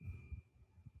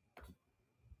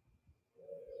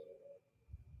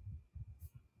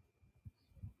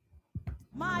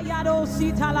Ayado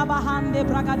sita la bahande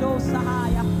bragado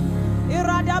sahaya.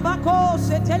 Iradabako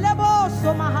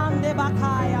seteleboso mahande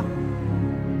bakaya.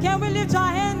 Can we lift our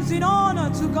hands in honor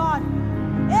to God?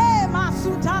 Eh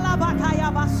masutala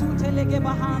bakaya basutelege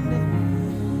bahande.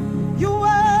 You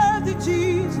worthy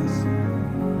Jesus.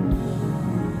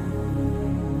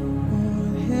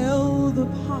 All hail the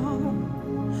power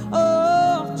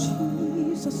of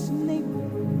Jesus' name.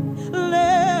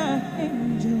 Let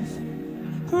angels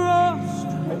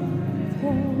prostrate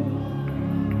for.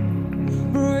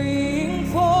 Bring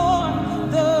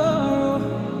forth the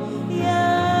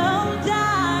royal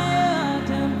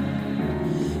diadem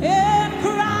and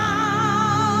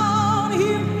crown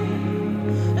him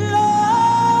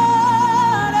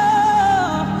Lord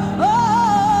of all.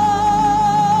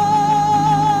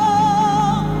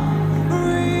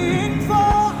 Bring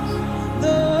forth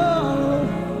the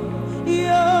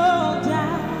royal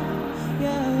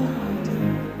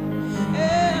diadem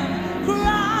and crown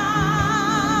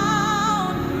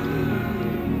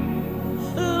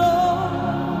Lord.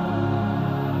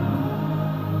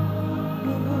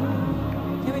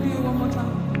 Can we do it one more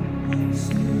time?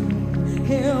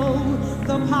 Hail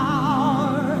the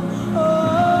power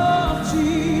of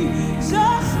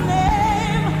Jesus'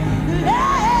 name.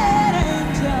 Let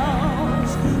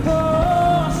angels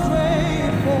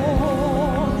prostrate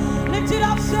for. Lift it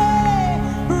up, say,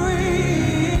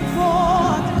 bring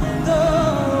forth the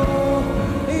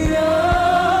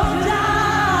royal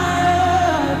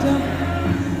diadem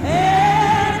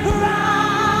and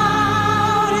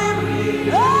crown him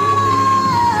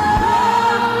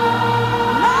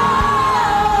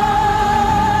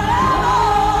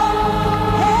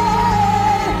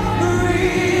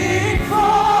bring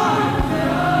forth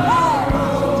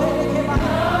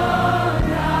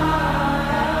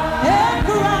and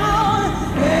crown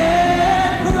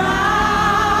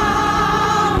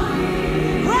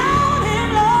him,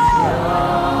 Lord,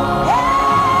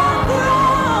 and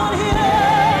crown him.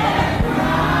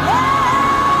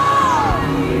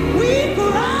 We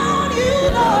crown you,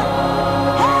 Lord.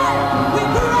 We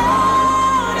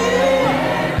crown you,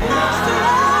 Master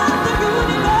of the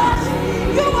universe.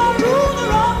 You are ruler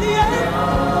of the earth.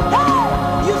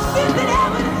 You sit in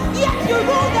heaven, yet you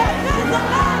rule the affairs of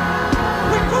man.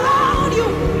 We crown you,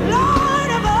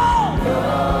 Lord of all.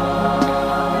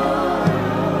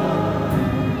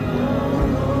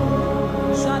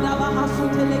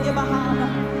 Shadabahasutelegehana.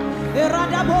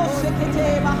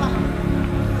 Eradaboseketebaha.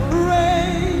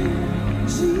 Reign,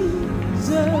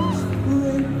 Jesus,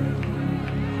 reign.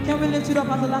 Can we lift it up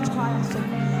as a large choir and sing?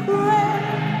 Reign,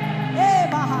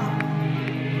 Ebaha.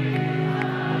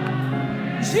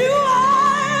 You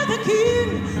are the King.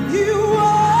 You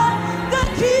are the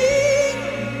King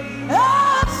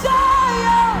of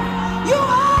Zion. You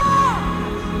are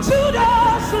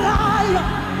Judah's Lion.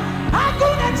 I'm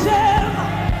gonna tell.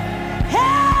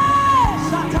 Hey,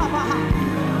 Shatabaha.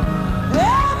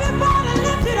 Everybody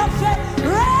lift it up, say,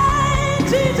 reign,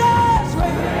 Jesus,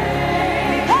 reign.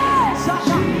 Hey,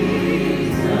 Shata.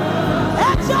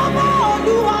 Ejaba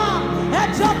Olúwa,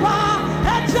 Ejaba,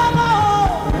 Ejaba o.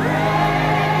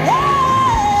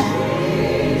 Hey,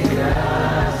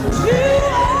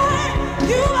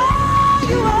 you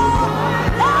are.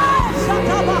 Hey,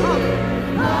 Shatabaha.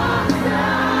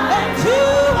 And you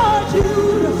are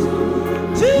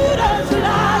Judah's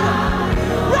Lion.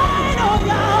 Reign, O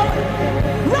Yahweh.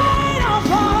 Reign, O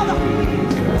Father.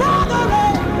 Father,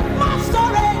 reign. Master,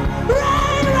 reign.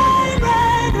 Reign, reign,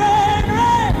 reign, reign,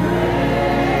 reign.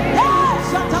 Hey,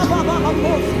 Shatabaha.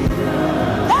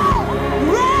 Hey,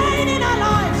 reign in our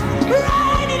lives.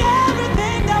 Reign in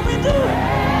everything that we do.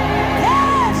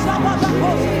 Hey, Shatabaha.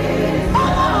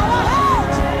 Over our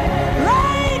heads.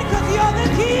 Reign, because you're the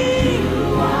King.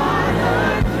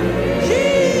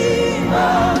 King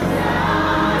of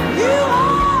you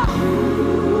are.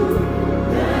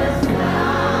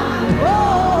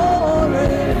 Oh,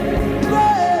 reign,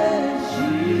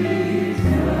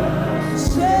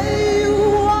 Jesus. Say you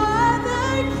are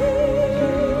the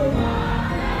King.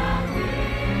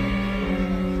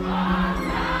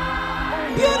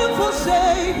 Beautiful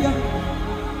Savior.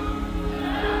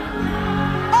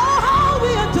 Oh, how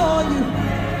we adore you.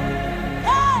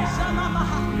 Hey,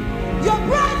 Shamamaha. Your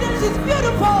presence is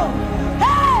beautiful.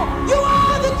 Hey, you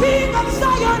are the King of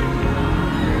Zion.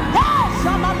 Hey,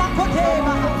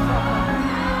 Shamamakotebaha.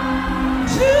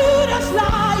 Judah's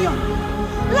Lion,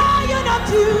 Lion of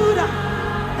Judah.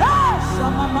 Hey,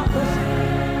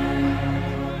 Shamamakotebaha.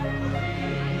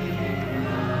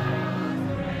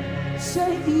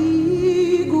 Say,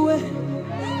 Igwe,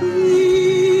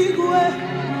 Igwe.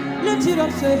 Lift it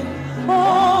up, say,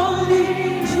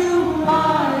 only you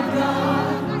are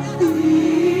God.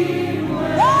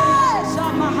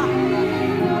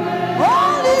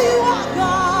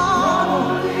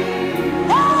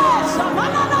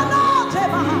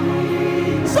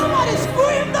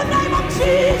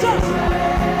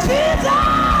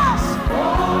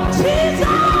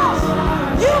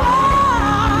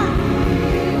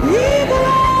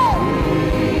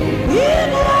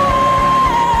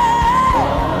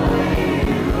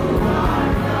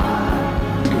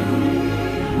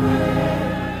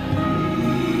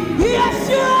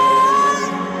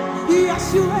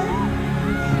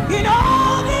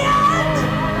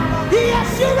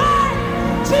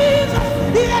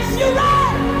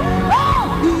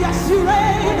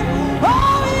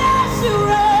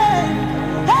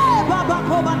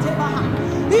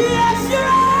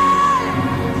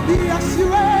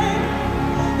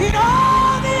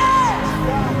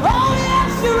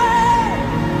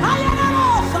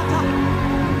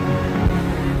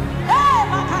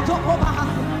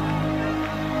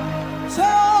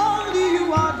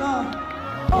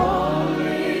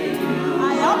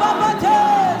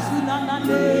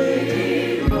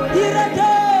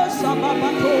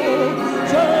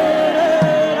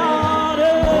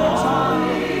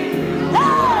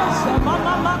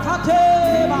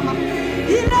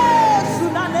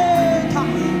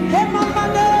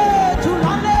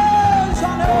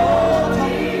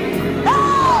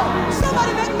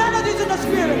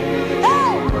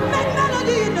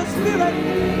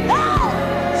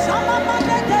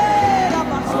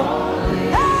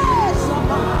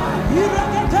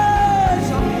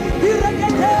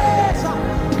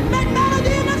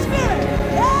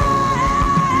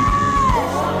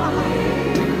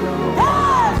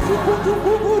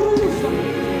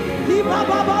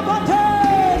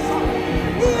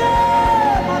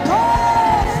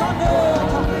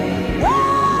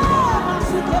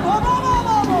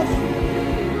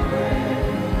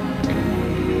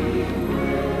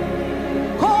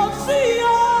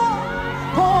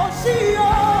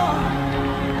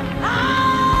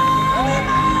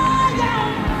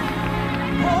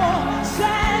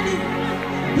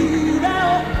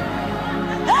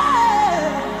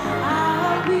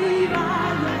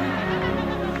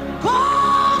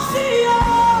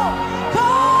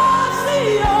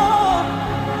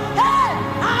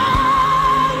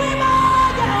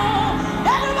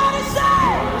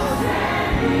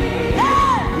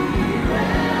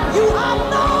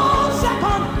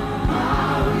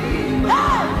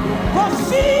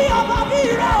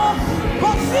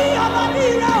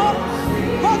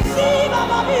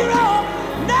 hero.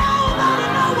 Nobody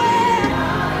nowhere.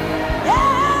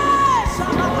 Yes,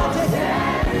 I'm a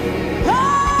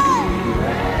hey,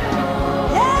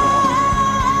 yeah.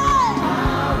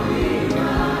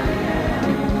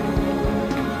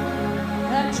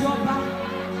 Ejoba,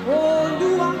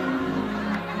 Olúwa.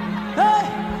 Hey,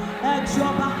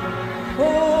 Ejoba,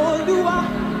 Olúwa.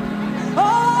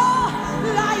 Oh,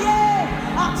 láyé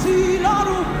àti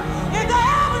lọ́run, in the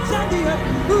heavens and the earth,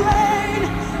 reign,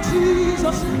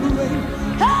 Jesus, reign.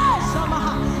 Hey,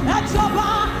 Samaha, Ejoba,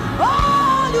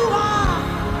 Olúwa.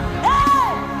 Hey,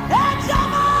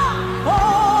 Ejoba,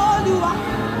 Olúwa.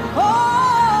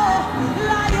 Oh,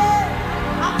 láyé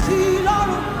àti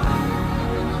lọ́run,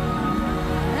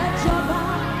 Ejoba.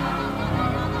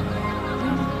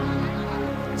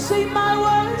 Say my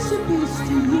worship is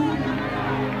to you.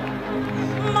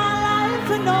 My life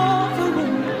an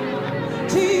offering,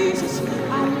 Jesus,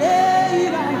 I lay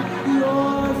it at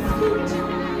your feet.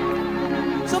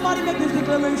 Somebody make this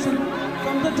declaration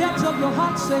from the depths of your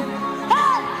heart. Say,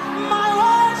 hey, my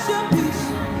worship is,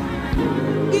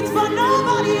 it's for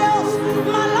nobody else.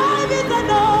 My life is an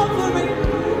offering.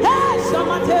 Hey,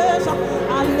 someone tells you,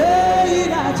 I lay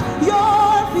it at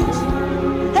your feet.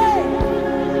 Hey,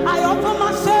 I offer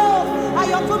myself, I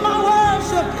offer my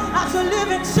worship as a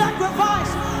living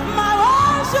sacrifice. My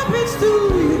worship is to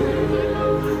you,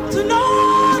 to no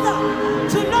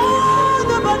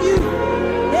other but you.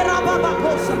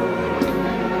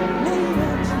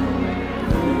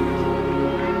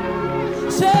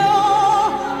 Say,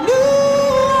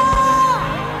 Olúwa,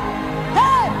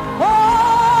 hey,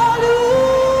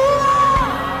 Olúwa,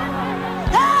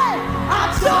 hey,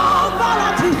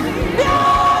 àtọ́gbàràtì bí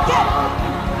òkè,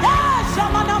 hey,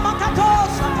 Shamana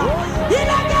Makatosa,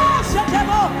 Ilege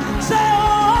Setebo, say,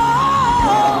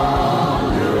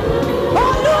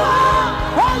 Olúwa,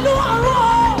 Olúwa,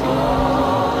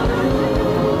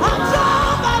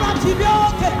 àtọ́gbàràtì bí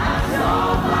òkè,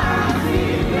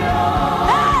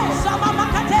 hey, Shamama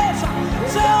Makatesa,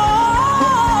 say,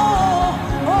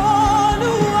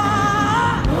 Olúwa.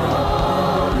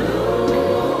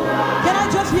 Can I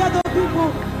just hear the people?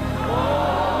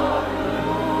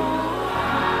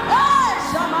 Hey,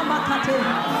 Shama Makate.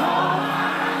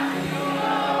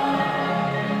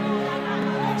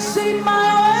 Say my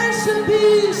worship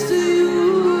is to you.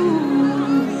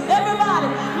 Everybody,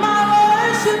 my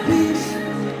worship is.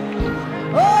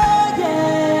 Oh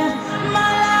yeah, my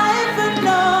life an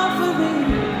offering.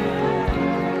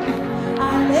 I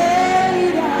lay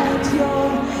it at your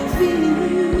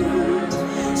feet.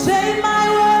 Say my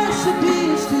worship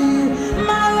is to you.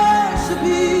 My worship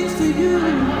is to you.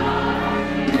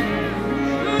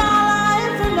 My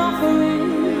life an offering.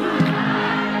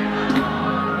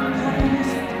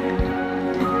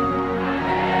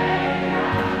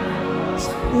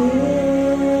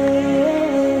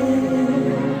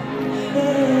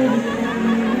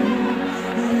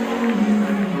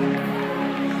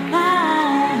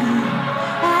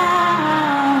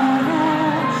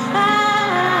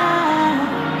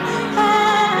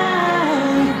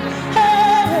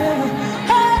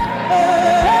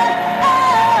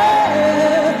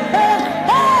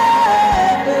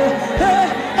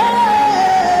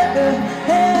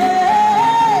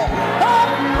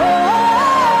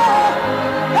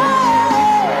 Hey!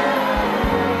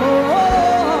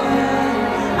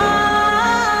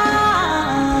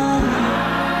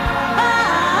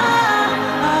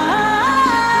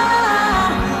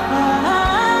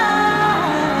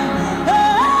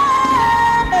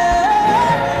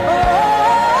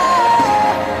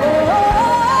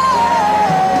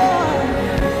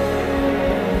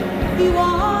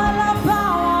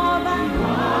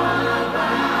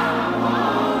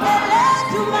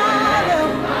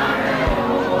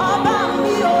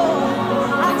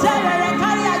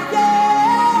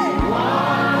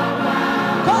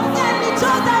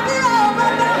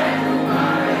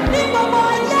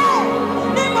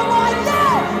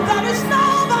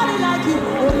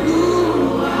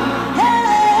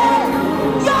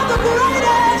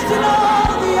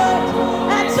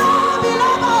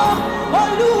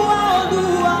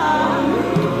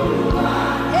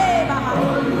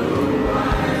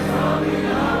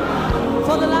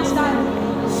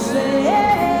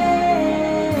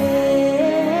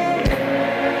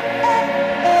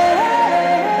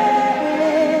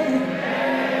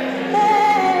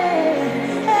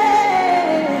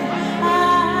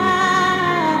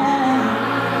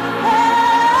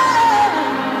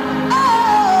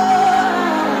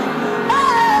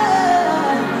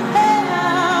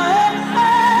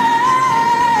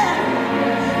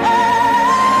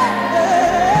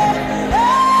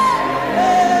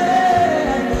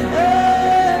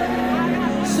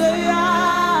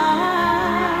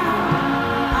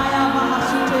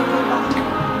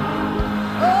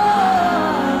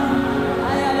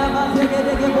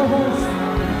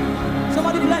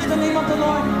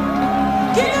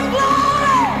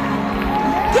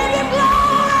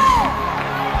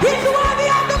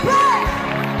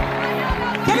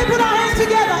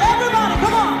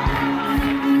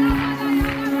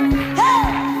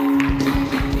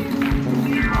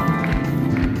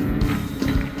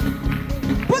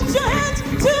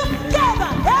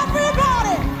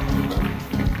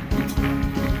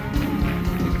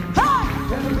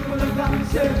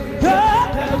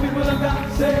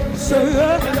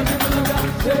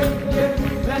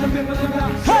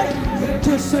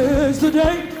 This is the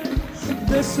day.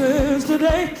 This is the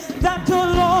day that the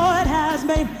Lord has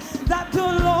made. That the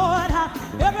Lord has.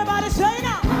 Everybody say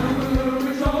now. I will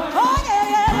rejoice. Oh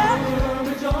yeah, yeah, yeah. I will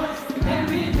rejoice and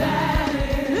be glad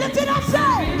in it. Lift it up,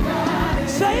 say.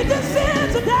 Say this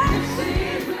is the day. This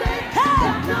is the day Hey.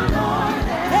 that the Lord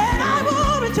has And I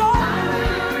will rejoice. I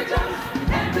will rejoice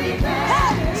and be glad Hey.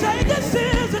 in it. Say this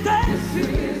is the day. This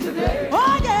is the day.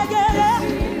 Oh yeah, yeah, yeah.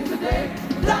 This is the day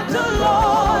That the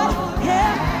Lord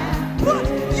has. Put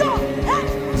your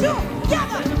hands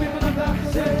together. the people of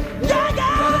God say, Yeah,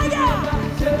 yeah,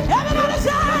 yeah. Everybody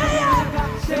say yeah.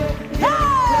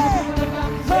 Hey.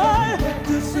 Hey.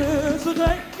 This is the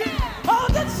day. Oh,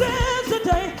 this is the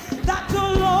day that the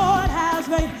Lord has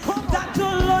made. That the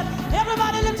Lord.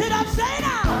 Everybody lift it up. Say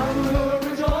now. I will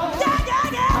rejoice. Yeah,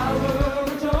 yeah, yeah. I will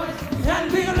rejoice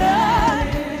And be glad.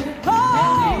 Oh,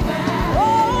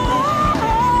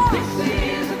 oh, This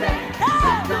is the day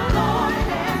Hey. the Lord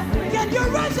has made. Can you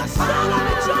raise a sound of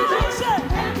rejoicing?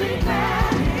 And be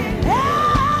glad in it.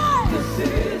 Hey. This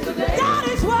is the day. God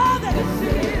is worthy. This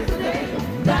is the day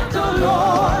That the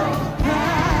Lord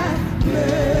has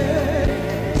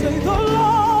made. Say the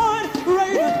Lord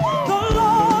reigneth. The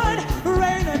Lord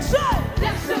reigneth. Say,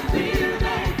 Blessed be the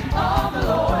name of the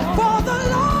Lord. for the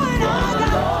Lord our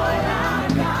God. Lord our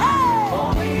God. Hey.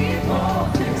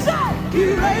 Omnipotent. Say, He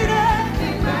reigneth.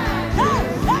 Amen. Hey,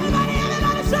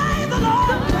 everybody say the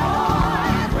Lord.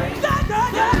 Lord reigns.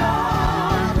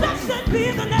 God. Blessed be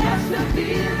the name Blessed be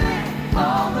the name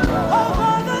of the Lord.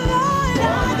 of the Lord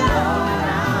our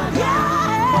God.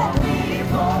 Yeah,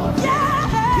 Omnipotent.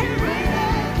 yeah. He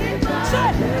reigneth in Say,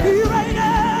 majesty. He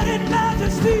reigneth in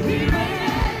majesty. He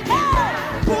reigneth in Hey,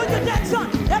 put the dance on.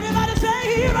 Everybody say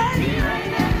He reigneth. He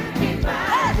reigneth in Hey,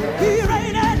 majesty. He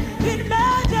reigneth in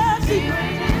majesty. He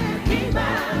reigneth in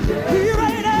majesty. He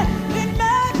reigneth in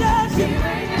majesty. He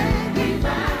reigneth in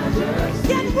majesty.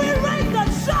 Can we raise the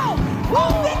sound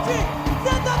of victory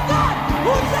to the God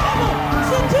who's able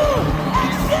to do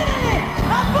exceedingly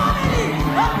abundantly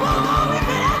above all we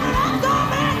can ever ask or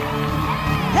think?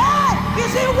 Hey,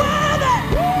 is He worthy?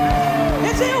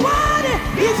 Is He worthy?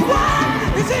 He's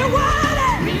worthy. Is He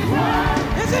worthy? He's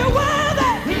worthy. Is He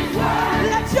worthy? He's worthy.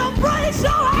 Let your praise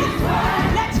show up.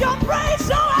 Let your praise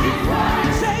show up.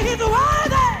 Say He's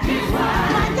worthy. He's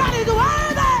worthy. My God is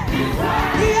worthy. He's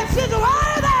worthy. Yes, He's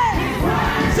worthy.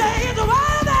 Say He's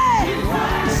worthy.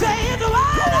 Say He's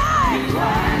worthy.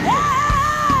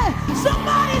 Yeah.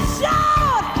 Somebody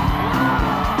shout.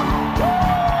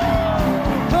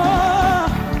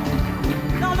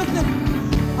 Now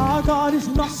listen. Our God is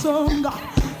an awesome God.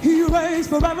 He reigns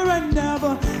forever and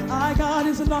ever. Our God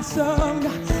is an awesome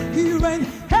God. He reigns.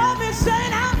 Help me say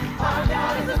now. Our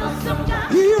God is an awesome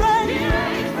God. He He reigns.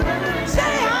 reigns forever and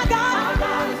Say our Our God.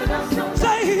 God is an awesome God.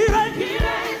 Say He reigns. He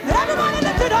reigns. Everybody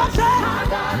lift it up. Say, Our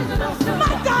God is an awesome my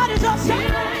God. God is He awesome.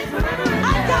 reigns forever and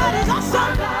Our God is Our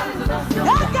awesome. God is an awesome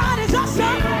Our God. God is He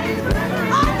awesome. reigns forever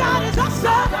and Our God is Our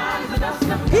awesome. God is an awesome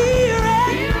God. He He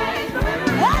reigns. reigns forever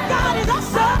and Our God is Our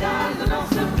awesome. God is an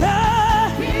awesome God.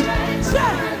 Yeah. He reigns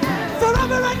Say, forever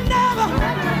forever and and ever.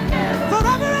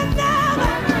 forever and ever.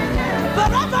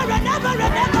 Forever and ever. Forever and ever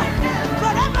and ever.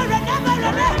 Forever and ever and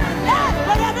ever. Yeah.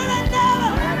 Forever and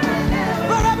ever.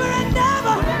 Forever and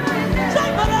ever. Say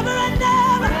forever and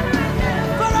ever.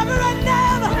 Forever and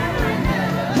ever.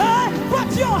 Hey, put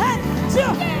your hand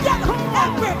together.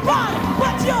 Everybody,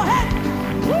 put your hand.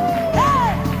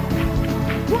 Hey.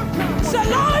 Say,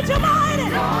 Lord, you're mighty.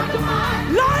 Lord, you're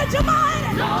mine. Lord, you're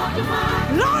mighty. Lord, you're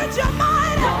mine. Lord, you're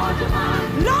mighty. Lord, you're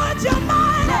mine. Lord, you're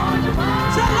mighty. Lord, you're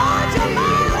mine. Say, Lord, you're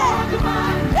mighty. Lord, you're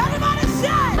mine. Everybody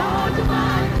say, Lord, you're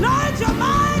mine. Lord, you're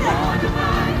mighty. Lord, you're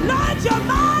mine. Lord, you're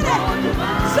mighty. Lord, you're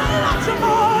mine. Say, Lord, you're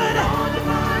mighty. Lord, you're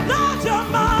mine. Lord, you're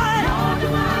mighty. Lord,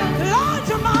 you're mine. Lord,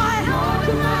 you're mighty. Lord,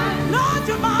 you're mine. Lord,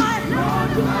 you're mighty.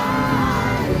 Lord, you're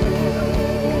mine.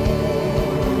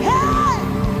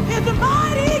 Hey, it's a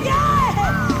mighty guy.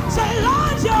 Say,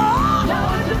 Lord, you're.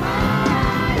 Lord, you're mine.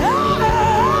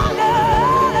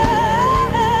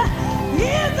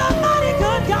 He's a mighty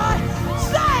good God.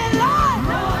 Say, Lord.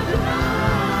 Lord, you're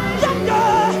mine.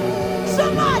 Yeah.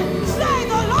 Somebody say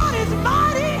the Lord is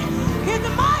mighty. He's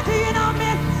mighty in our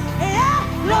midst.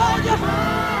 Yeah.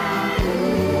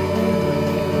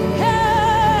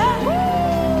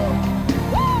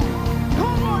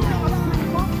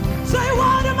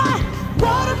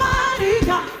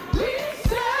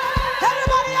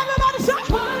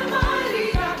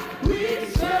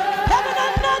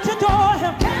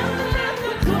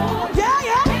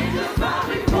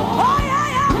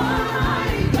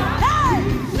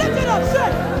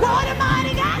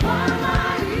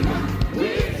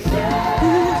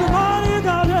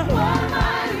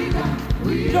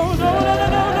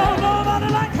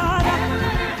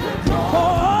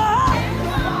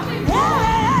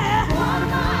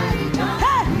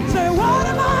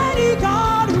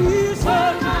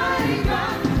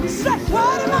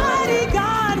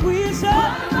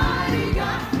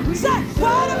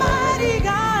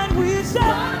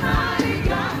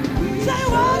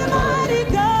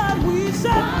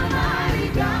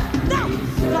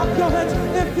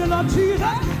 love Jesus,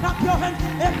 clap your hands.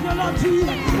 If you love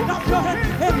Jesus, clap your hands.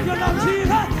 If you love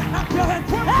Jesus, clap your hands.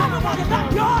 Everybody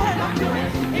clap your hands.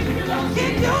 If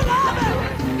you love him,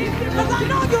 because I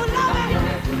know you love him.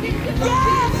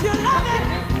 Yes, you love him.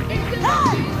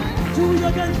 Hey, do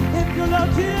your dance if you love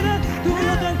Jesus. Do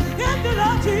your dance if you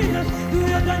love Jesus. Do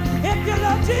your dance if you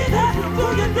love Jesus. Do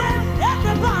your dance,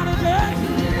 everybody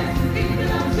dance.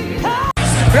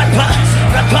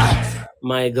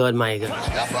 My God, my God.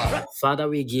 Father,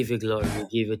 we give you glory, we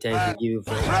give you thanks, we give you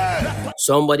praise.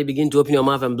 Somebody begin to open your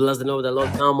mouth and bless the name of the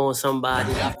Lord. Come on,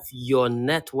 somebody. If your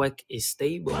network is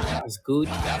stable, is good,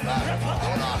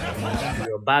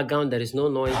 your background, there is no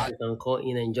noise, you can call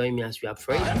in and join me as we are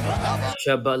praying.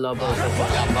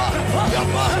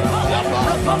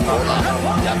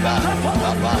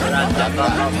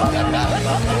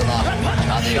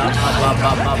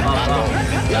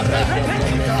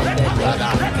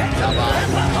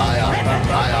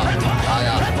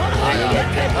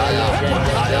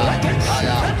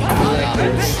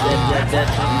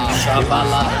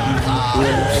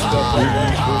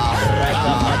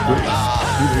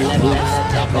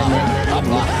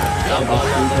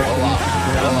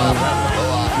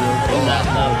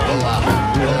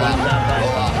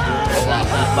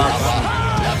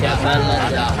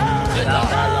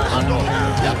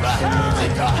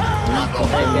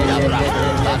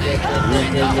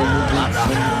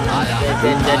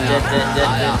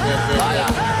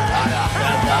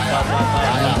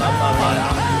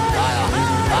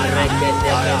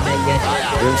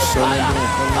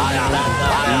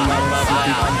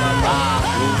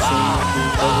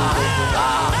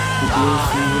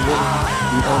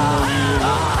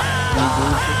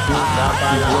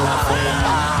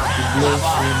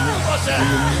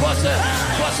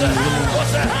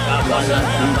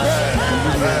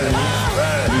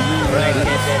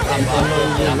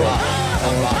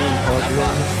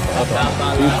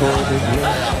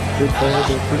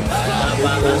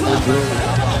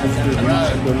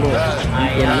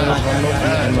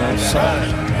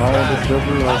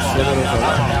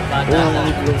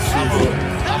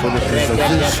 For the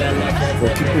preservation, for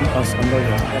keeping us under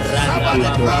your hand.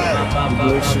 We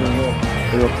bless you, Lord,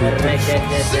 for your protection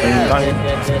and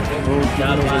guidance. Oh,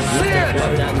 giving us a gift of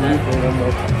life to live on your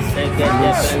Lord.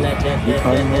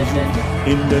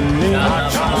 In the name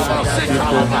of Jesus,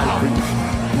 people have preached.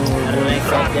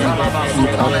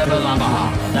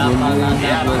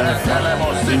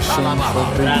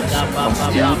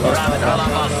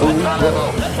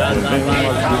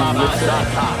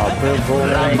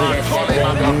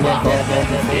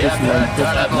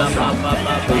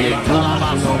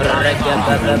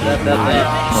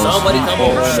 Somebody come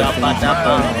on,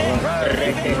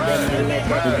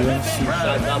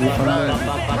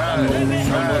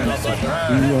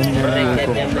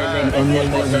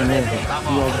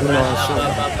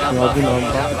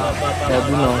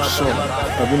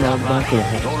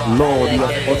 Lord, you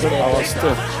have ordered our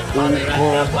step. Oh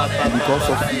God, because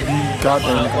of God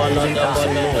and guiding us,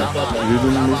 Lord, we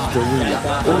will miss the way.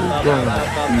 Oh God,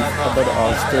 you've ordered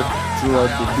our step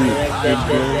throughout the day. We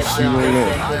bless you,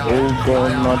 Lord. Oh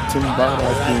God, nothing bad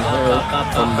has been heard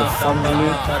from the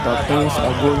family, that things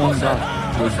are going bad.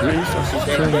 The grace of His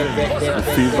strength, the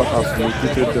favor has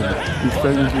located them. We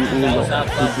thank you, O Lord.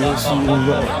 We bless you, O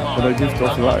Lord, for the gift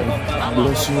of life.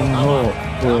 Bless you, Lord,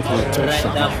 for your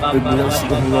protection. We bless you,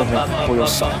 Lord, for your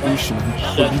salvation.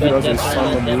 For giving us a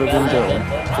son of the living God.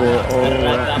 For all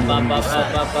that you have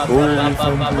deserved. Oh, we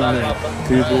thank you, Lord.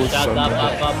 People Shandaba.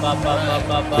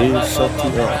 Hey,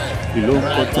 Satia.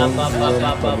 Ilokoton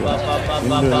Zirapaya.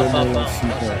 Indelema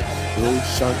Sita. Oh,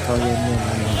 Shakaya.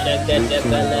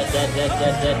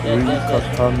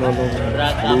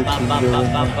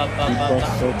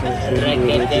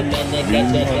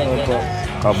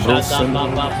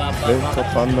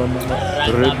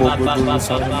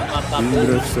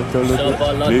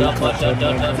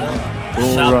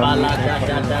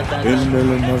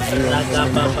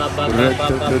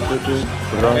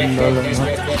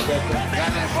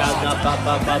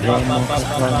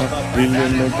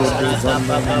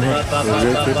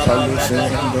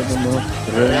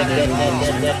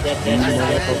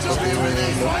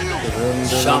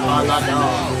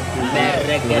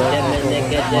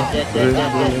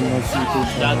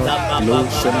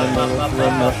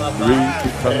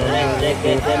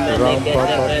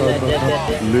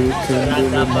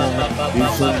 Rendelema,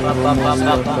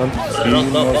 Izomoromoriandan,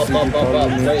 Imazigi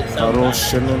Palame,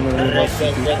 Aroshenemene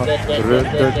Vasikipa,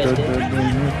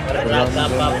 Rededededeme,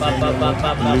 Randelema,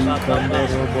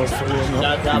 Linkandarabasayana,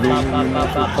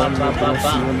 Luminatu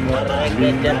Brasiana,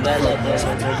 Linata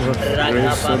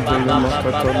Resetelema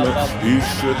Katana,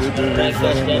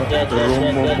 Ishedezayana,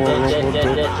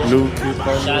 Romomorobodo, Luki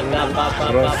Palema,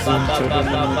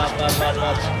 Rasintelema,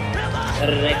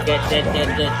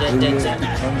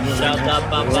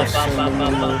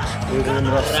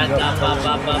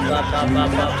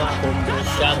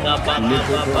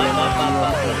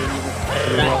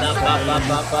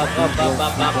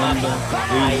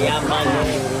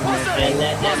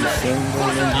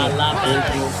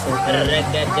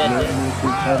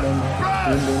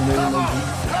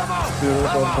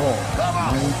 Spirit of God,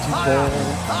 mighty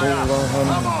God,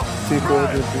 take all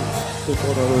the praise, take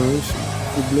all the adoration.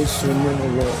 We bless your name, O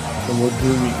Lord, from our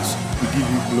doings. We give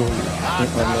you glory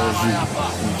and honor you.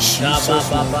 In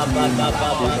Jesus' mighty name,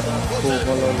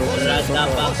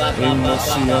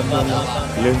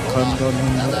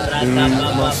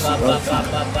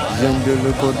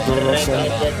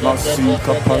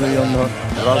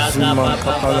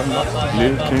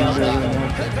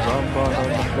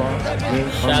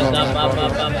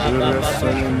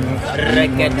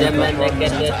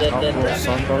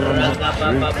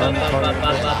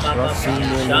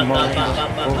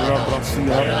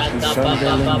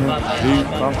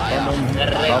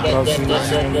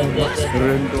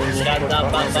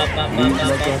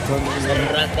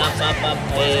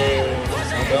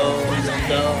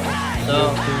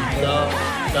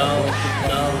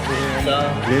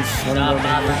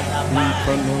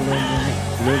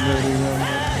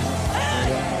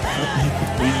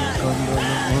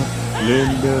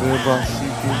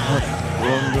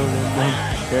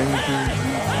 Thank you,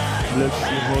 Jesus.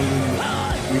 Bless your holy name.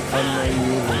 We honor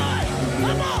you, Lord. We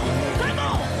bless you.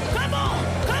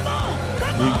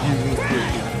 We give you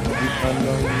praise. We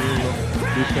honor you, Lord.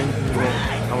 We thank you, Lord.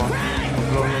 Our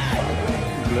glorious Father.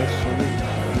 We bless your name.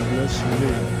 We bless your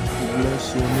name. We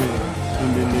bless your name.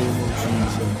 In the name of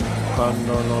Jesus.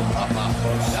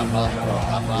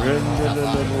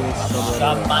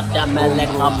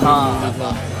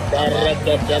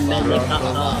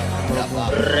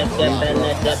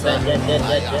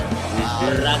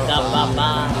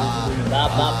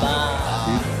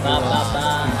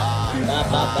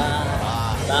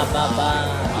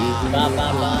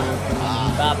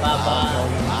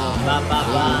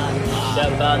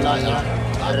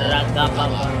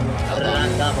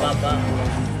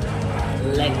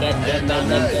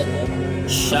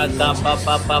 Shaga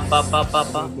papa papa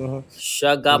papa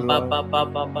shaga papa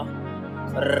papa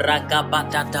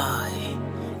rakapatatai.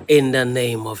 In the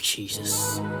name of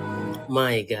Jesus,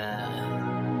 my God,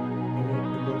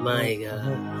 my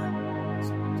God.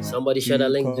 Somebody share the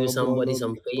link. Do somebody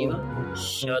some favor.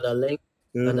 Share the link.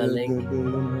 Share the link.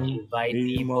 Invite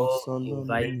people.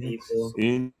 Invite people.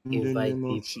 In the Invite name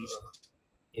of people. Jesus.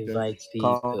 Invite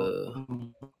people.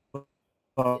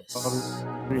 Yes.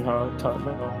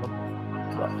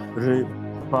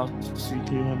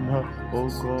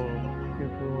 Oh God,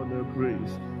 give all the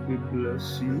praise. We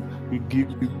bless you. We give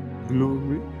you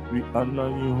glory. We honor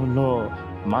you, Lord.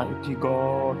 Mighty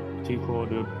God, take all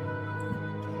the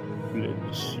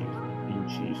bless you in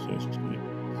Jesus' name.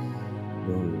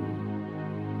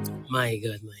 My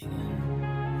God, my God.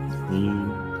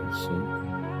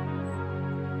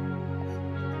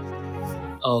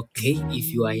 Okay,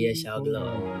 if you are here, shout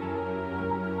glory.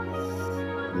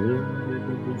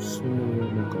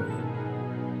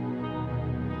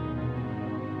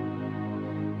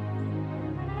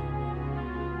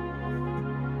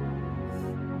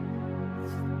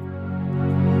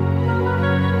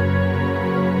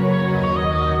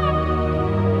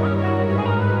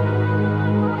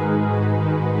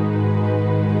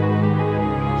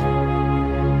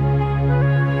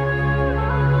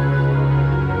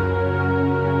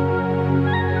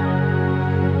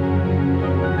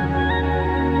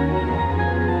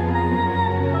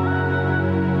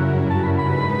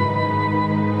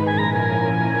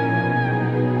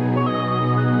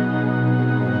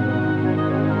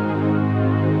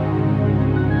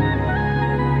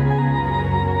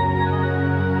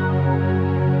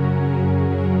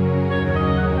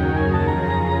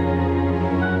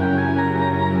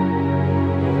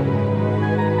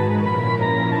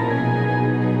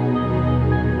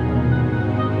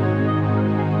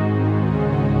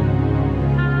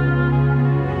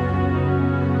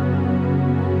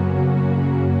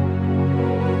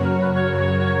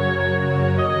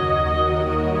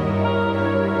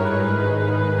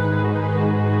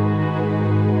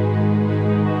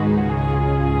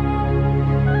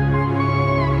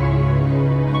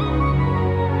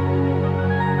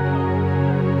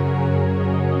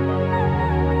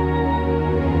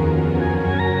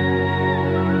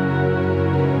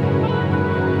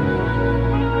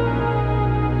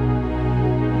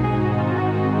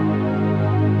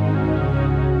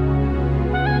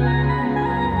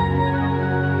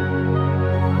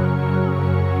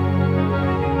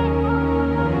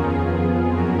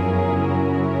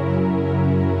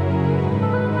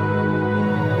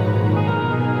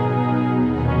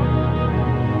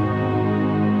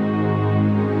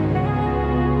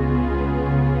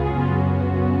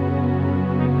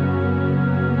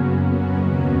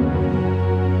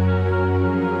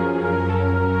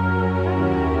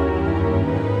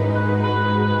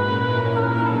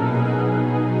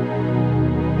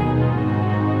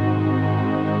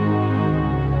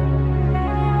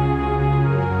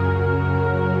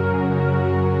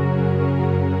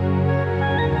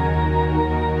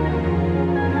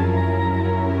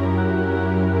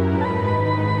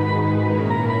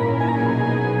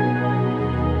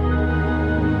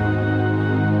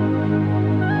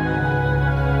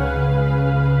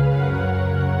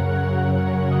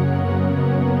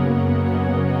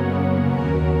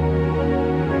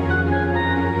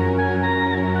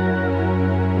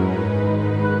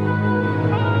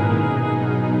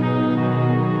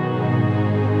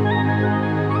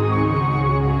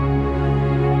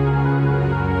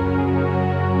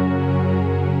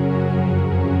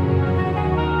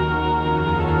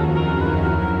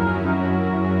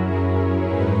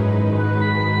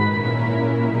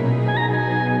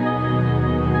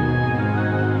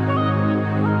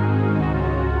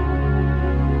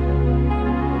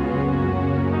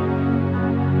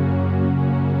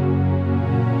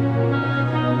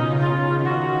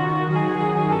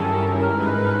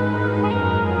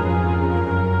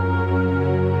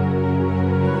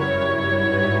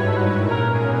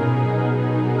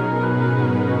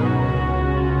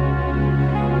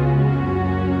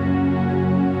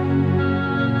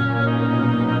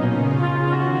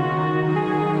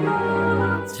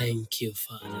 you,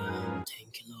 Father.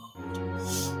 Thank you, Lord.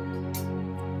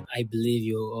 I believe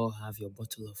you all have your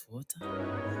bottle of water.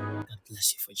 God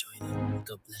bless you for joining.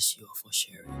 God bless you all for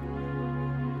sharing.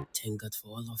 Thank God for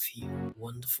all of you,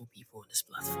 wonderful people on this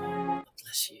platform. God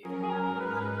bless you.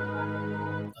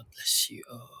 God bless you.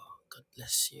 Oh, God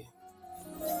bless you.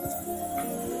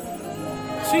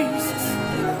 Jesus,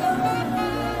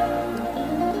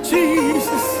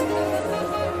 Jesus.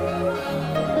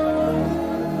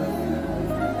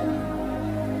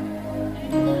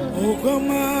 Oh,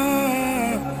 come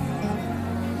on.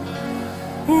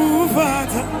 Oh,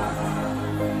 Father.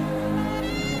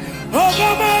 Oh,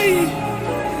 come on.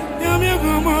 Yummy,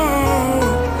 come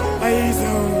on. I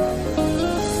so.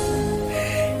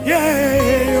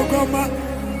 Yeah, oh, come on.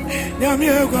 Yummy,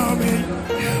 come on.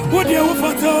 What do you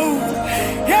want to?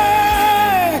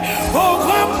 Yeah. Oh,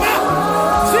 come on.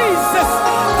 Jesus.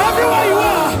 Everywhere you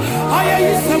are. I hear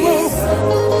you so.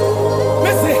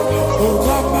 Missy. Oh,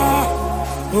 come on.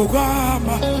 Oh,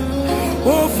 Grandma,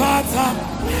 oh, Fata,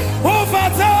 oh,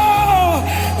 Fata,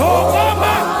 oh,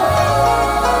 Grandma.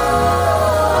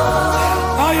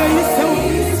 Oh, yeah, you so,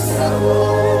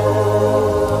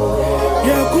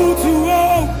 yeah, good to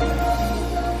oh.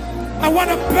 I want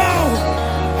to bow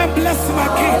and bless my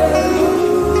king.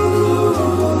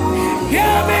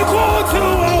 Yeah, me good to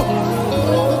oh.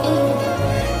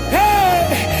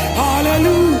 Hey,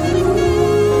 hallelujah.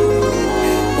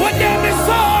 What damn is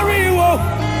sorry, oh.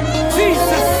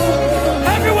 Jesus,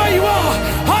 everywhere you are,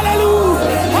 hallelujah,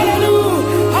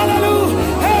 hallelujah, hallelujah.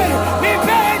 Hey, me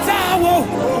better,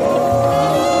 whoa,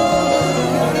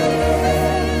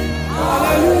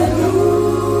 hallelujah.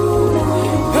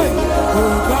 Hey,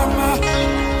 oh grandma,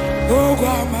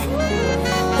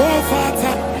 oh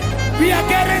father, we are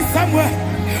getting somewhere.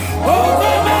 Oh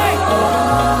grandma,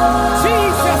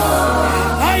 Jesus,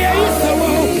 I hear you so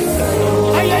well,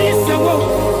 I hear you so well.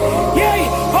 Yay,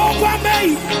 oh grandma,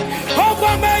 oh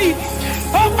grandma,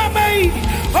 oh grandma,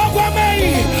 oh grandma,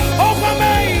 oh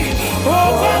grandma,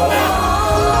 oh grandma.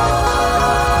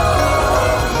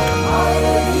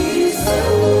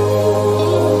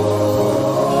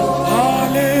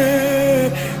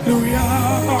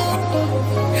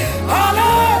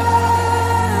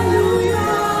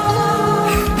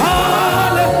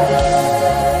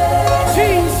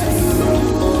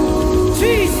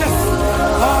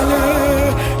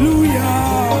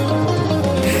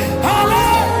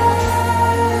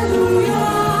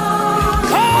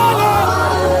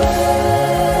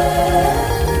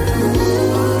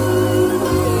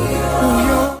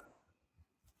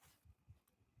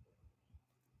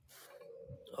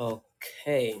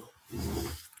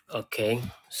 Okay.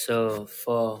 So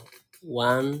for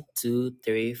 1, 2,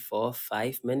 3, 4,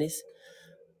 5 minutes,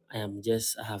 I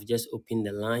have just opened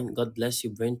the line. God bless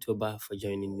you, Brent Toba, for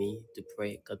joining me to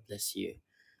pray. God bless you.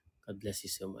 God bless you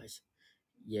so much.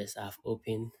 Yes, I've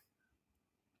opened.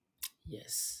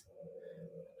 Yes,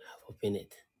 I've opened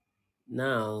it.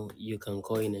 Now you can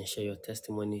call in and share your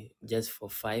testimony just for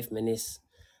 5 minutes.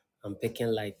 I'm picking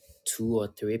like 2 or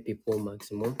 3 people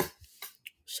maximum.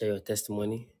 Share your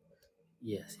testimony.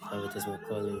 Yes, if you have a testimony,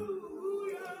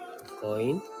 call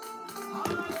in.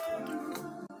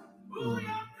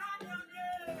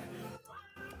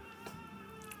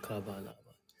 Kabalaba.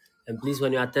 And please,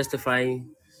 when you are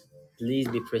testifying, please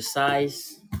be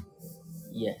precise.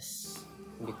 Yes,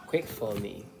 be quick for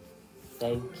me.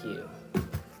 Thank you.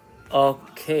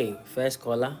 Okay, first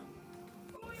caller.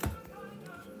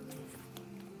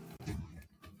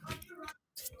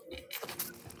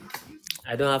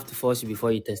 I don't have to force you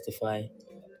before you testify.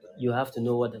 You have to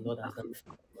know what the Lord has done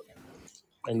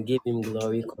and give Him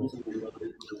glory.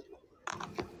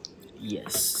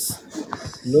 Yes.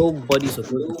 Nobody's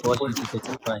supposed to force you to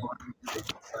testify.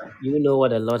 You know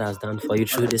what the Lord has done for you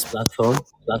through this platform.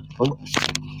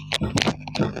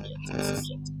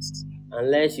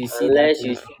 Unless you see that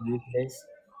thing as weakness,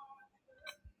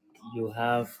 you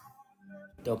have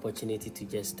the opportunity to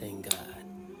just thank God.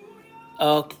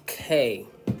 Okay.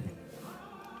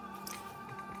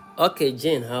 Okay,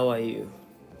 Jane, how are you?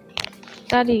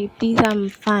 Daddy, please, I'm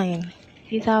fine.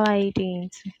 Please, how are you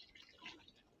doing?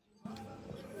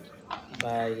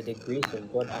 By the grace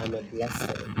of God, I'm a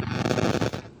blessing.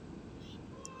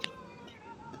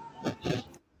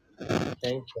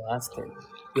 Thanks for asking.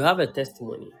 You have a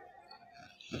testimony.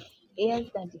 Yes,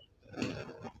 Daddy.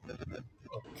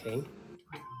 Okay.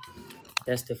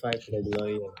 Testify to the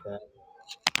glory of God.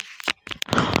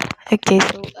 Okay,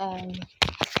 so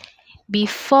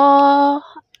before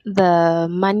the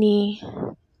money,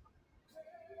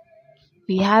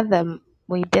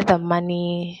 we did the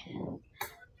money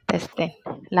testing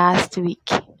last week.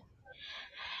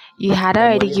 You had The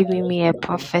already money given me a balancing.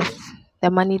 prophecy. the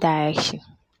money direction.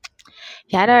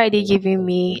 He had already given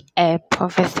me a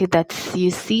prophecy that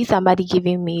you see somebody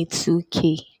giving me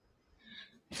 2K.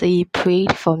 So he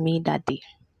prayed for me that day.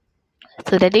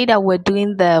 So the day that we're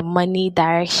doing the money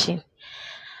direction,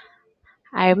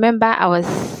 I remember I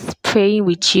was praying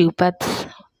with you, but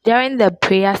during the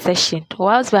prayer session,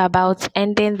 whilst we're about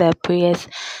ending the prayers,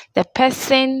 the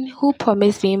person who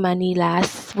promised me money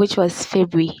last, which was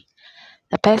February,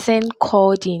 the person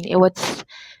called in.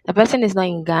 The person is not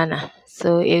in Ghana,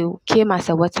 so it came as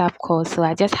a WhatsApp call. So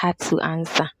I just had to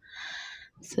answer.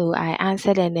 So I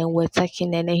answered, and then we're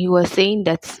talking, and then he was saying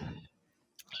that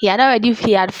he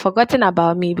had forgotten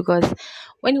about me because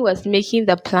when he was making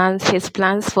his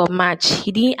plans for March,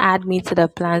 he didn't add me to the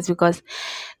plans because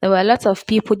there were a lot of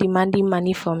people demanding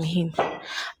money from him.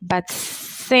 But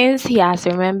since he has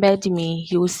remembered me,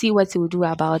 he will see what he will do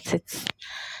about it.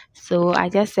 So I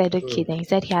just said, okay. Then he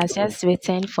said he has just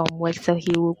returned from work, so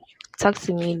he will talk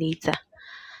to me later.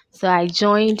 So I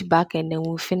joined back, and then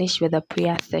we finished with the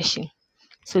prayer session.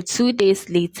 So 2 days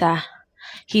later,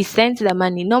 he sent the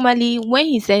money. Normally, when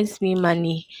he sends me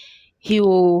money, he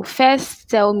will first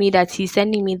tell me that he's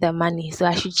sending me the money. So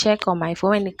I should check on my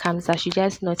phone. When it comes, I should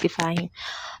just notify him.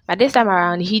 But this time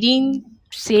around, he didn't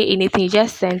say anything. He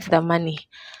just sent the money.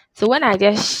 So when I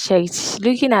just checked,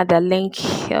 looking at the link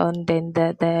on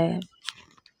the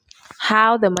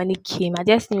how the money came, I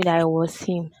just knew that it was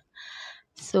him.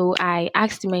 So I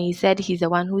asked him, and he said he's the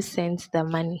one who sent the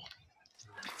money.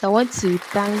 So I want to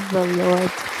thank the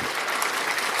Lord.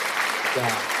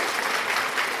 Wow.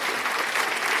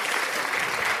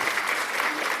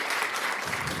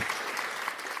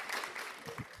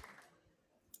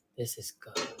 This is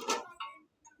God.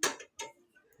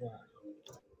 Wow.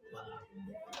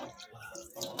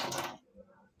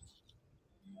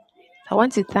 I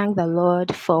want to thank the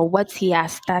Lord for what He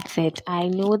has started. I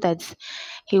know that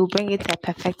He will bring it to a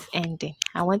perfect ending.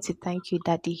 I want to thank you,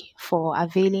 Daddy, for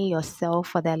availing yourself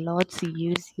for the Lord to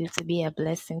use you to be a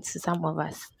blessing to some of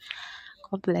us.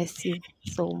 God bless you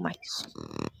so much.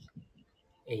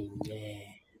 Amen.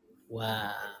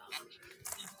 Wow.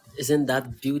 Isn't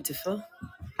that beautiful?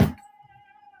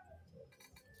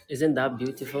 Isn't that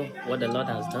beautiful what the Lord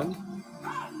has done?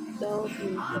 So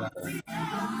beautiful.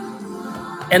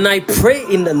 And I pray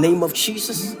in the name of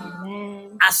Jesus,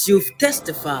 Amen. as you've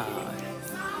testified,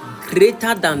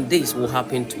 greater than this will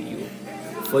happen to you.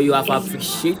 For you have Amen.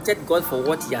 appreciated God for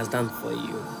what He has done for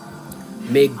you.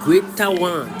 May greater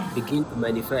one Amen. begin to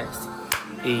manifest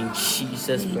in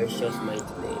Jesus' precious Amen.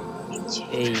 mighty name. In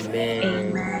Jesus' name. Amen.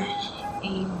 Amen.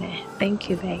 Amen. Thank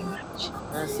you very much.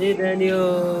 Asidanyo,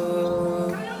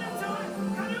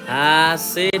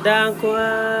 asidankwa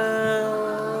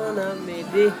na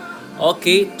mede.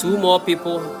 Okay, two more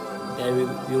people. Then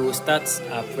we will start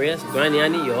our prayers. Granny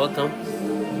Annie, you're welcome.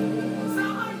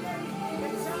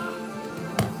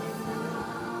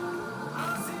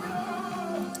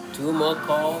 Two more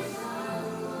calls.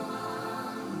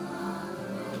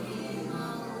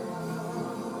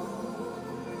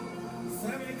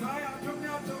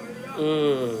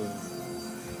 Mm.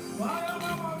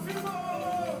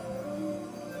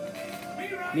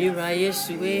 Mira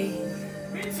Yesue.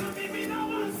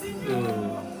 Mm.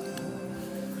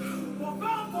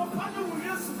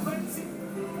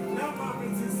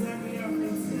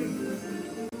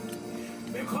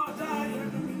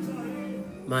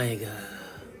 My God.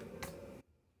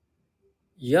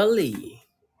 Yoli.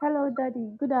 Hello,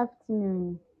 Daddy. Good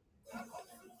afternoon.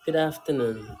 Good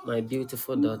afternoon, my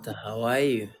beautiful daughter. How are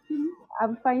you?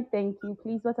 I'm fine, thank you.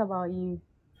 Please, what about you?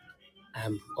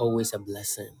 I'm always a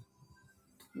blessing.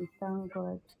 We thank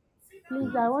God.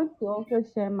 Please, I want to also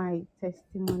share my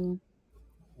testimony.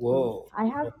 So Whoa.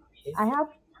 Okay. I have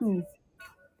two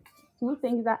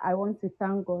things that I want to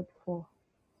thank God for.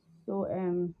 So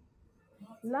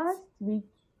last week,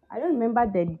 I don't remember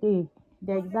the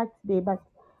exact day, but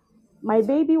my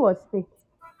baby was sick.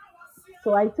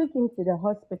 So I took him to the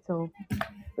hospital.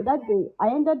 So that day, I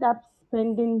ended up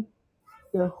spending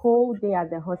the whole day at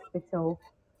the hospital.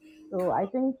 So I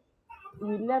think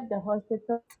we left the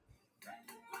hospital.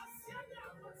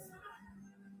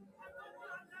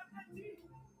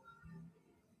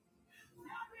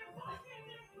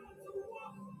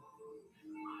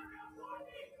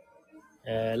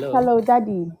 Hello. Hello,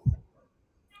 Daddy.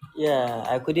 Yeah,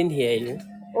 I couldn't hear you.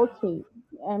 Okay.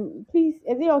 Please,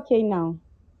 is it okay now?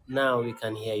 Now we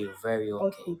can hear you very okay.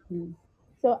 Okay, please.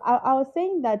 So I was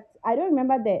saying that I don't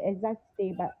remember the exact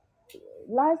day, but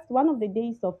last one of the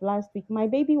days of last week, my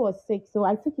baby was sick, so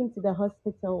I took him to the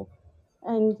hospital.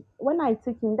 And when I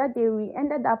took him that day, we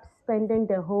ended up spending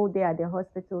the whole day at the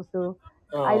hospital. So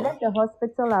I Oh, left the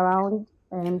hospital around.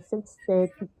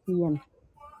 6:30 p.m.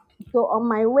 So on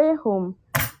my way home,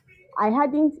 I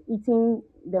hadn't eaten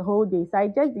the whole day, so I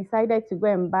just decided to go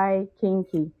and buy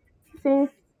kinky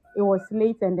since it was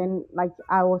late and then like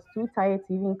I was too tired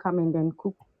to even come and then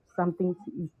cook something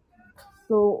to eat.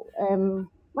 So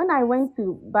when I went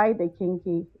to buy the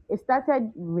kinky, it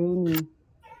started raining.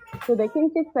 So the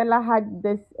kinky seller had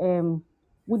this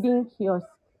wooden kiosk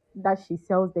that she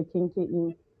sells the kinky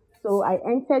in. So I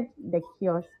entered the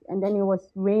kiosk and then it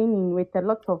was raining with a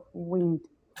lot of wind.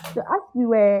 So as we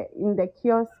were in the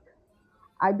kiosk,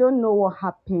 I don't know what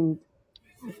happened.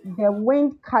 The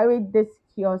wind carried this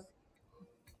kiosk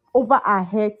over our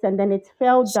heads and then it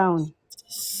fell down.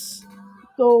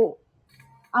 So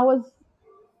I was,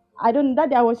 I don't know,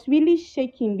 that I was really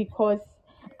shaking because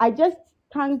I just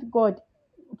thanked God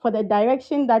for the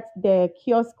direction that the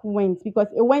kiosk went because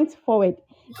it went forward.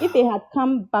 If it had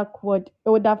come backward, it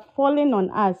would have fallen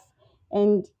on us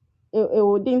and it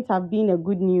wouldn't have been a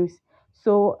good news.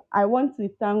 So I want to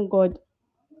thank God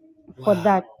for Wow.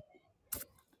 that.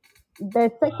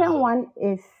 The second Wow. one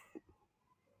is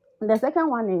The second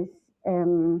one is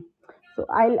so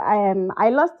I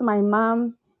lost my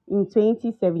mom in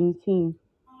 2017.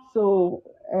 So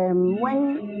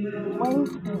when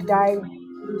she died,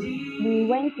 we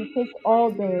went to take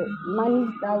all the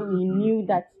monies that we knew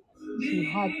that she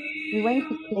had. We went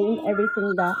to claim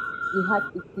everything that we had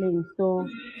to claim.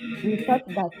 So we thought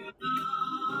that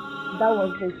that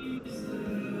was it.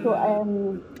 So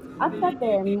after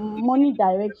the money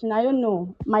direction, I don't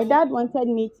know. My dad wanted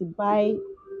me to buy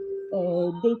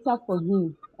data for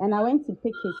him, and I went to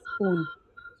pick his phone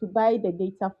to buy the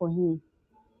data for him.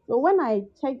 So when I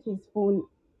checked his phone,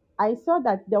 I saw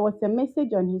that there was a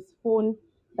message on his phone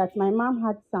that my mom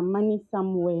had some money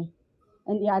somewhere,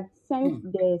 and they had sent Hmm.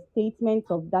 the statement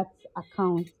of that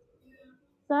account.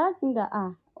 So I asked him that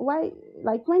why,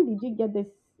 like, when did you get this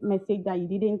message that you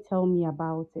didn't tell me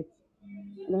about it?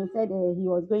 And then he said he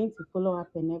was going to follow up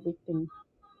and everything.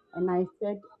 And I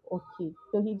said, okay.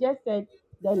 So he just said,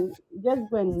 then just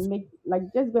go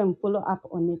and follow up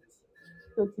on it.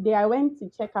 So today I went to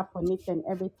check up on it and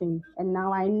everything. And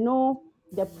now I know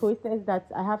the process that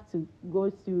I have to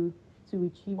go through to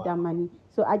retrieve that money.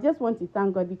 So I just want to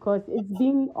thank God because it's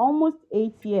been almost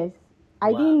 8 years.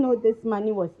 I Wow. didn't know this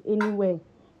money was anywhere.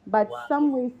 But Wow.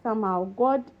 some way, somehow,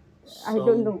 God, I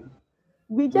don't Some know.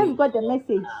 We way just got the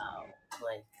message. somehow.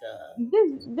 My God.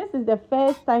 This is the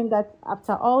first time that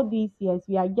after all these years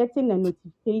we are getting a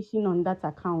notification on that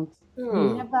account. We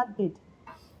Hmm. never did.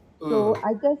 Hmm. So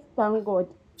I just thank God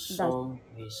that Some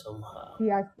way somehow. He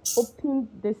has opened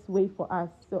this way for us.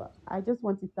 So I just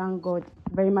want to thank God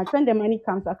very much. When the money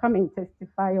comes, I'll come and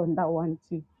testify on that one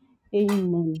too.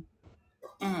 Amen.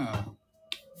 Hmm.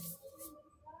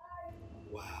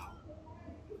 Wow.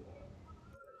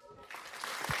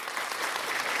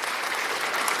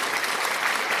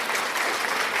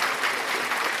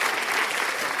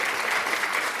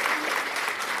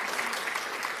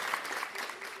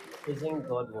 Isn't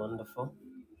God wonderful?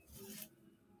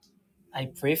 I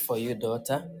pray for you,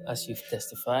 daughter, as you've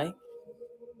testified.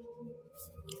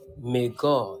 May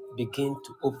God begin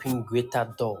to open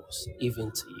greater doors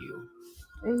even to you.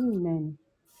 Amen.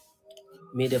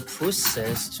 May the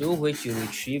process through which you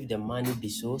retrieve the money be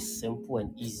so simple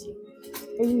and easy.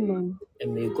 Amen.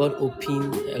 And may God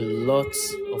open a lot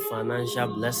of financial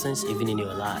blessings even in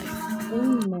your life.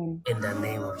 Amen. In the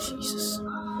name of Jesus.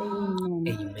 Amen.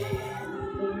 Amen.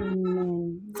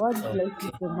 Amen. God bless you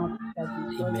Okay. so much, Daddy.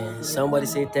 God Amen. bless Somebody you.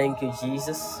 say thank you,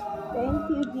 Jesus. Thank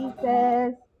you,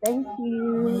 Jesus. Thank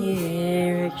you.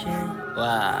 Yeah, okay.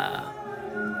 Wow.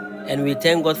 And we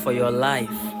thank God for your life.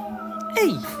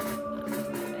 Hey,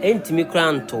 intimi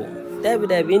kranto.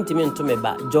 David intimi into me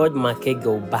ba George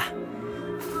Mceagle ba.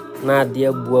 Na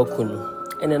dia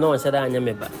buakunu. And no one said I am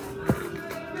me ba.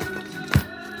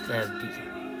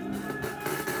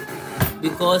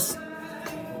 Because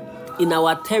in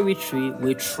our territory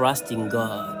we trust in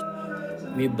God.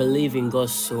 We believe in God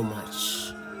so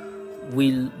much.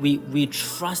 We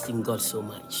trust in God so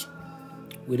much.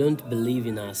 We don't believe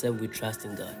in ourselves, we trust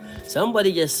in God.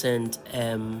 Somebody just sent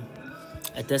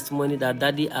a testimony that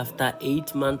daddy, after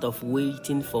 8 months of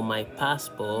waiting for my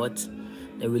passport,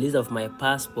 the release of my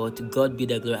passport, God be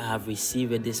the glory, I have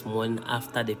received it this morning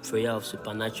after the prayer of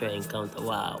supernatural encounter.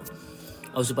 Wow.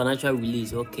 Of supernatural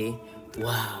release. Okay.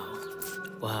 Wow.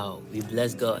 Wow. We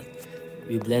bless God.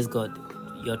 We bless God.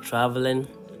 Your traveling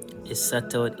is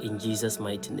settled in Jesus'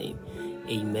 mighty name.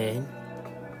 Amen.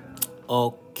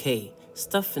 Okay.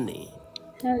 Stephanie,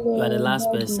 you are the Hello,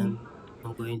 last Daddy. person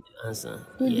I'm going to answer.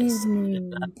 Good Yes, you're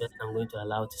the last evening. person I'm going to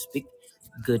allow to speak.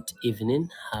 Good evening.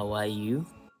 How are you?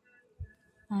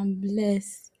 I'm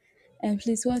blessed. And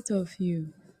please, what of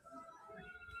you?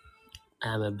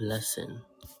 I am a blessing.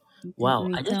 Wow,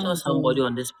 We I just saw thank somebody God.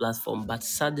 on this platform, but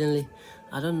suddenly,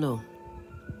 I don't know,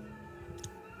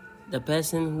 the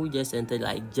person who just entered,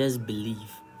 like, just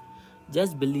believe.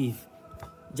 Just believe.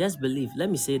 Just believe. Let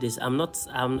me say this.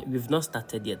 We've not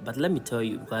started yet, but let me tell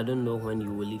you, because I don't know when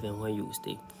you will leave and when you will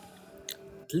stay.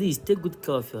 Please take good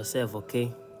care of yourself,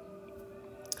 okay?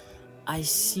 I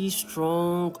see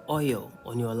strong oil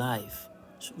on your life.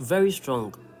 Very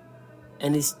strong.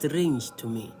 And it's strange to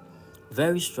me.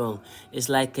 Very strong. It's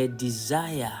like a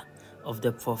desire of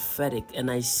the prophetic. And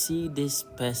I see this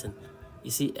person.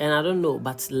 You see, and I don't know,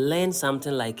 but learn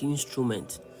something like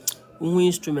instrument.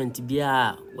 Instrument be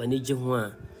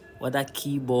whether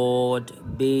keyboard,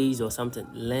 bass, or something.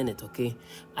 Learn it, okay?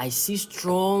 I see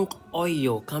strong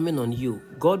oil coming on you.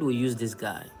 God will use this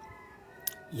guy.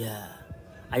 Yeah.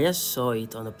 I just saw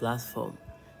it on the platform.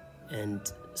 And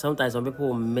sometimes some people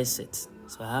will miss it.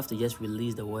 So I have to just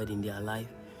release the word in their life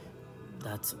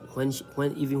that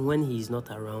even when he's not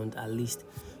around, at least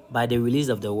by the release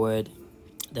of the word,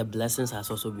 the blessings has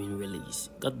also been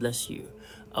released. God bless you.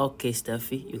 Okay,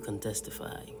 Steffi, you can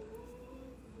testify.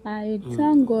 I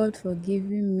thank God for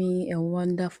giving me a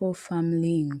wonderful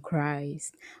family in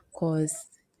Christ. Cause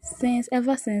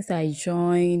ever since I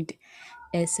joined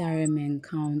SRM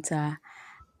Encounter,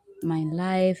 my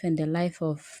life and the life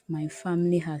of my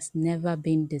family has never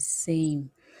been the same.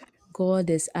 God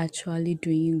is actually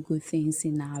doing good things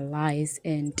in our lives,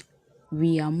 and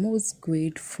we are most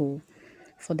grateful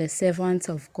for the servants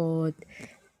of God,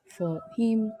 for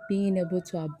him being able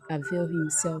to avail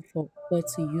himself for God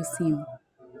to use him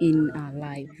in our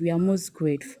life. We are most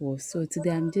grateful. So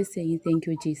today I'm just saying thank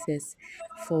you, Jesus,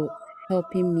 for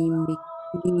helping make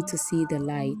me to see the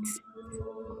light.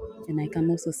 And I can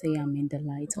also say I'm in the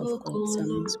light of God. So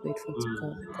I'm most grateful to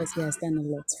God because he has done a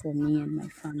lot for me and my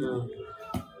family.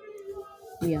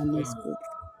 We are most grateful.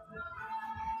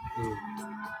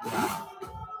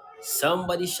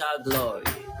 Somebody shout glory.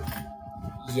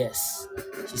 Yes.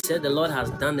 She said the Lord has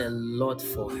done a lot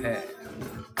for her.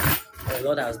 The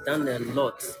Lord has done a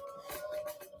lot.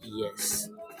 Yes.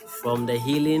 From the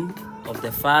healing of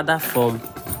the father,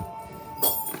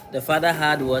 the father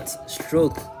had what?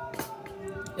 Stroke.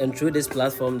 And through this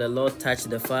platform, the Lord touched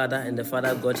the father, and the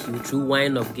father got healed through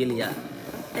wine of Gilead.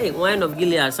 Hey, wine of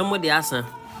Gilead. Somebody asked her,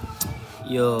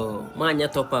 yo, man, you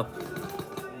top up.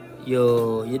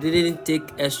 Yo, you didn't take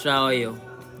extra oil.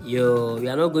 Yo, we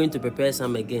are not going to prepare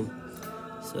some again.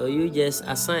 So you just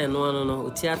assign no,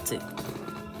 utiate.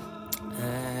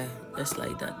 Just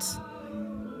like that.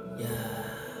 Yeah.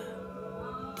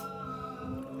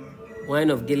 Wine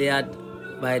of Gilead,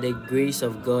 by the grace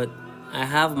of God. I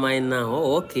have mine now.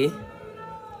 Oh, okay.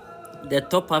 The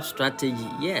top up strategy,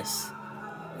 yes.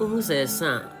 Who says,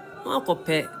 son? No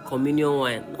compare communion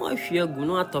wine. No, if you're good,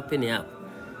 no topping it up.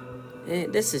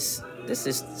 This is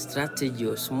strategy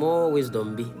or small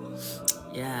wisdom be.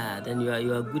 Yeah, then you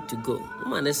are good to go.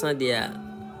 Man, that's not there.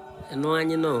 No one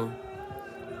you know.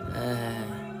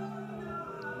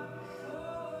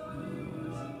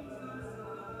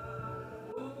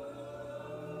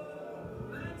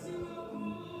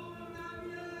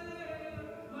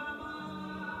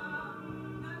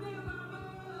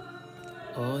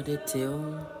 All the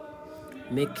tail,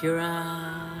 make your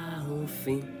own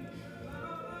thing.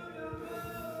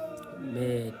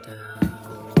 Meta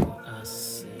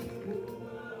us.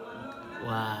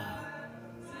 Wow.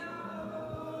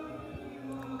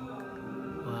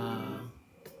 Wow.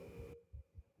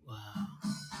 Wow.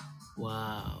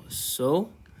 Wow. So,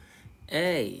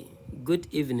 hey, good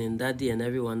evening, Daddy, and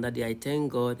everyone. Daddy, I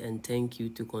thank God and thank you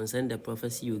to concern the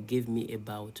prophecy you gave me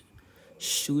about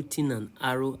shooting an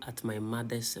arrow at my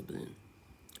mother's sibling.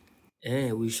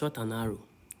 We shot an arrow.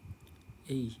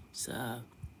 Hey, sir.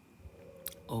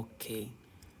 Okay.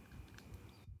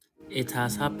 It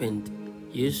has happened.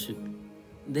 Yes.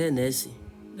 Then,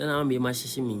 then I'll be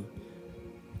mashishimi.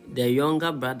 The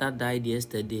younger brother died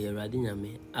yesterday,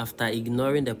 Radinyame, after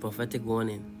ignoring the prophetic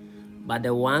warning. But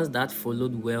the ones that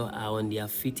followed well are on their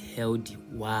feet healthy.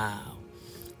 Wow.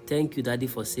 Thank you, Daddy,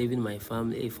 for saving my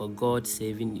family, for God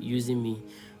using me.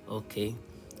 Okay.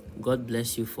 God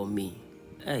bless you for me.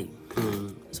 Hey,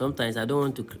 sometimes I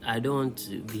don't want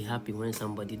to be happy when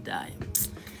somebody dies.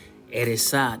 It is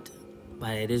sad,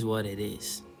 but it is what it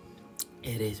is.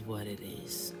 It is what it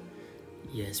is.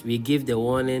 Yes, we give the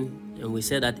warning, and we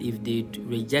said that if they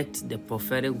reject the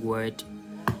prophetic word,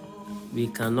 we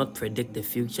cannot predict the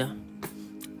future.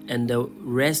 And the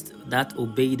rest that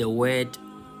obey the word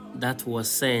that was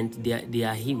sent, they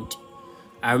are healed.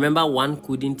 I remember one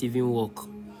couldn't even walk.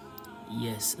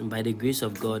 Yes, and by the grace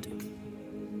of God,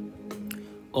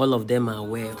 all of them are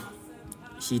well.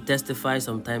 She testified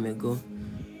some time ago,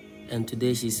 and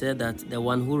today she said that the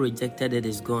one who rejected it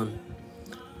is gone.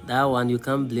 That one, you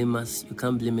can't blame us, you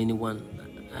can't blame anyone.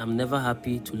 I'm never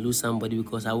happy to lose somebody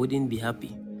because I wouldn't be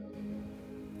happy.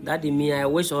 That in me, I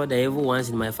wish all the evil ones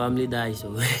in my family die.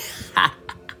 So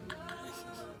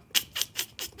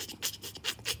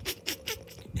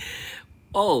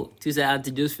oh, to say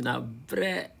Auntie Josephine, a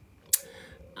bre.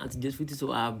 Auntie Josephine is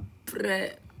so a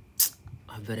bre.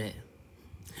 A bre.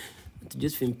 Auntie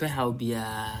Josephine pe how be a.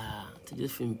 Auntie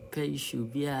Josephine pe issue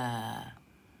be a.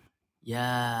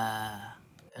 Yeah.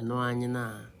 Eno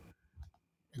anyana.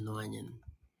 Eno anyan.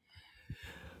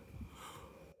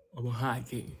 Omo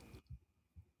hake.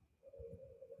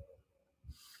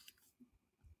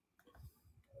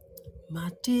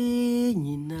 Mate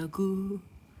nyinagu.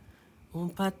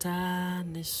 Umpata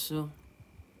neso.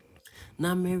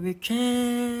 Na mereke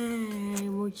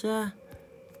mucha.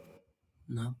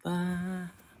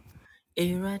 Napa.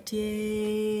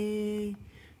 Erate,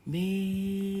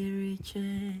 Mary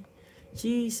Chan,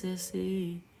 Jesus,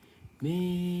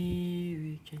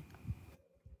 Mary Chan,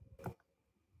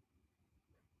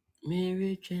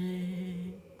 Mary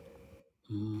Chan.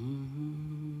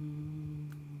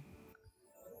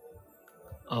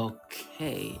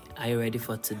 Okay, are you ready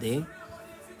for today?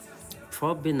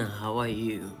 Probina, how are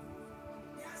you?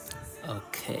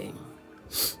 Okay,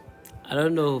 I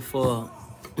don't know for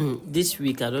this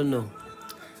week, I don't know.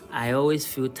 I always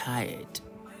feel tired.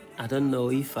 I don't know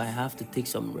if I have to take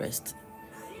some rest.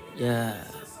 Yeah,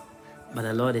 but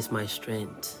the Lord is my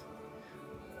strength.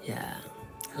 Yeah.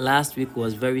 Last week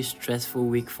was very stressful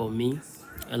week for me.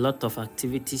 A lot of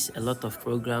activities, a lot of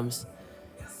programs.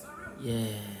 Yeah.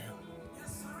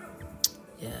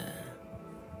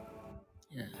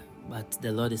 But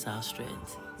the Lord is our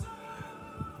strength.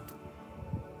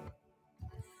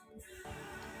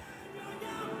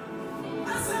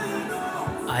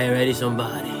 Are you ready,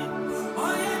 somebody?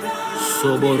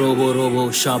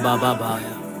 Soboroborobo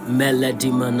shabababaya. Melody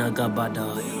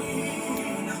managabadaya.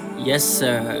 Yes,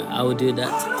 sir. I will do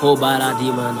that.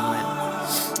 Kobaradimanaya.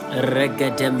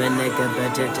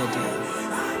 Regedemenegabedede.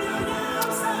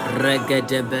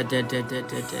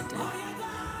 Regedebedede.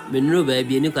 No,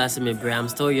 baby, I'm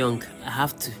still young. I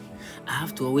have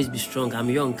to always be strong. I'm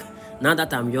young. Now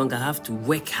that I'm young, I have to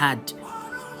work hard.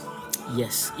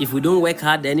 Yes. If we don't work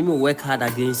hard, the enemy will work hard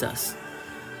against us.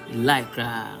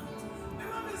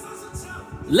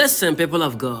 Listen, people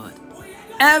of God.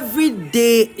 Every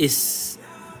day is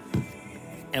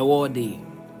a war day.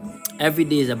 Every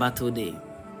day is a battle day.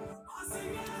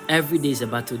 Every day is a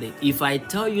battle day. If I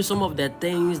tell you some of the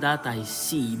things that I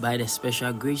see by the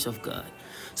special grace of God,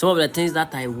 some of the things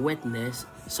that I witness,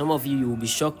 some of you will be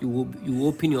shocked. You will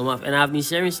open your mouth. And I've been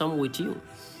sharing some with you.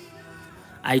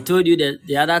 I told you that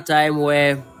the other time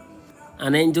where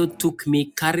an angel took me,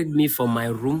 carried me from my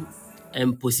room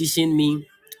and positioned me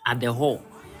at the hall.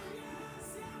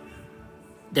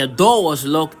 The door was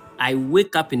locked. I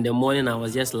wake up in the morning, I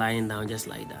was just lying down just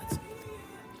like that.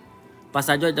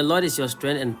 Pastor George, the Lord is your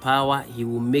strength and power. He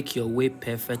will make your way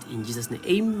perfect in Jesus' name.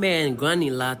 Amen. Granny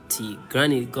Lati.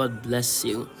 Granny, God bless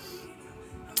you.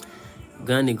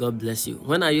 Granny, God bless you.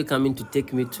 When are you coming to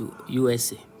take me to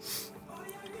USA?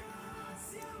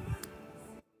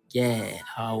 Yeah,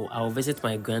 I'll visit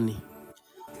my granny.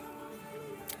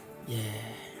 Yeah.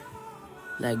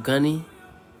 Like, Granny,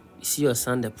 you see your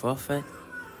son, the prophet?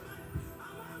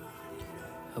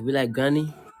 I'll be like,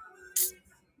 Granny,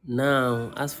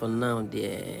 now, as for now, and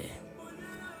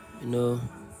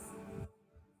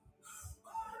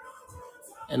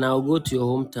I'll go to your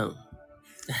hometown.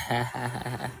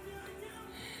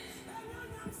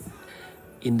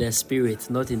 In the spirit,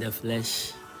 not in the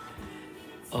flesh.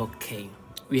 Okay.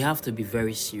 We have to be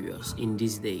very serious in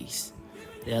these days.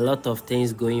 There are a lot of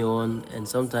things going on, and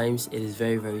sometimes it is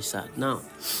very, very sad. Now,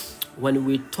 when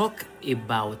we talk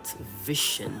about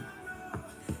vision,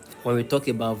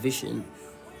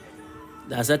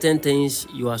 there are certain things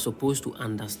you are supposed to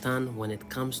understand when it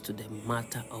comes to the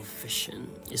matter of vision.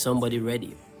 Is somebody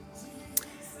ready?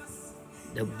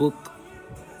 The book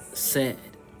said,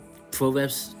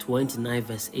 Proverbs 29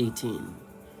 verse 18,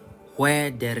 where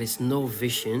there is no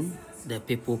vision, the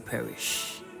people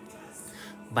perish.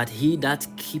 But he that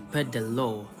keepeth the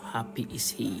law, happy is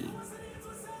he.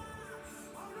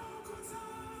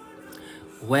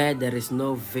 Where there is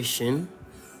no vision,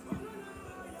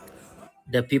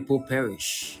 the people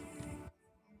perish.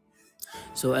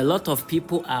 So a lot of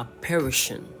people are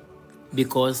perishing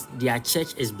because their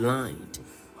church is blind.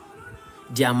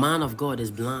 Their man of God is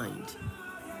blind.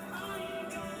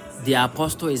 Their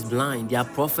apostle is blind. Their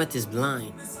prophet is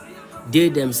blind. They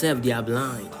themselves, they are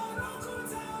blind.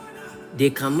 they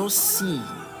cannot see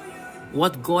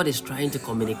what God is trying to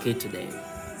communicate to them.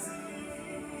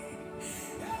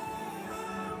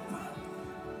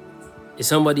 Is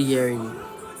somebody hearing me?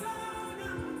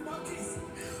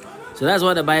 So that's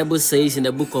what the Bible says in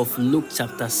the book of Luke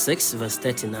chapter 6 verse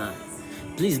 39.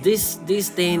 Please, this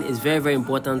thing is very, very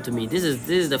important to me. This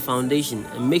is the foundation,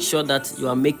 and make sure that you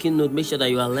are making note, make sure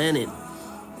that you are learning.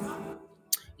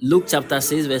 Luke chapter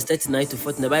 6 verse 39 to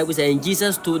 40, the Bible says, and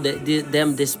Jesus told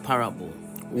them this parable.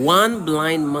 One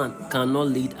blind man cannot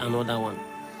lead another one.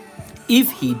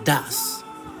 If he does,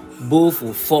 both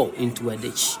will fall into a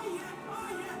ditch.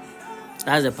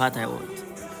 That's the part I want.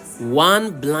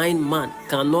 One blind man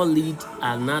cannot lead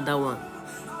another one.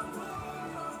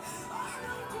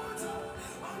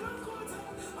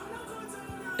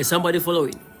 Is somebody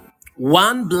following?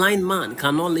 One blind man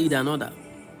cannot lead another.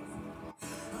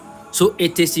 So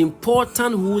it is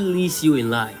important who leads you in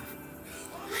life.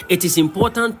 It is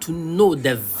important to know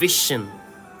the vision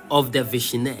of the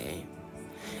visionary.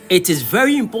 It is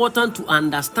very important to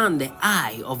understand the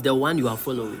eye of the one you are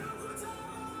following.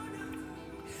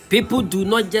 People do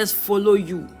not just follow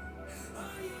you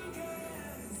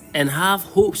and have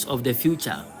hopes of the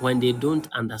future when they don't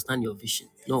understand your vision.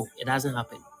 No, it doesn't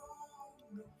happen.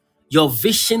 Your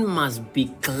vision must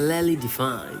be clearly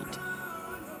defined.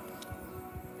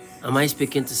 Am I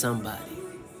speaking to somebody?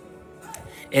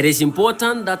 It is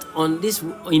important that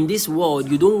in this world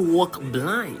you don't walk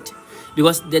blind,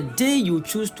 because the day you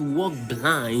choose to walk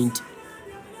blind,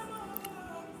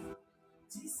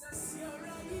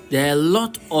 there are a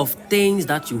lot of things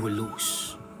that you will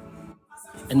lose.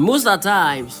 And most of the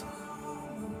times,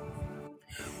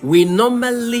 we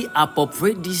normally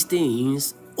appropriate these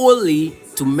things only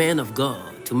to men of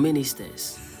God, to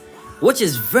ministers, which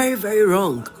is very, very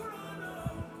wrong.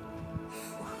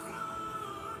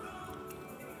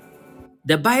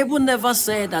 The Bible never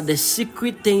said that the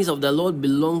secret things of the Lord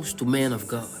belongs to men of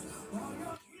God.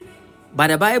 But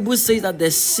the Bible says that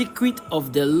the secret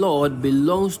of the Lord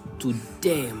belongs to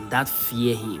them that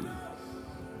fear him.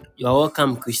 You are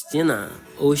welcome, Christina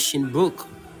Ocean Brook.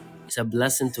 It's a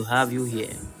blessing to have you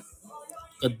here.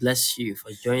 God bless you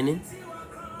for joining.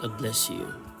 God bless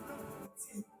you.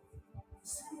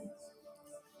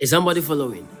 Is somebody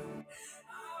following?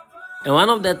 And one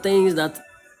of the things that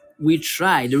we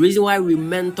try, the reason why we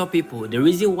mentor people, the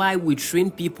reason why we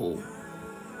train people,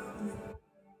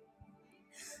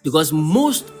 because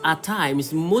most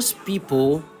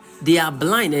people, they are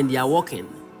blind and they are walking.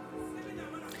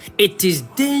 It is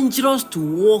dangerous to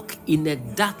walk in a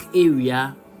dark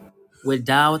area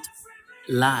without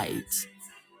light.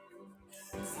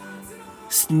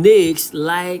 Snakes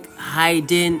like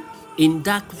hiding in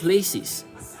dark places.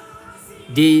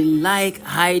 They like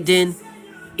hiding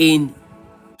in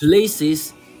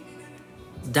places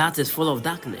that is full of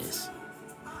darkness.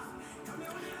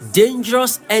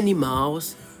 Dangerous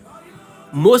animals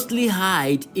mostly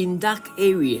hide in dark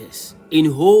areas, in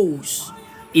holes,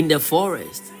 in the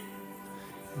forest.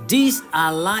 These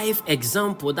are life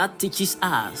examples that teaches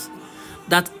us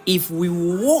that if we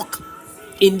walk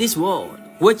in this world,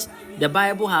 which the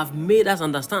Bible have made us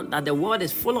understand that the world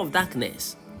is full of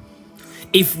darkness.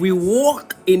 If we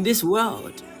walk in this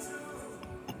world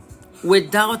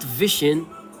without vision,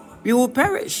 we will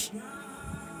perish.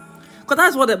 Because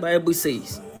that's what the Bible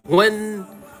says.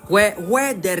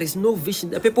 Where there is no vision,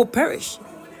 the people perish.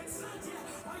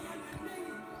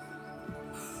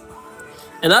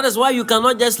 And that is why you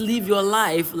cannot just live your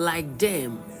life like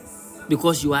them,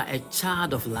 because you are a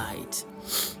child of light.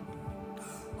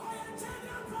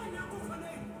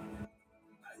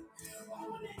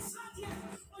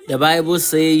 The Bible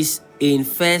says in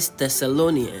 1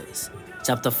 Thessalonians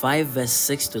chapter 5 verse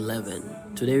 6 to 11.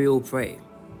 Today we will pray.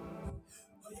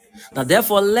 Now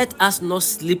therefore let us not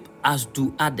sleep as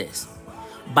do others,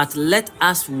 but let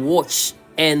us watch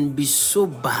and be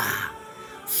sober.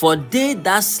 For they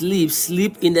that sleep,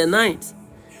 sleep in the night,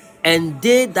 and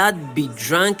they that be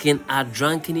drunken are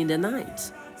drunken in the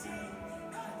night.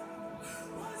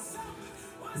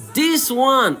 This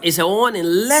one is a warning.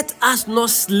 Let us not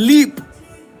sleep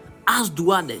as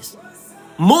do others.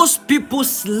 Most people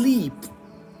sleep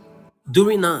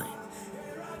during night.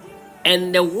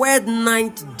 And the word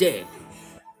night there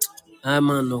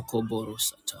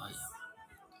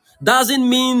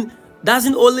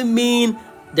doesn't only mean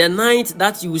the night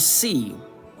that you see,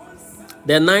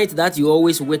 the night that you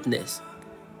always witness.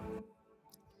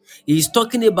 He's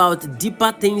talking about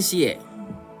deeper things here.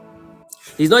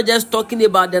 He's not just talking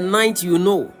about the night you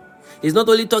know. He's not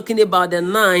only talking about the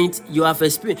night you have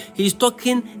experienced. He's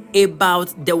talking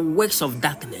about the works of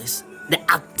darkness, the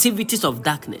activities of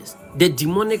darkness, the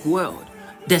demonic world,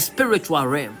 the spiritual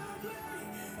realm.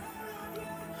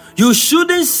 You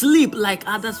shouldn't sleep like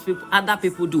other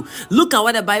people do. Look at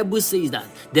what the Bible says, that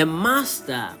the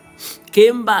master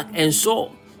came back and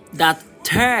saw that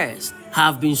tares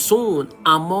have been sown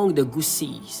among the good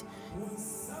seeds.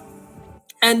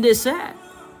 And they said,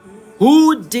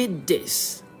 who did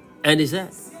this? And they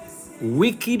said,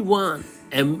 wicked one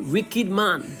and wicked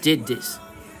man did this.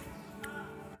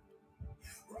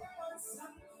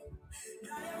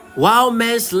 While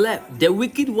men slept, the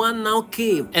wicked one now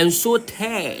came and sowed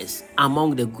tares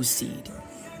among the good seed.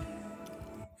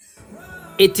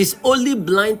 It is only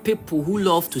blind people who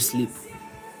love to sleep.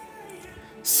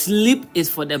 Sleep is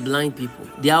for the blind people.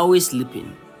 They are always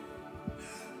sleeping.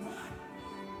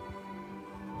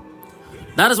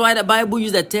 That is why the Bible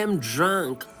uses the term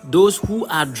drunk. Those who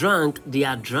are drunk, they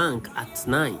are drunk at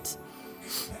night.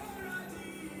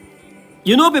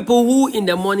 You know people who in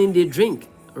the morning they drink,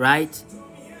 right?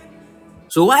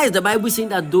 So why is the Bible saying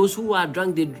that those who are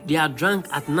drunk, they are drunk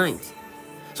at night?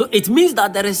 So it means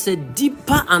that there is a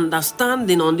deeper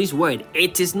understanding on this word.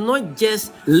 It is not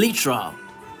just literal.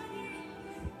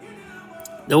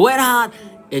 The word had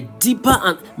a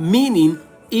deeper meaning,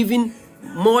 even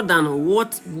more than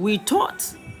what we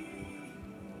thought.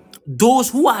 Those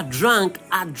who are drunk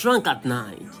at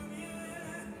night.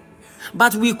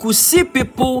 But we could see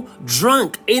people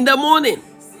drunk in the morning,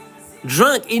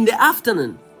 drunk in the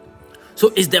afternoon.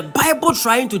 So is the Bible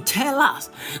trying to tell us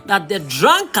that the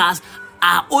drunkards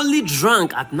are only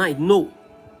drunk at night? No.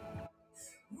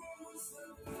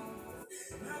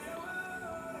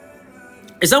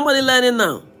 Is somebody learning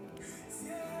now?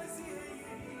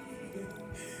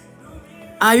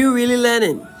 Are you really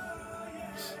learning?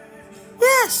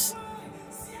 Yes.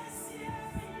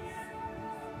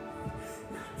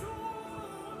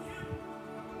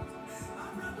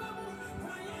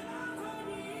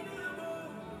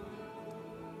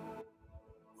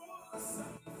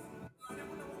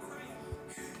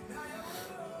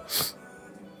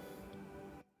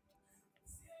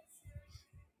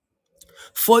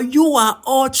 For you are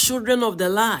all children of the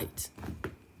light.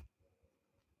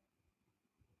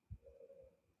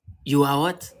 You are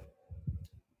what?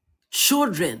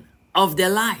 Children of the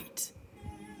light.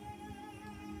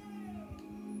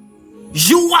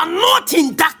 You are not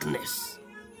in darkness.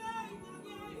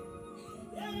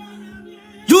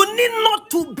 You need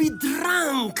not to be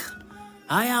drunk.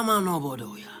 I am an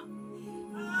obodoya.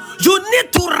 You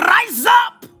need to rise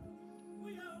up.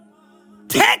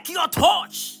 Take your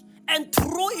torch and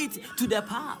throw it to the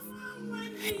path.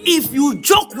 If you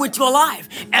joke with your life,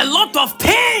 a lot of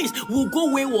things will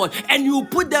go wayward and you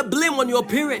put the blame on your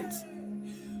parents.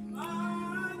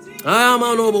 I am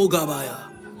an obogabaya.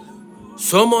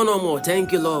 Someone no more.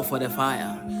 Thank you, Lord, for the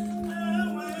fire.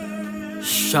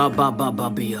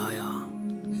 Shabababiaya.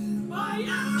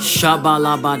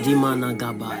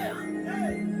 Shabalabadimanagabaya.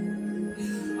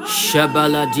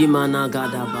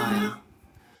 Shabaladimanagabaya.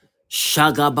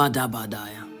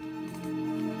 Shagabadabadaya.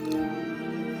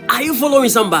 Are you following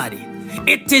somebody?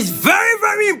 It is very,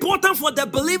 very important for the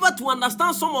believer to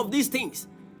understand some of these things.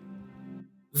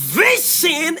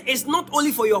 Vision is not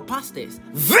only for your pastors.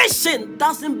 Vision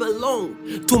doesn't belong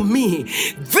to me.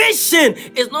 Vision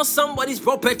is not somebody's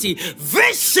property.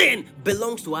 Vision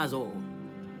belongs to us all.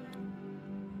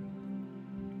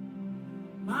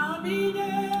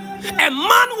 A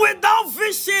man without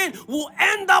vision will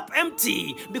end up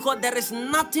empty because there is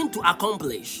nothing to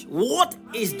accomplish. What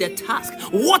is the task?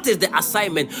 What is the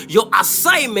assignment? Your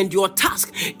assignment, your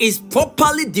task is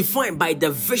properly defined by the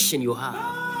vision you have.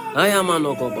 I am an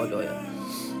okobodoya.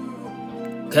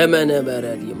 Kemene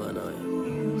beredi manaya.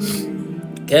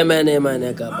 Kemene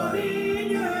manegabaya.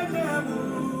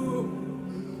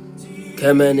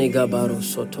 Kemene gabaro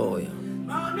sotoya.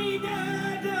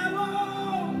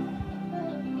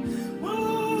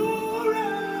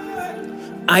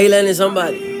 Are you learning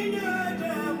somebody?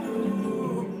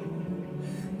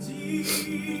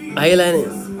 Are you learning?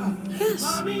 Yes.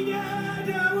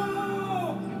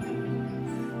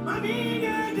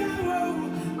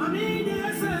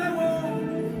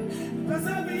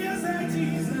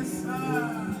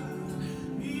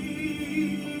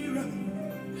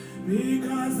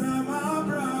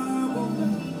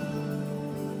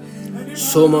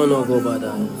 Soma no go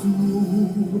badaya.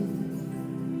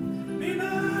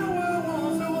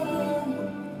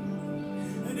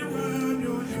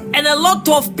 And a lot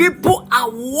of people are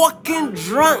walking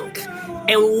drunk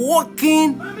and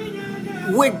walking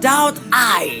without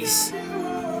eyes.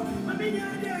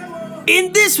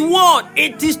 In this world,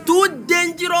 it is too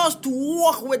dangerous to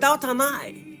walk without an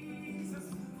eye.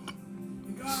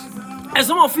 And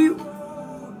some of you,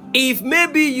 if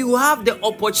maybe you have the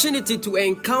opportunity to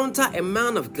encounter a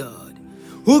man of God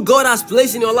who God has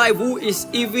placed in your life, who is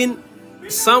even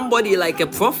somebody like a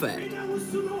prophet.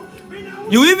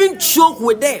 You even joke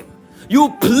with them. You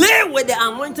play with the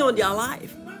anointing on their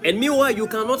life. And meanwhile, you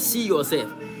cannot see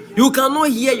yourself. You cannot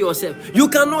hear yourself. You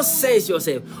cannot sense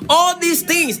yourself. All these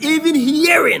things, even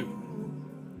hearing,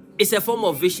 is a form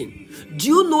of vision. Do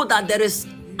you know that there is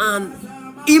an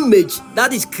image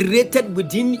that is created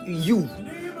within you,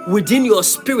 within your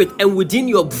spirit and within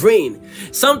your brain?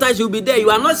 Sometimes you'll be there, you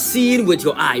are not seeing with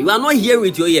your eye, you are not hearing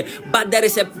with your ear, but there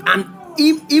is an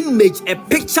image, a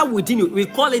picture within you. We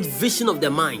call it vision of the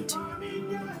mind.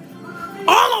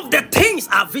 All of the things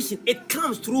are vision. It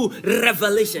comes through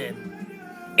revelation.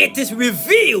 It is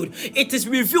revealed. It is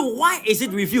revealed. Why is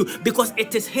it revealed? Because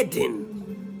it is hidden.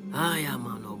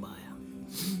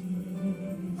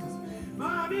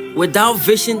 Without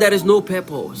vision, there is no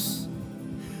purpose.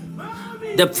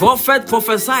 The prophet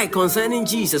prophesied concerning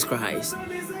Jesus Christ.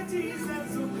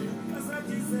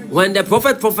 When the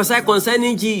prophet prophesied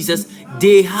concerning Jesus,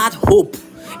 they had hope.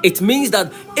 It means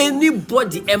that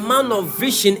anybody, a man of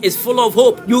vision, is full of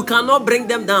hope. You cannot bring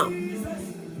them down.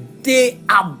 They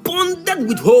abounded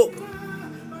with hope.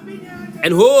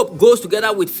 And hope goes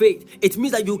together with faith. It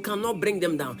means that you cannot bring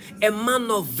them down. A man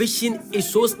of vision is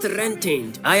so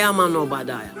strengthened. I am an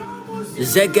Obadiah.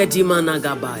 Zegedi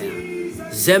managabaya.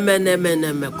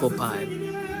 Zemenemenemekopai.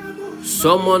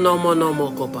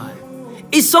 Somonomonomokopai.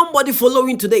 Is somebody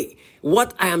following today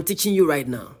what I am teaching you right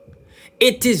now?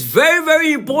 It is very,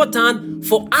 very important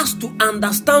for us to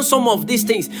understand some of these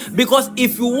things, because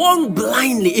if you walk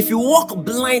blindly,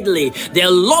 there are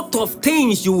a lot of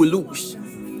things you will lose.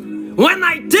 When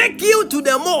I take you to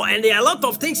the mall and there are a lot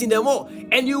of things in the mall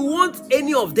and you want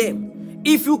any of them,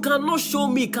 if you cannot show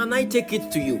me, can I take it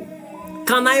to you?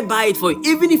 Can I buy it for you?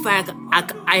 Even if I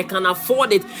can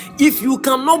afford it, if you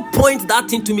cannot point that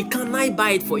thing to me, can I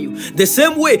buy it for you? The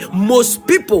same way, most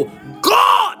people,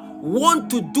 God want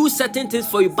to do certain things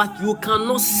for you, but you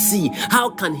cannot see.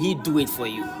 How can He do it for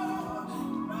you?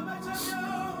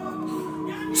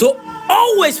 So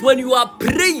always when you are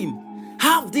praying,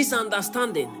 have this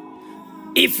understanding.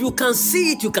 If you can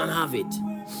see it, you can have it.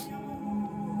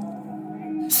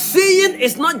 Seeing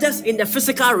is not just in the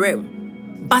physical realm,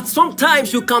 but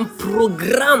sometimes you can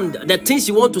program the things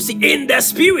you want to see in the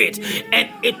spirit, and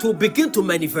it will begin to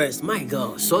manifest. My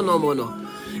God, so no more no.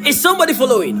 Is somebody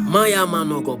following? Maya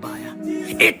Manogobaya.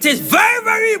 It is very,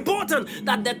 very important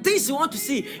that the things you want to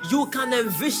see, you can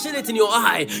envision it in your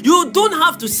eye. You don't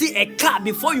have to see a car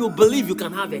before you believe you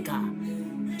can have a car.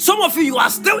 Some of you are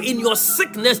still in your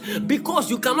sickness because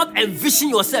you cannot envision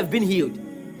yourself being healed.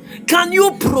 Can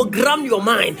you program your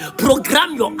mind,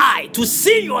 program your eye to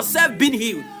see yourself being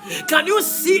healed? Can you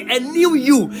see a new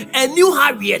you, a new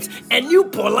Harriet, a new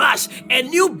Polash, a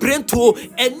new Brento,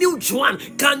 a new Joan?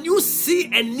 Can you see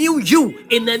a new you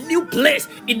in a new place,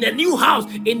 in a new house,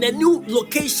 in a new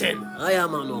location? I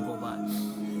am an Ogoba.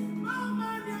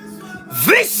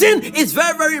 Vision is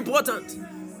very, very important.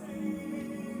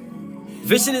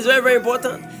 Vision is very, very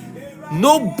important.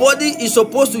 Nobody is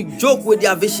supposed to joke with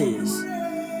their visions.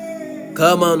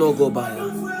 Come on,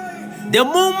 Ogobaya. The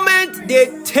moment they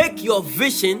take your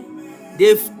vision,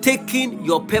 they've taken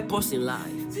your purpose in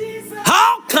life.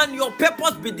 How can your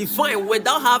purpose be defined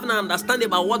without having an understanding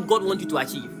about what God wants you to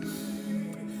achieve?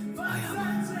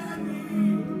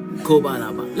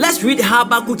 Let's read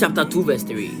Habakkuk chapter 2 verse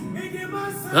 3.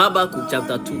 Habakkuk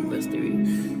chapter 2 verse 3.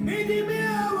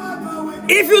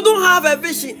 If you don't have a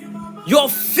vision, your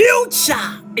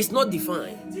future is not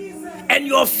defined. And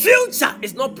your future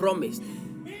is not promised.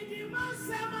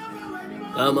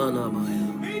 Come on,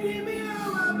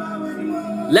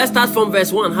 let's start from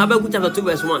verse 1. Habakkuk chapter 2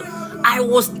 verse 1. I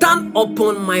will stand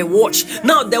upon my watch.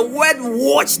 Now the word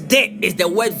watch there is the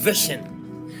word vision.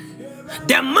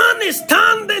 The man is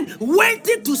standing,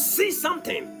 waiting to see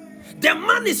something. The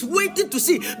man is waiting to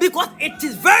see, because it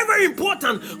is very, very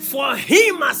important for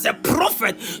him as a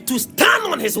prophet to stand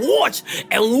on his watch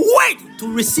and wait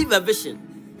to receive a vision.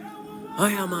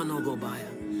 I am an Ogobaya.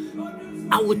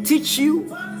 I will teach you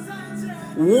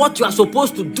what you are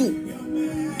supposed to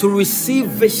do to receive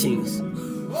visions.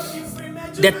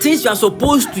 The things you are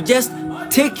supposed to just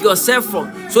take yourself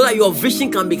from, so that your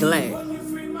vision can be clear.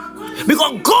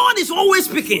 Because God is always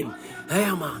speaking.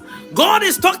 God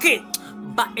is talking,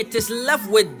 but it is left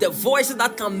with the voices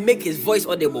that can make his voice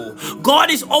audible.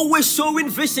 God is always showing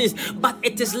visions, but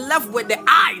it is left with the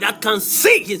eye that can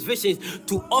see his visions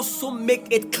to also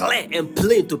make it clear and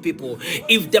plain to people.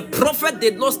 If the prophet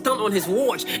did not stand on his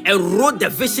watch and wrote the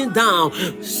vision down,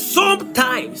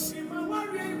 sometimes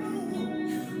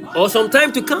or some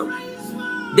time to come,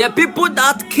 there are people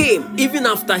that came even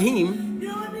after him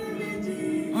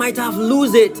might have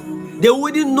lose it. They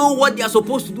wouldn't know what they are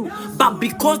supposed to do. But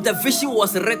because the vision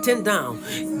was written down,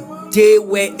 they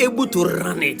were able to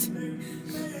run it.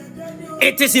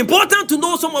 It is important to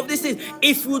know some of these things.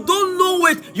 If you don't know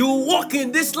it, you walk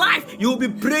in this life, you will be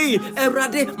praying every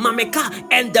day, Mameka.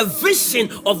 And the vision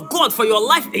of God for your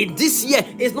life in this year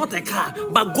is not a car,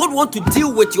 but God wants to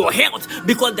deal with your health,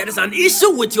 because there is an issue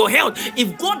with your health.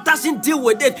 If God doesn't deal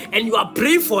with it and you are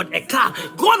praying for a car,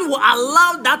 God will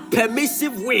allow that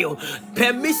permissive will.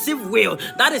 Permissive will.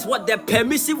 That is what the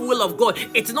permissive will of God.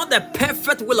 It's not the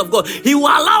perfect will of God. He will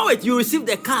allow it. You receive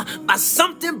the car, but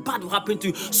something bad will happen to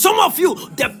you. Some of you,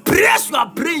 the prayers you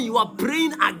are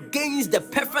praying against the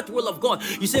perfect will of God.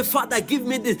 You say, Father, give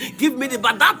me this,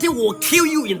 but that thing will kill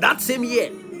you in that same year.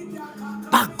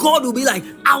 But God will be like,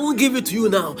 I won't give it to you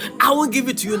now. I won't give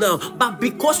it to you now. But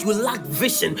because you lack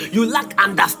vision, you lack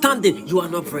understanding, you are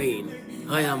not praying.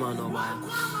 I am an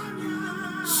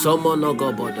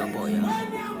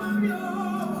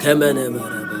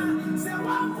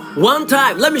One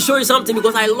time, let me show you something,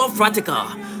 because I love practical.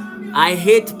 I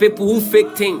hate people who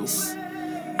fake things.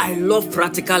 I love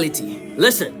practicality.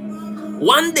 Listen,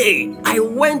 one day I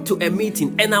went to a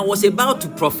meeting and I was about to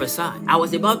prophesy. I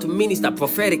was about to minister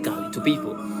prophetically to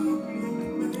people.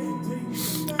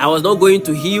 I was not going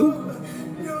to heal.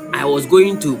 I was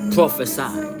going to prophesy.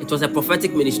 It was a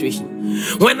prophetic ministration.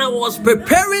 When I was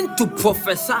preparing to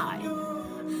prophesy,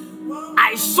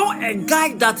 I saw a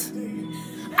guy that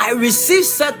I received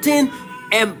certain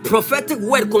prophetic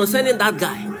word concerning that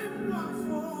guy.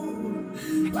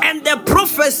 And the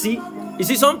prophecy, you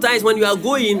see, sometimes when you are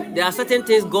going, there are certain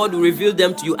things God will reveal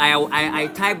them to you. I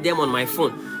type them on my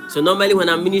phone. So normally when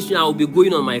I'm ministering, I will be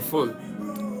going on my phone,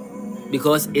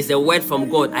 because it's a word from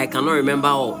God. I cannot remember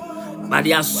all. But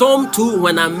there are some too,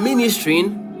 when I'm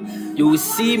ministering, you will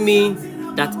see me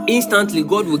that instantly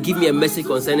God will give me a message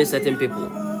concerning certain people.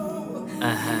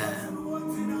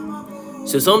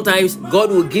 So sometimes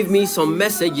God will give me some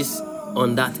messages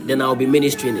on that, then I'll be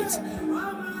ministering it.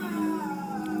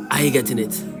 Are you getting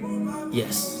it?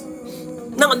 Yes.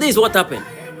 Now this is what happened.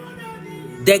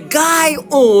 The guy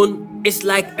own is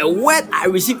like a word I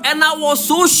received, and I was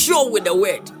so sure with the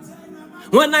word.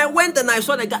 When I went and I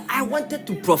saw the guy, I wanted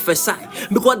to prophesy,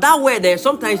 because that word there,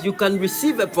 sometimes you can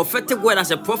receive a prophetic word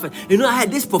as a prophet. You know, I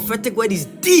had this prophetic word is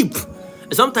deep.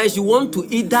 Sometimes you want to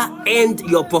either end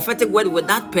your prophetic word with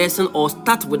that person or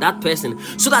start with that person,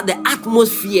 so that the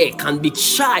atmosphere can be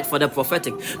charged for the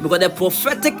prophetic. Because the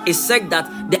prophetic is said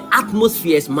that the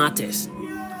atmosphere matters.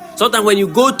 Sometimes when you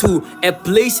go to a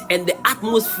place and the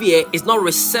atmosphere is not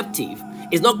receptive,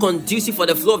 it's not conducive for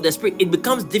the flow of the Spirit, it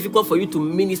becomes difficult for you to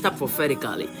minister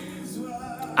prophetically.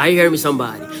 Are you hearing me,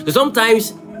 somebody? So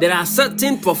sometimes there are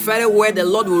certain prophetic words the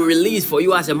Lord will release for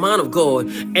you as a man of God,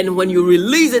 and when you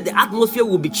release it, the atmosphere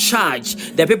will be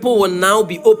charged. The people will now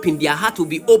be open, their heart will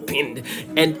be opened,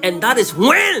 and that is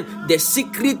when the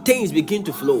secret things begin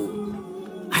to flow.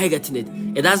 Are you getting it?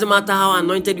 It doesn't matter how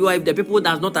anointed you are, if the people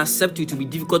does not accept you, it will be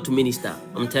difficult to minister.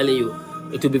 I'm telling you,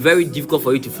 it will be very difficult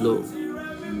for you to flow.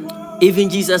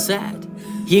 Even Jesus said,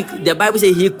 the Bible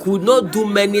says he could not do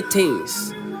many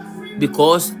things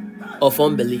because of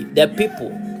unbelief. The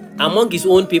people, among his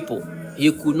own people,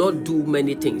 he could not do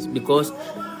many things because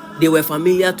they were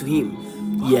familiar to him.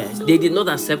 Yes, they did not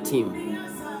accept him.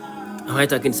 Am I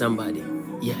talking to somebody?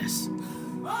 Yes.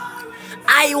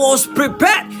 I was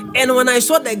prepared, and when I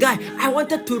saw the guy, I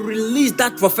wanted to release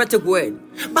that prophetic word,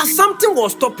 but something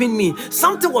was stopping me.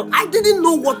 I didn't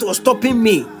know what was stopping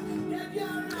me.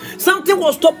 Something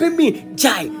was stopping me.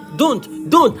 Jai, don't.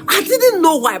 I didn't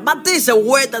know why, but there's a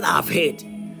word that I've heard.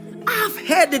 I've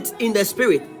heard it in the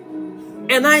spirit,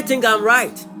 and I think I'm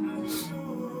right.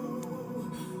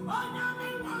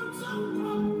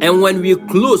 And when we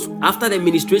closed after the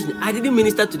ministration, I didn't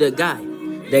minister to the guy.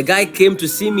 The guy came to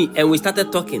see me, and we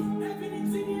started talking.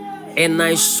 And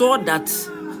I saw that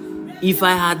if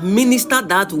I had ministered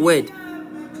that word,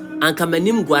 I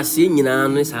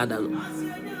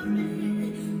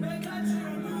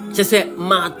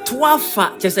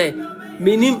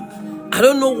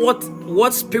don't know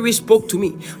what spirit spoke to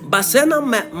me, but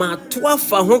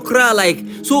like,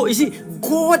 so you see,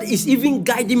 God is even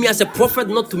guiding me as a prophet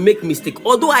not to make mistake.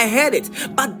 Although I heard it,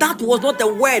 but that was not a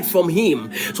word from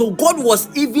him. So God was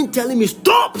even telling me,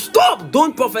 stop,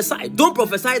 don't prophesy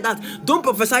that.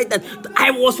 I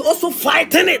was also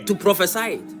fighting it to prophesy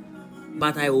it,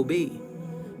 but I obey,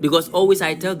 because always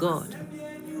I tell God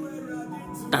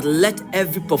that let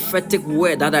every prophetic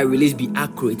word that I release be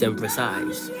accurate and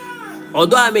precise.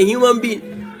 Although I'm a human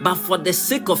being, but for the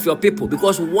sake of your people,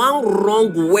 because one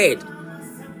wrong word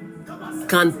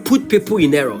can put people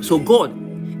in error. So God,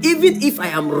 even if I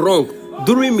am wrong,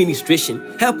 during ministration.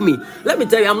 Help me. Let me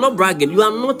tell you, I'm not bragging. You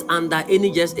are not under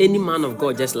any man of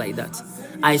God just like that.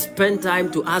 I spend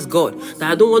time to ask God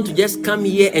that I don't want to just come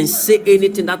here and say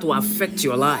anything that will affect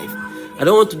your life. I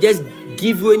don't want to just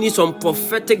give you some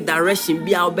prophetic direction.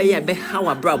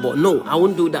 No, I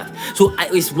won't do that. So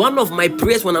it's one of my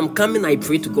prayers when I'm coming. I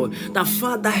pray to God that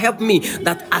Father help me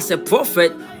that as a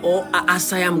prophet or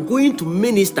as I am going to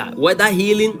minister, whether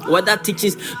healing, whether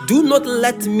teachings, do not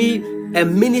let me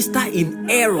minister in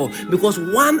error, because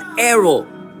one error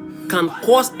can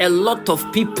cause a lot of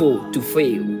people to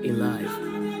fail in life.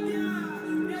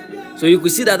 So you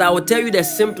could see that I will tell you the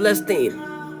simplest thing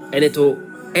and it will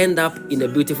end up in a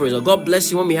beautiful result. God bless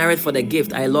you. When we hear it for the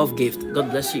gift, I love gift. God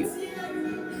bless you.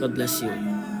 God bless you.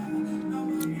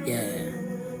 Yeah.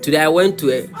 Today I went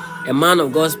to a man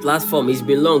of God's platform. It's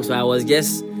been long, so I was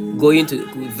just going to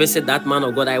visit that man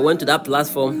of God. I went to that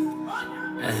platform.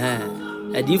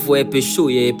 I did for a show.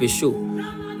 Yeah, a show.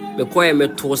 Because me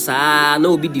tosa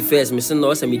no be the first. Me say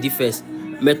no, say me the first.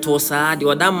 Me tosa the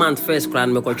other man first.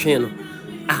 Cran me kocheno.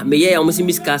 Me yeah, I'm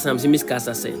Miss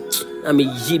Casa say. I'm a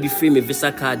GB free me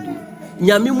visa card.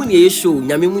 Nyame muni show,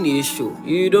 nyame muni show.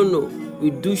 You don't know.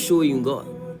 We do show in God.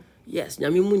 Yes,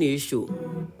 nyame muni show.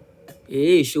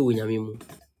 Show nyame mu.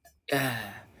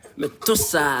 Me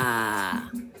tosa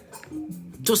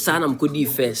nam ko di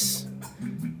first.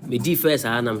 Me di first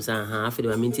nam say after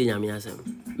the minti nyame asem.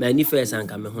 Me ni first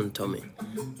anka me honto me.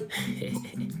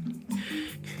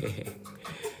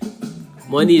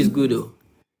 Money is good though.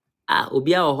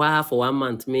 Obia or for 1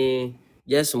 month, me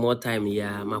just more time,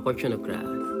 yeah, my question of cry.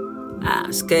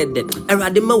 Scared that.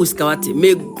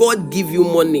 May God give you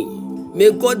money.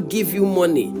 May God give you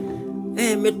money.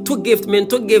 Me two gift and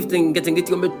getting it.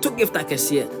 Me two gift I can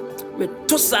see it. Me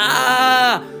two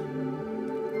sa.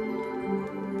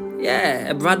 Yeah,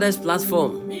 a brother's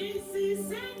platform.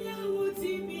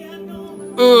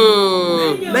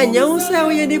 Man, you say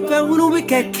we need to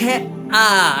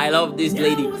I love this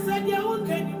lady.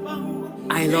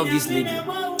 I love this lady.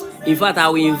 In fact, I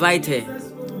will invite her.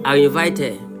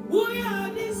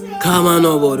 Come on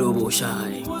over to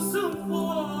Boshai.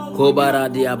 Kobara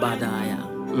diabadaya.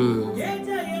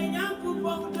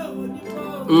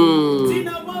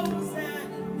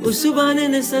 Usubane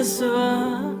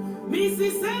nesaswa.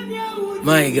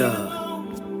 My God.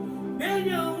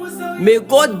 May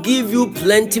God give you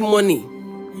plenty money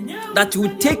that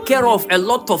will take care of a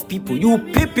lot of people. You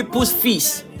will pay people's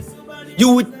fees. You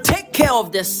will take care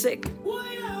of the sick.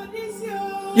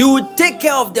 You will take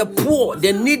care of the poor,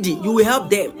 the needy. You will help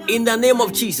them in the name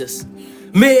of Jesus.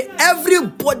 May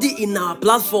everybody in our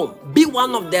platform be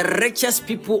one of the richest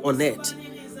people on earth.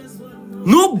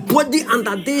 Nobody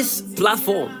under this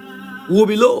platform will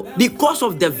be low because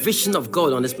of the vision of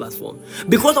God on this platform,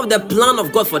 because of the plan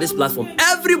of God for this platform.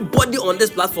 Everybody on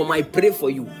this platform, I pray for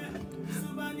you.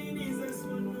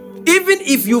 Even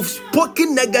if you've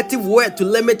spoken negative word to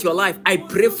limit your life, I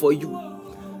pray for you.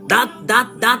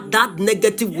 That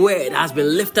negative word has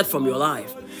been lifted from your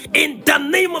life. In the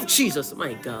name of Jesus,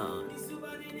 my God.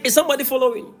 Is somebody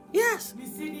following? Yes.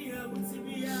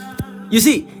 You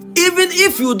see, even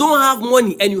if you don't have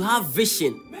money and you have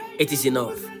vision, it is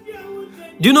enough.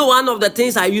 Do you know one of the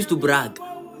things I used to brag?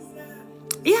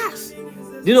 Yes.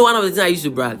 Do you know one of the things I used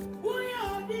to brag?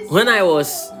 When I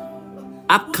was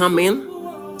upcoming,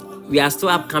 we are still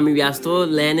upcoming, we are still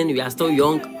learning, we are still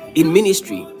young in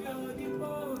ministry.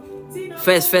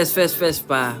 First,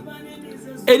 pa.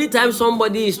 Anytime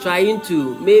somebody is trying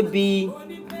to maybe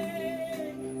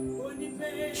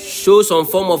show some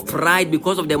form of pride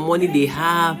because of the money they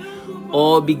have,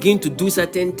 or begin to do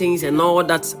certain things and all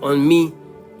that on me,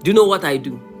 do you know what I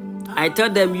do? I tell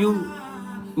them,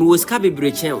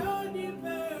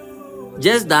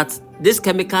 just that this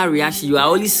chemical reaction, you are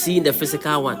only seeing the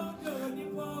physical one.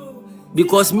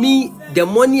 Because me, the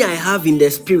money I have in the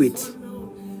spirit,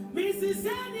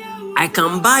 I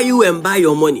can buy you and buy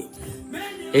your money.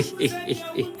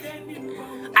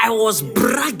 I was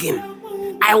bragging.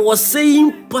 I was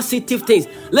saying positive things.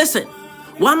 Listen,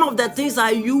 one of the things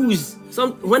I used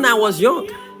when I was young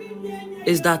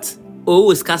is that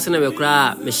is casting me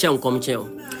cry me share come chel.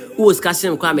 Is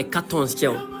casting me cry me cartons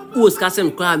chel. Is casting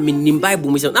me cry me nim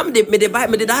Bible me say. Na me de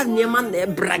that niema na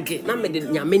brag. Na me de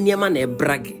nyame niema na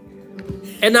brag.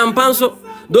 And I'm panso.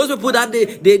 Those people that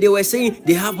they were saying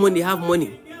they have money.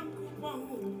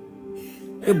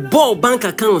 A ball bank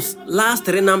accounts last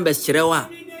 3 numbers chirewa.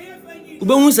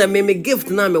 Ube say me gift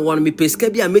na me want me peska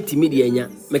bia meti media nya.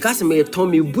 Me kase me ton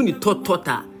me bu ni tot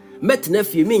met na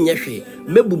fie me nya hwe.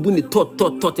 Me bubu ni tot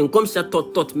nkom sha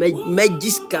tot me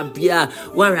giska bia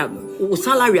wara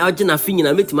salary agina fi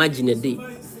nyina meti ma gine dey.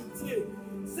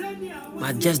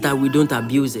 but just that we don't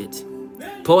abuse it.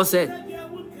 Paul said,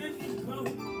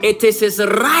 it is his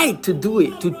right to do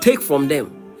it, to take from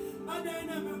them.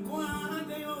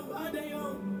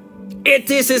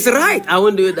 It is his right. I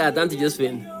won't do that, Auntie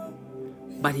Josephine.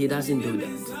 But he doesn't do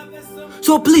that.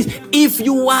 So please, if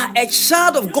you are a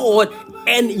child of God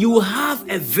and you have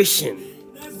a vision,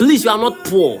 please, you are not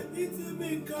poor.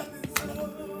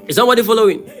 Is somebody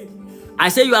following? I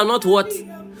say you are not what?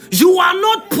 You are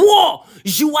not poor.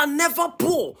 You are never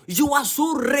poor. You are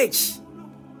so rich.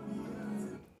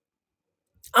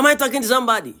 Am I talking to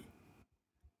somebody?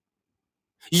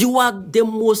 You are the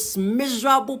most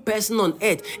miserable person on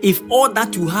earth if all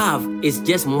that you have is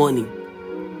just money.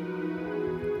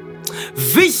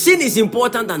 Vision is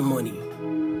important than money.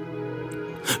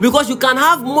 Because you can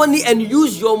have money and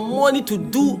use your money to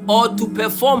do or to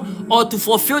perform or to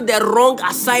fulfill the wrong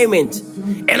assignment.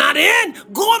 And at the end,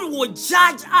 God will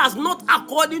judge us not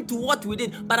according to what we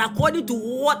did, but according to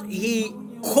what He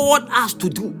called us to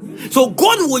do. So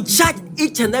God will judge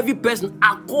each and every person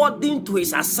according to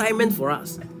His assignment for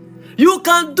us. You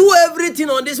can do everything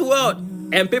on this world,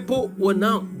 and people will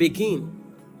now begin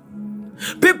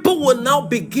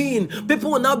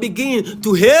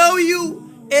to hail you.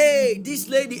 Hey, this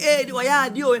lady, hey,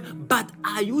 but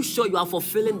are you sure you are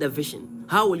fulfilling the vision?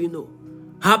 How will you know?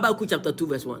 Habakkuk chapter 2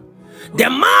 verse 1. The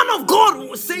man of God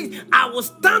will say, I will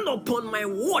stand upon my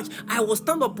watch, I will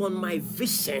stand upon my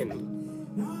vision,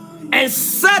 and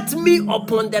set me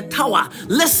upon the tower.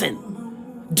 Listen,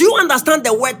 do you understand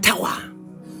the word tower?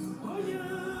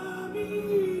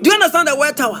 Do you understand the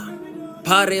word tower?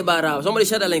 Somebody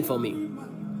share the link for me.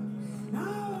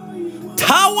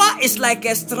 Tower is like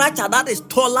a structure that is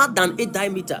taller than its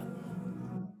diameter.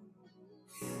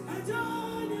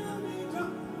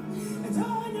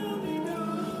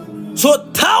 So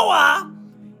tower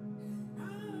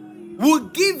will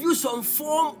give you some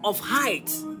form of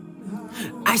height.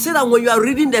 I said that when you are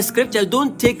reading the scripture,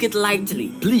 don't take it lightly,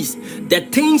 please. The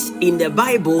things in the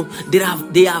Bible,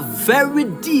 they are very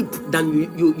deep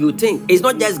than you think. It's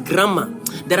not just grammar.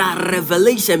 There are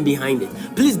revelation behind it.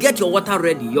 Please get your water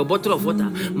ready, your bottle of water.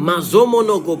 Mazomo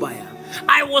no gobaya.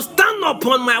 I will stand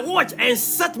upon my watch and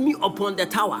set me upon the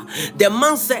tower. The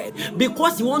man said,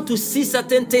 because he wants to see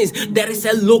certain things, there is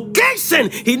a location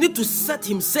he needs to set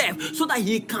himself so that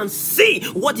he can see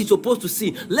what he's supposed to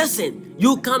see. Listen,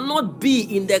 you cannot be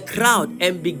in the crowd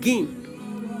and begin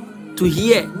to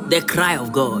hear the cry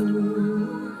of God.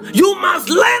 You must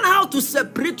learn how to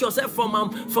separate yourself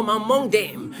from among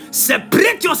them.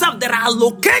 Separate yourself. There are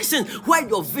locations where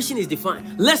your vision is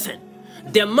defined. Listen,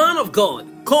 the man of God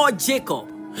called Jacob.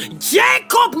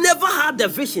 Jacob never had the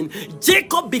vision.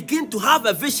 Jacob began to have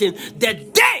a vision the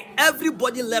day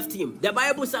everybody left him. The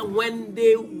Bible said when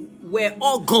they were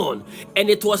all gone and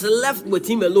it was left with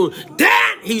him alone,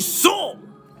 then he saw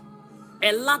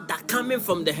a ladder coming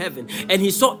from the heaven, and he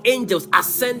saw angels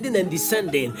ascending and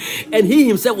descending, and he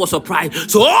himself was surprised.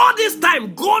 So all this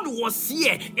time God was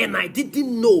here and I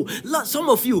didn't know. Some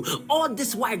of you, all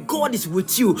this while God is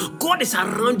with you, God is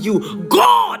around you,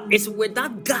 God is with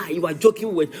that guy you are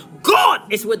joking with, God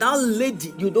is with that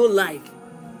lady you don't like.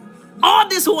 All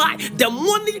this while, the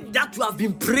money that you have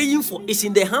been praying for is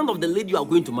in the hand of the lady you are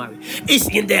going to marry. It's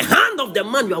in the hand of the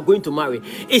man you are going to marry.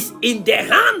 It's in the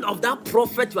hand of that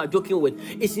prophet you are joking with.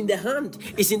 It's in the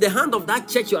hand of that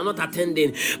church you are not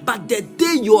attending. But the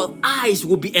day your eyes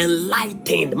will be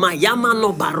enlightened,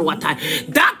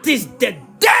 that is the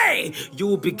day you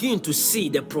will begin to see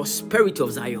the prosperity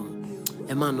of Zion.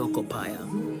 Emmanuel Kopaya.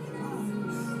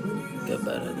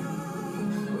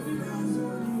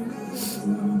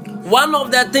 One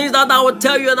of the things that I will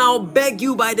tell you and I will beg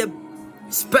you by the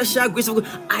special grace of God,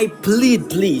 I plead,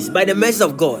 please, by the mercy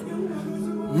of God,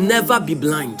 never be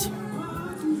blind.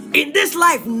 In this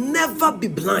life, never be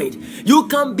blind. You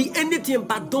can be anything,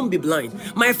 but don't be blind.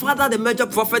 My father, the major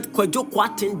prophet, Kwejo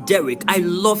Kwatin Derek, I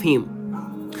love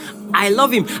him. I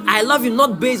love him. I love him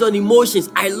not based on emotions.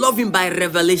 I love him by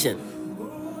revelation.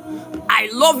 I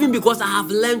love him because I have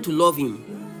learned to love him.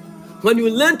 When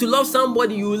you learn to love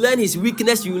somebody, you learn his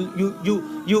weakness, you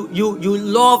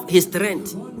love his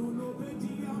strength.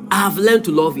 I have learned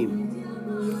to love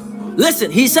him. Listen,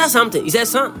 he said something. He said,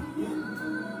 son,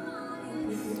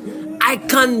 I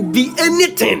can be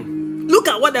anything. Look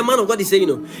at what the man of God is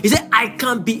saying. He said, I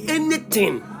can be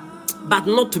anything, but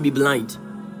not to be blind.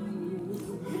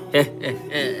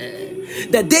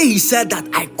 The day he said that,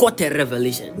 I caught a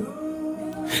revelation.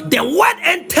 The word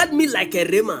entered me like a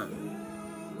rhema.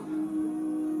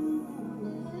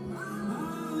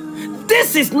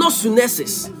 This is not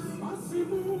sunesis.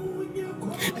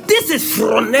 This is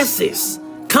phronesis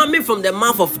coming from the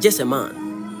mouth of just a man.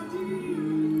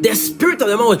 The spirit of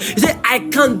the man, he said, I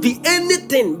can be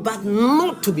anything but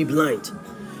not to be blind.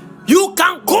 You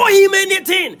can call him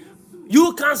anything.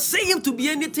 You can say him to be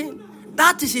anything.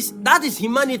 That is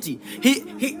humanity.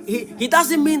 He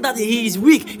doesn't mean that he is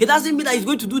weak. He doesn't mean that he's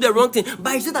going to do the wrong thing.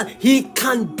 But he said that he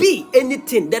can be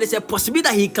anything. There is a possibility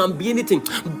that he can be anything.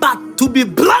 But to be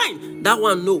blind, that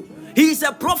one, no. He is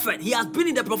a prophet. He has been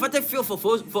in the prophetic field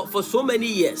for so many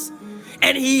years.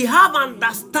 And he have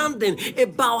understanding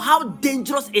about how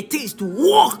dangerous it is to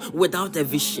walk without a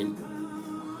vision.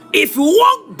 If you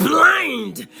walk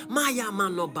blind,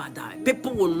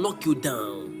 people will knock you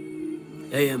down.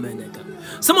 Amen.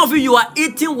 Some of you are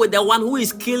eating with the one who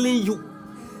is killing you.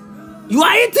 You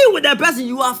are eating with the person.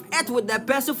 You have ate with the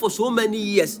person for so many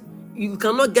years. You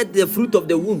cannot get the fruit of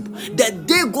the womb. The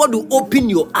day God will open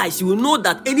your eyes, you will know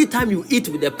that anytime you eat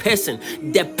with the person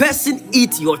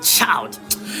eats your child.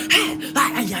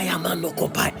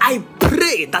 I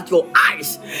pray that your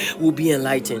eyes will be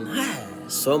enlightened.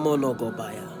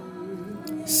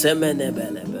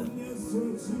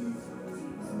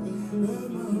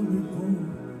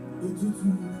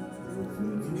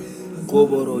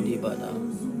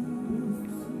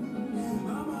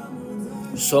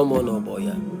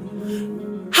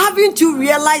 Haven't you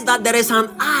realized that there is an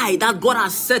eye that God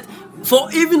has set for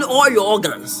even all your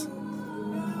organs?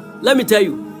 Let me tell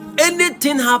you,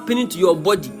 anything happening to your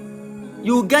body,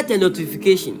 you will get a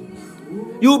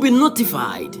notification. You will be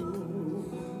notified.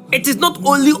 It is not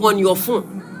only on your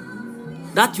phone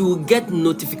that you will get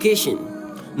notification.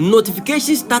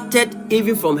 Notification started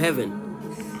even from heaven.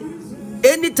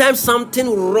 Anytime something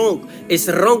wrong is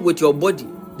wrong with your body,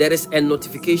 there is a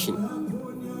notification.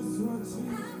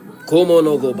 Come on,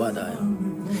 go badaya.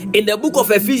 In the book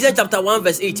of Ephesians chapter 1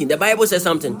 verse 18, the Bible says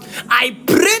something. I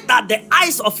pray that the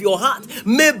eyes of your heart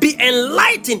may be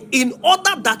enlightened in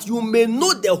order that you may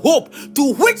know the hope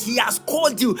to which he has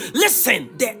called you. Listen,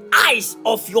 the eyes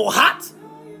of your heart.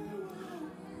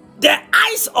 The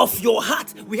eyes of your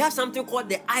heart. We have something called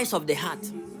the eyes of the heart.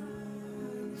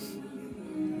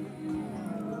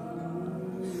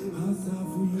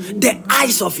 The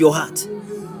eyes of your heart.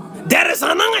 There is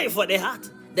an eye for the heart.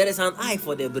 There is an eye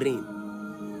for the brain.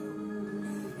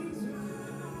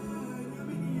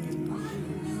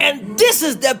 And this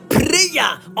is the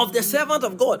prayer of the servant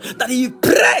of God, that he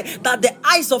pray that the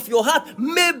eyes of your heart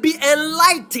may be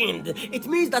enlightened. It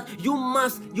means that you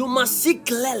must see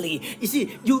clearly. You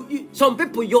see, some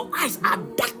people, your eyes are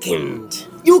darkened.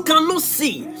 You cannot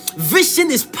see. Vision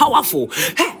is powerful.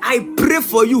 Hey, I pray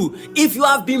for you. If you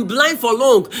have been blind for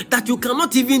long, that you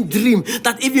cannot even dream,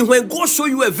 that even when God show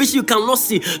you a vision, you cannot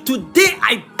see. Today,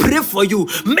 I pray for you.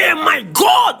 May my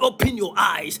God open your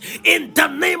eyes in the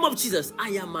name of Jesus. I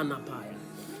am Manapaya.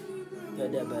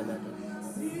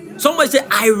 Somebody say,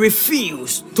 I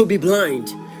refuse to be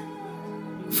blind.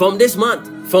 From this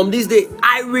month, from this day,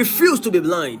 I refuse to be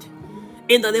blind.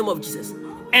 In the name of Jesus.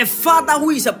 A father who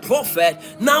is a prophet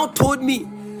now told me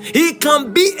he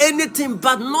can be anything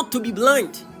but not to be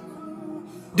blind.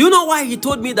 Do you know why he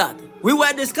told me that? We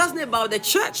were discussing about the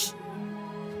church.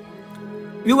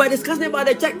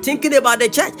 Thinking about the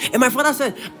church. And my father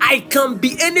said, I can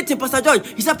be anything, Pastor George.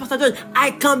 He said, Pastor George,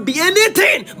 I can be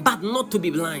anything but not to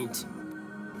be blind.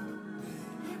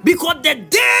 Because the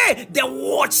day the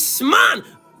watchman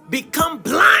become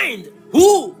blind,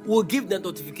 who will give the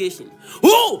notification?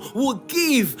 Who will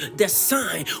give the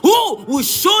sign? Who will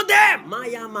show them?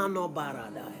 Maya mano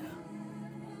baradaya.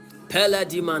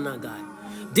 Peladimanagai.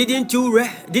 Didn't you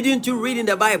read in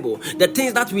the Bible the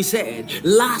things that we said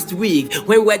last week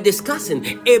when we were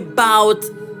discussing about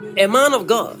a man of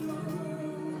God?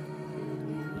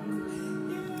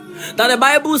 That the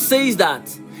Bible says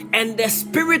that, and the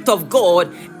Spirit of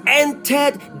God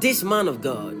entered this man of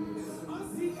God.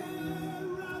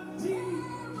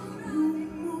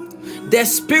 The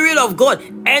Spirit of God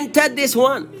entered this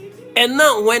one. And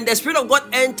now when the Spirit of God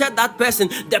entered that person,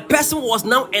 the person was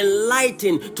now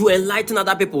enlightened to enlighten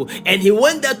other people. And he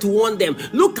went there to warn them.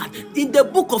 Look at, in the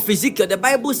book of Ezekiel, the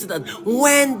Bible says that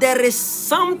when there is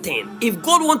something, if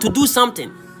God wants to do something,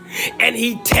 and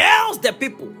he tells the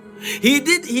people, he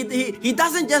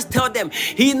doesn't just tell them.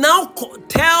 He now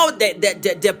tell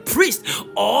the priest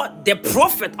or the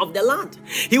prophet of the land.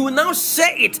 He will now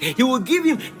say it. He will give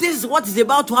him, this is what is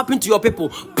about to happen to your people.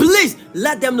 Please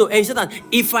let them know. And he said that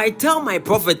if I tell my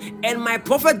prophet and my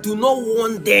prophet do not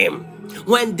warn them,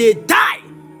 when they die,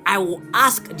 I will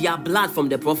ask their blood from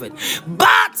the prophet.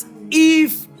 But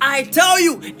if I tell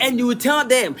you and you tell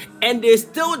them and they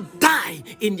still die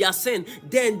in their sin,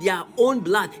 then their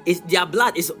blood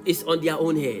is on their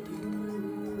own head.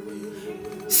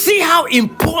 See how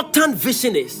important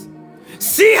vision is.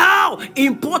 See how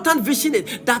important vision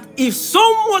is. That if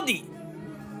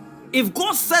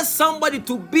God says somebody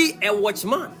to be a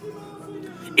watchman,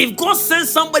 if God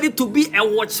sends somebody to be a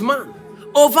watchman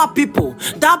over people,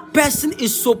 that person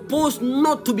is supposed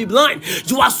not to be blind.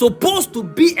 You are supposed to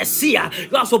be a seer.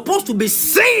 You are supposed to be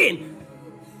seeing.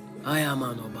 I am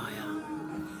an obaya.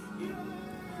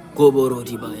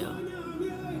 Koborodibaya.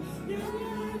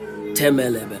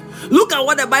 Temelebe. Look at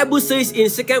what the Bible says in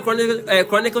 2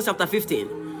 Chronicles chapter 15.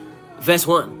 Verse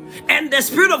 1. And the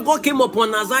Spirit of God came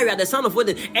upon Azariah, the son of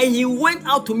Oded, and he went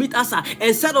out to meet Asa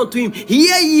and said unto him,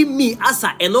 Hear ye me,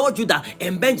 Asa, and all Judah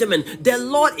and Benjamin. The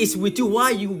Lord is with you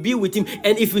while you be with him.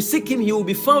 And if you seek him, he will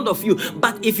be found of you.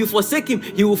 But if you forsake him,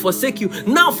 he will forsake you.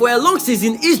 Now, for a long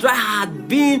season, Israel had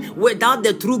been without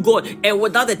the true God and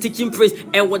without the teaching priest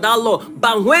and without law.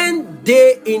 But when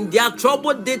they in their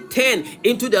trouble did turn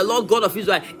into the Lord God of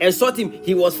Israel and sought him,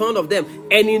 he was found of them.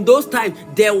 And in those times,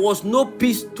 there was no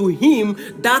peace to him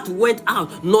that went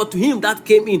out, nor to him that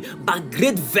came in, but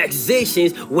great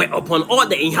vexations were upon all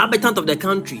the inhabitants of the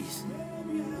countries.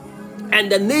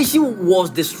 And the nation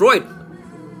was destroyed.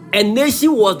 And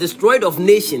nation was destroyed of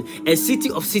nation, and city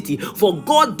of city, for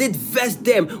God did vex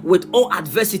them with all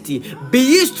adversity. Be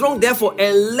ye strong therefore,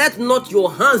 and let not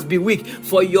your hands be weak,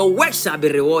 for your work shall be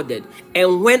rewarded.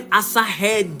 And when Asa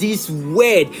heard this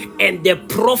word and the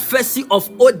prophecy of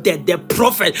Oded the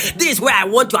prophet, this is where I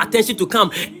want your attention to come.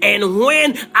 And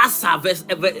when Asa, verse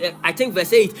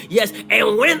 8, yes,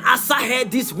 and when Asa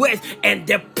heard these words and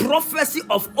the prophecy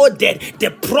of Oded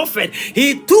the prophet,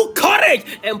 he took courage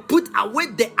and put away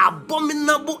the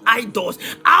abominable idols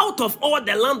out of all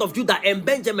the land of Judah and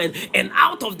Benjamin, and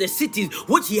out of the cities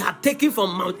which he had taken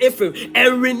from Mount Ephraim,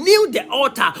 and renewed the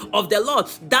altar of the Lord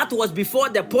that was before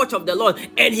the porch of the Lord.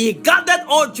 And he gathered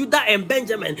all Judah and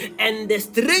Benjamin and the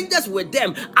strangers with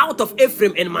them out of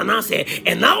Ephraim and Manasseh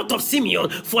and out of Simeon,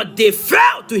 for they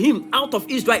fell to him out of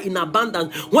Israel in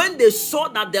abundance when they saw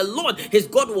that the Lord his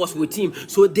God was with him.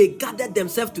 So they gathered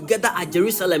themselves together at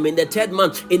Jerusalem in the 3rd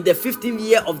month, in the 15th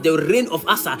year of the reign of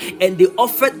Asa, and they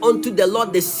offered unto the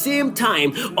Lord the same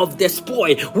time of the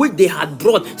spoil which they had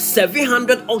brought,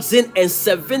 700 oxen and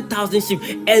 7,000 sheep.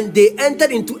 And they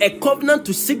entered into a covenant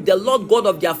to seek the Lord God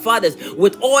of their fathers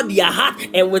with all their heart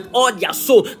and with all their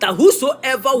soul, that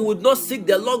whosoever would not seek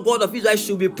the Lord God of Israel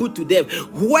should be put to death,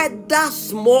 whether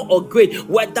small or great,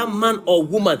 whether man or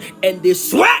woman. And they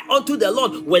swear unto the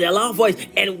Lord with a loud voice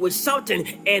and with shouting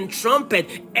and trumpet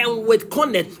and with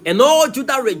cornet. And all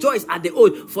Judah rejoiced at the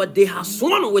oath, for they had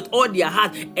sworn with all their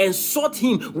heart and sought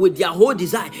him with their whole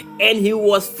desire. And he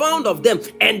was found of them,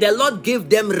 and the Lord gave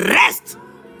them rest.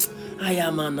 I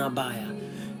am an abaya.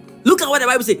 Look at what the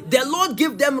Bible says. The Lord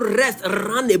gave them rest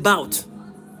round about.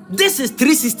 This is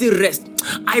 360 rest.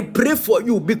 I pray for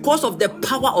you, because of the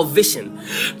power of vision,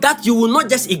 that you will not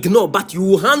just ignore, but you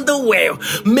will handle well.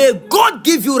 May God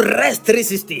give you rest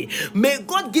 360. May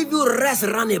God give you rest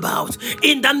roundabout.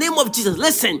 In the name of Jesus.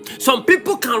 Listen, some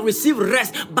people can receive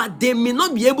rest, but they may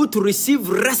not be able to receive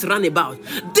rest roundabout.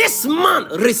 This man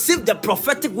received the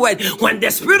prophetic word when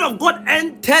the Spirit of God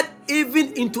entered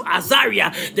even into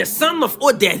Azariah, the son of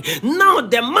Oded. Now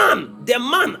the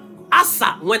man,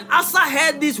 Asa, when Asa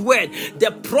heard this word,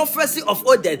 the prophecy of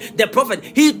Oded, the prophet,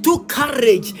 he took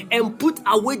courage and put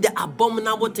away the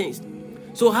abominable things.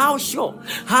 So how sure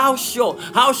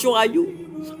are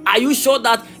you? Are you sure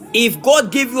that if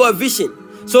God gave you a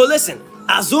vision? So listen,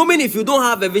 assuming if you don't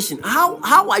have a vision,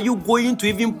 how are you going to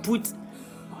even put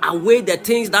away the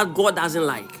things that God doesn't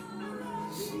like?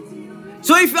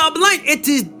 So if you are blind, it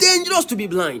is dangerous to be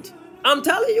blind. I'm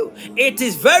telling you, it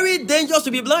is very dangerous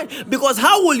to be blind, because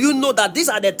how will you know that these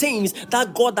are the things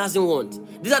that God doesn't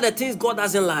want? These are the things God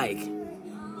doesn't like.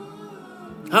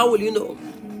 How will you know?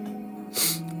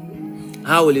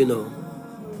 How will you know?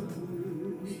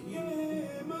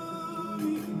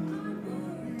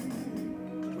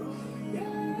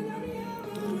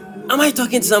 Am I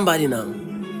talking to somebody now?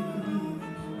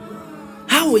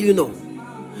 How will you know?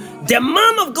 The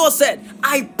man of God said,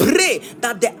 I pray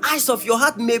that the eyes of your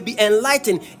heart may be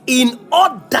enlightened in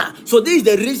order. So this is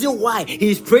the reason why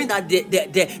he is praying that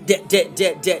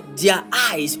their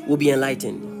eyes will be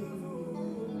enlightened.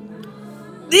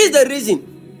 This is the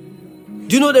reason.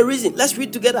 Do you know the reason? Let's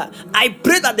read together. I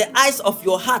pray that the eyes of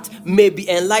your heart may be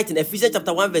enlightened. Ephesians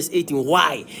chapter 1 verse 18.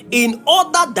 Why? In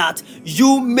order that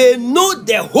you may know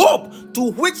the hope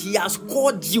to which he has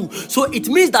called you. So it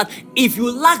means that if you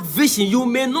lack vision, you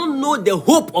may not know the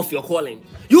hope of your calling.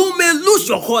 You may lose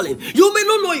your calling. You may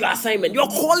not know your assignment. Your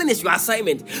calling is your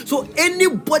assignment. So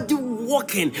anybody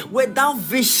walking without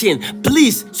vision,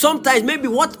 please, sometimes maybe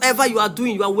whatever you are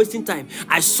doing, you are wasting time.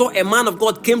 I saw a man of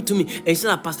God came to me and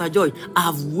said, Pastor Joy,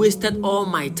 I've wasted all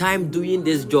my time doing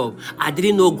this job. I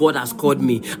didn't know God has called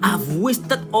me. I've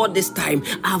wasted all this time.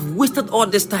 I've wasted all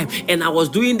this time. And I was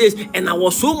doing this and I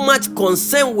was so much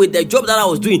concerned with the job that I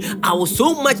was doing. I was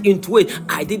so much into it.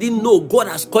 I didn't know God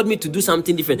has called me to do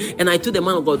something different. And I told the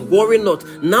man of God, worry not.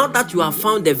 Now that you have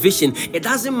found the vision, it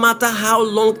doesn't matter how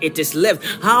long it is left,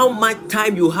 how much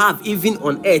time you have even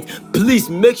on earth, please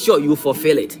make sure you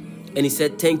fulfill it. And he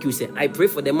said, thank you. He said, I pray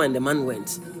for the man. The man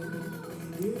went.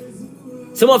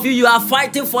 Some of you are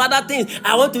fighting for other things.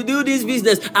 I want to do this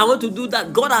business. I want to do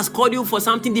that. God has called you for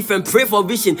something different. Pray for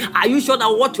vision. Are you sure that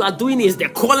what you are doing is the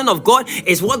calling of God?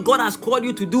 Is what God has called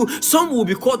you to do? Some will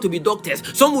be called to be doctors.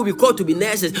 Some will be called to be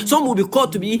nurses. Some will be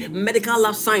called to be medical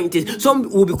lab scientists. Some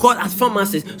will be called as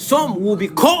pharmacists. Some will be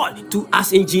called to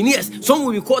as engineers. Some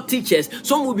will be called teachers.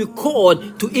 Some will be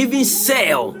called to even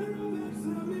sell.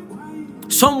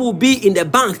 Some will be in the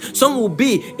bank. Some will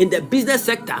be in the business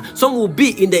sector. Some will be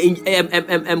in the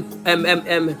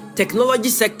technology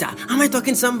sector. Am I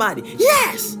talking to somebody?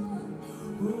 Yes.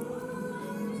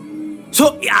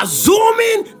 So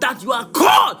assuming that you are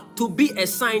called to be a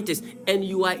scientist and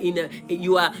you are in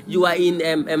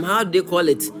how do they call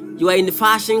it? You are in the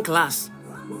fashion class.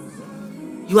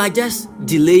 You are just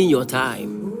delaying your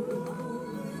time.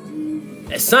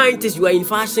 A scientist, you are in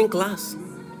fashion class.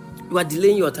 You are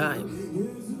delaying your time.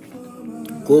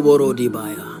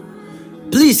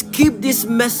 Please keep this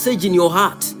message in your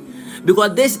heart,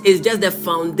 because this is just the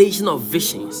foundation of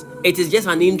visions. It is just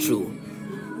an intro.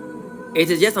 It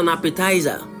is just an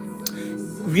appetizer.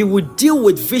 We will deal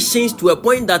with visions to a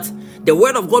point that the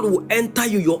word of God will enter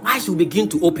you. Your eyes will begin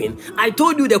to open. I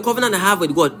told you the covenant I have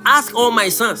with God. Ask all my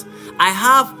sons. I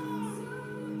have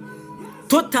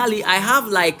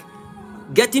like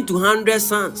getting to 100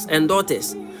 sons and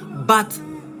daughters. But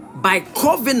by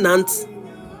covenant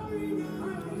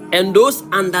and those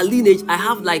under lineage, I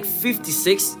have like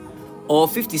 56 or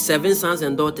 57 sons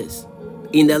and daughters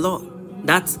in the Lord.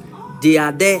 That they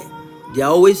are there. They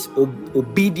are always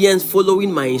obedient,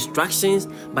 following my instructions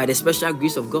by the special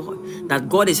grace of God. That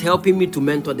God is helping me to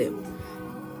mentor them.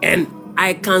 And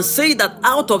I can say that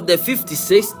out of the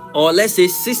 56, or let's say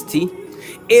 60,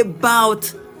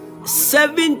 about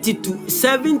 70 to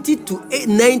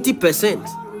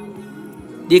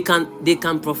 90%, they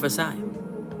can prophesy.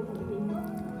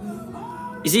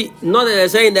 You see, not that I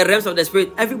say in the realms of the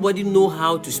spirit, everybody know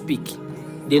how to speak.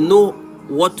 They know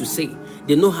what to say.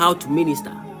 They know how to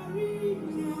minister.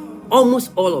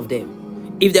 Almost all of them.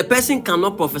 If the person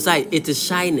cannot prophesy, it is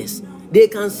shyness. They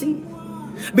can see.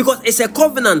 Because it's a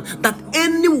covenant that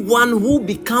anyone who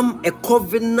become a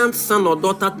covenant son or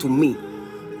daughter to me,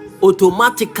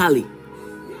 automatically,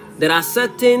 there are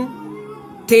certain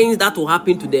things that will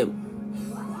happen to them.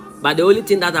 But the only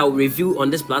thing that I will review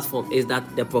on this platform is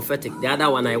that the prophetic. The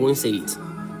other one, I won't say it.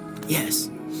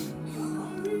 Yes.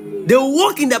 They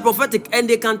walk in the prophetic and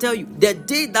they can tell you. The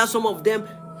day that some of them,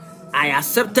 I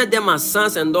accepted them as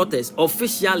sons and daughters,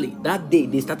 officially, that day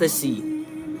they started seeing.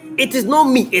 It is not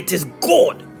me, it is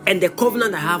God and the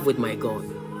covenant I have with my God.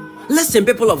 Listen,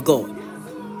 people of God.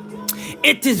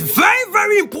 It is very,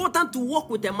 very important to walk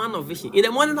with a man of vision. In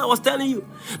the morning, I was telling you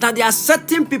that there are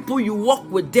certain people you walk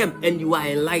with them and you are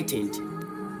enlightened.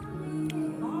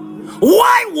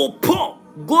 Why will Paul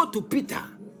go to Peter?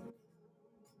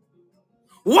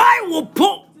 Why will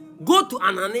Paul go to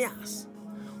Ananias?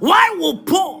 Why will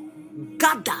Paul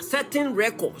gather certain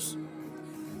records?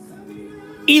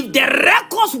 If the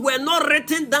records were not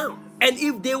written down, and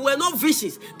if they were not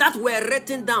visions that were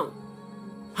written down,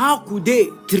 how could they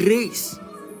trace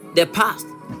the past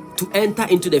to enter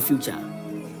into the future?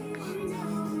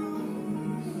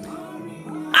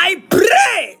 I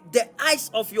pray the eyes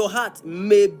of your heart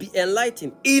may be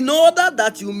enlightened, in order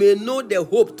that you may know the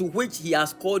hope to which he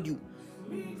has called you.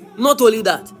 Not only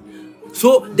that.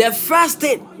 So the first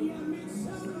thing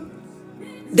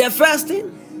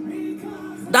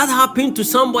that happened to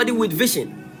somebody with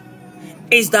vision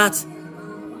is that,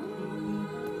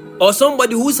 or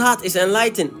somebody whose heart is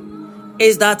enlightened,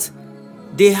 is that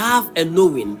they have a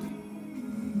knowing.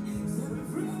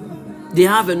 They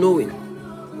have a knowing.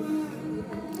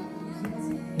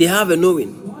 They have a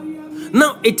knowing.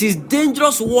 Now, it is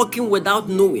dangerous walking without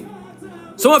knowing.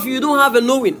 Some of you don't have a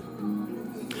knowing.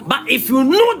 But if you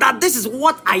know that this is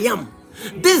what I am,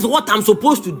 this is what I'm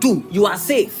supposed to do, you are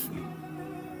safe.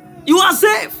 You are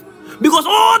safe. Because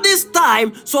all this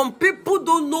time, some people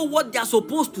don't know what they are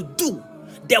supposed to do,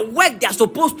 the work they are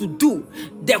supposed to do,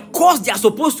 the course they are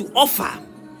supposed to offer.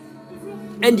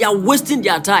 And they are wasting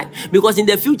their time, because in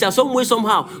the future, some way,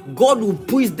 somehow, God will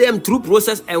push them through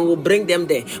process and will bring them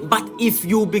there. But if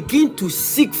you begin to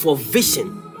seek for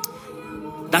vision,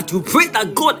 that you pray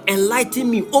that God enlighten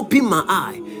me, open my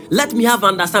eye, let me have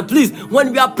understand. Please,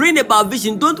 when we are praying about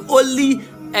vision, don't only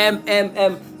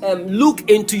look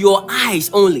into your eyes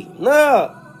only.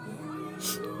 No.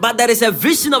 But there is a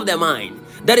vision of the mind.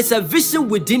 There is a vision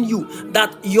within you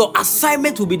that your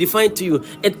assignment will be defined to you.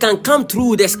 It can come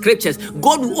through the scriptures.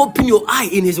 God will open your eye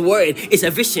in His word. It's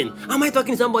a vision. Am I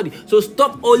talking to somebody? So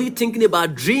stop only thinking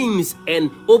about dreams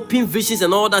and open visions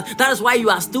and all that. That is why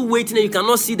you are still waiting and you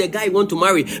cannot see the guy you want to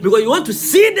marry, because you want to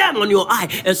see them on your eye.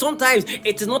 And sometimes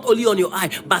it is not only on your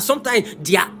eye, but sometimes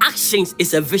their actions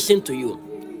is a vision to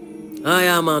you. I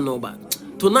am a noba.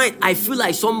 Tonight I feel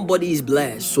like somebody is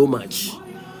blessed so much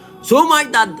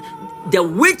that the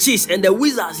witches and the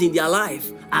wizards in their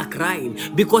life are crying,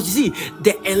 because you see,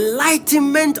 the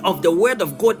enlightenment of the word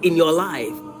of God in your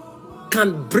life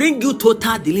can bring you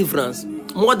total deliverance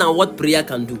more than what prayer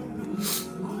can do.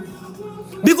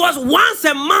 Because once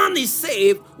a man is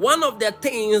saved, one of the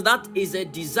things that is a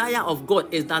desire of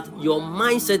God is that your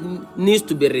mindset needs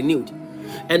to be renewed.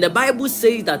 And the Bible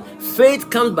says that faith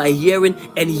comes by hearing,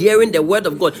 and hearing the word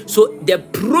of God. So the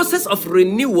process of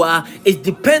renewal is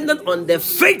dependent on the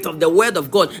faith of the word of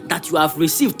God that you have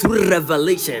received through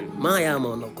revelation.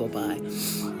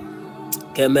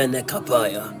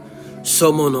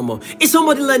 Is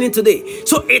somebody learning today?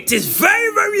 So it is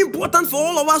very, very important for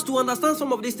all of us to understand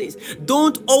some of these things.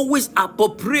 Don't always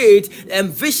appropriate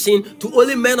vision to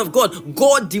only men of God.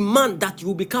 God demands that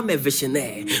you become a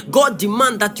visionary. God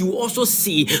demands that you also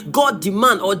see. God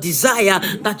demands or desire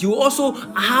that you also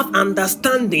have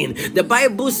understanding. The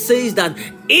Bible says that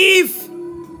if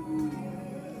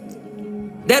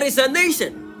there is a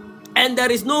nation and there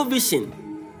is no vision,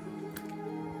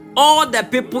 all the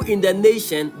people in the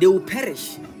nation, they will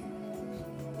perish.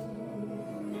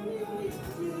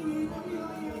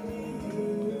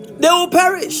 They will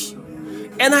perish.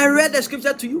 And I read the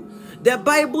scripture to you. The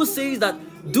Bible says that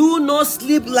do not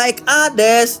sleep like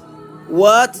others.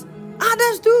 What?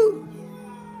 Others do.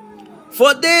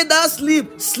 For they that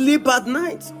sleep, sleep at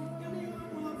night.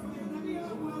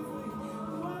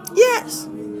 Yes.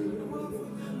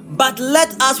 But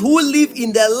let us who live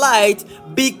in the light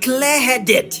be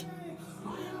clear-headed.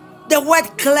 The word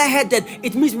clear-headed,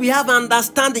 it means we have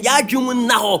understanding. I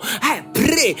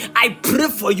pray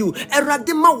for you.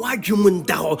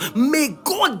 May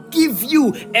God give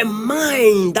you a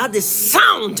mind that is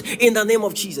sound in the name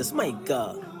of Jesus. My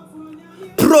God.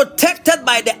 Protected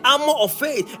by the armor of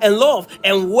faith and love,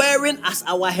 and wearing as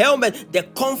our helmet the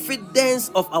confidence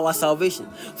of our salvation.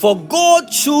 For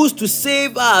God chose to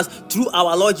save us through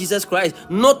our Lord Jesus Christ,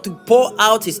 not to pour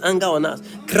out His anger on us.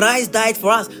 Christ died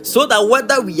for us, so that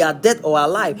whether we are dead or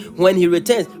alive, when He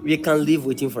returns, we can live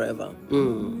with Him forever.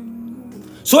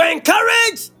 So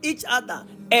encourage each other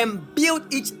and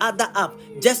build each other up,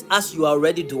 just as you are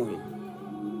already doing.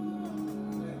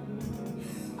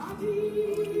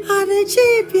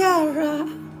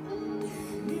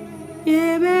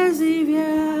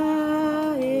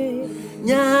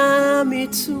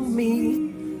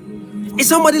 Is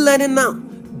somebody learning now?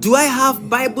 Do I have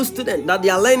Bible students that they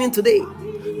are learning today?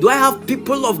 Do I have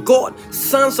people of God,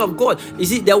 sons of God? You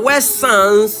see, the word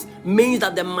sons means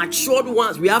that the matured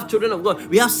ones. We have children of God.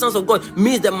 We have sons of God,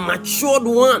 means the matured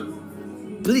one.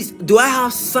 Please, do I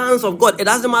have sons of God? It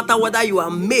doesn't matter whether you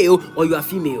are male or you are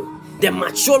female. The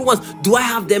mature ones, do I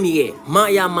have them here?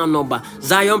 Maya Manoba.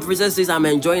 Zion Princess says, I'm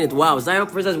enjoying it. Wow. Zion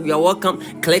Princess, we are welcome.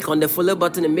 Click on the follow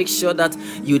button and make sure that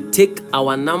you take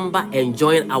our number and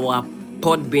join our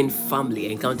Podbean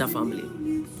family, Encounter family.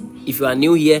 If you are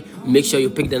new here, make sure you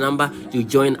pick the number, you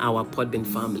join our Podbean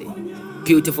family.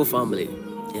 Beautiful family.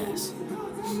 Yes.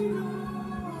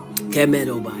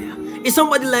 Is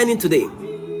somebody learning today?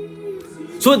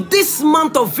 So this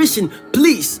month of vision,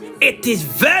 please, it is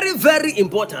very, very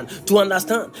important to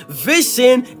understand.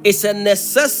 Vision is a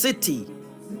necessity.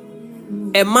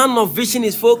 A man of vision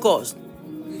is focused.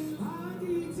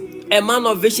 A man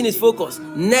of vision is focused.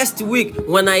 Next week,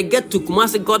 when I get to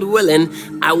Kumasi, God willing,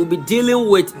 I will be dealing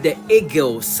with the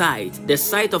eagle side, the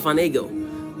sight of an eagle.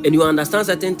 And you understand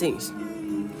certain things.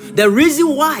 The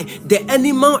reason why the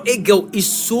animal eagle is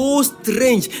so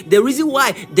strange, the reason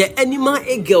why the animal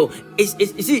eagle is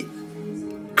you see,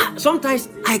 sometimes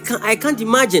I can't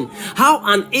imagine how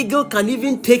an eagle can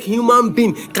even take human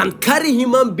being, can carry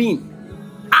human being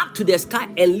up to the sky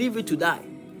and leave it to die.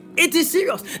 It is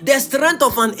serious. The strength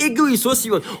of an eagle is so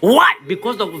serious. Why?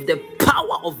 Because of the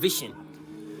power of vision.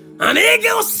 An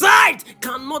eagle's sight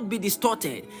cannot be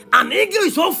distorted. An eagle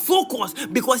is so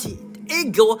focused because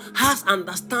eagle has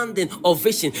understanding of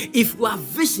vision. If you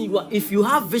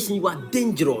have vision, you are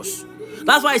dangerous.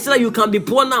 That's why I said that you can be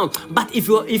poor now, but if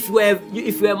you're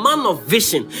a man of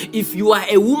vision, if you are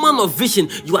a woman of vision,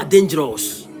 you are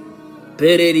dangerous.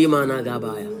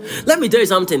 Let me tell you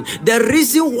something. The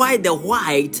reason why the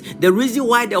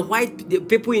white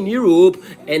people in Europe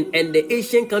and the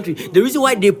Asian country, the reason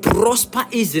why they prosper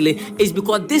easily is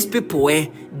because these people,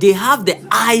 they have the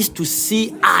eyes to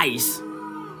see eyes.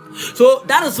 So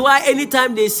that is why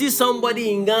anytime they see somebody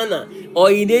in Ghana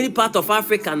or in any part of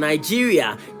Africa,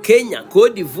 Nigeria, Kenya,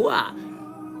 Cote d'Ivoire,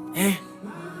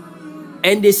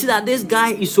 and they see that this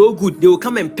guy is so good, they will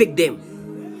come and pick them.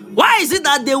 Why is it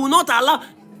that they will not allow?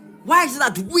 Why is it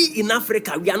that we in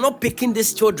Africa, we are not picking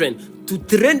these children to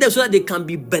train them so that they can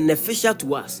be beneficial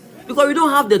to us? Because we don't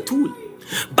have the tool.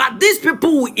 But these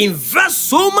people will invest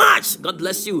so much. God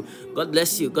bless you. God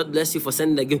bless you. God bless you for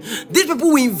sending the gift. These people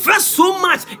will invest so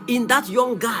much in that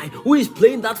young guy who is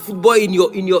playing that football in your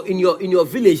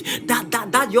village.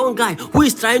 That young guy who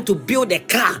is trying to build a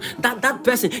car. That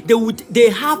person, they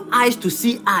have eyes to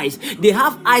see eyes. They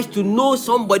have eyes to know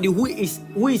somebody who is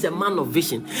a man of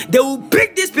vision. They will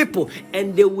pick these people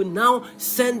and they will now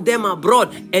send them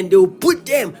abroad and they will put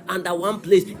them under one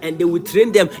place and they will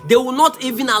train them. They will not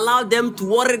even allow them to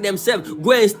worry themselves.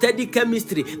 Go and study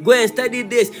chemistry. Go and study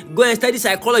this. Go and study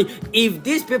psychology. If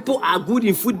these people are good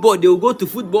in football, they will go to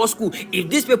football school. If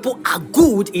these people are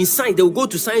good in science, they will go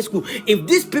to science school. If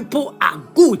these people are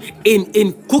good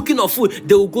in cooking of food,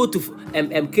 they will go to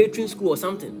catering school or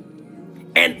something.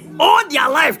 And all their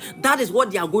life, that is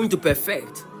what they are going to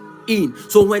perfect in.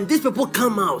 So when these people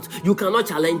come out, you cannot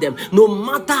challenge them. No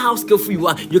matter how skillful you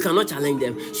are, you cannot challenge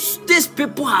them. These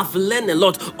people have learned a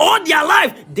lot. All their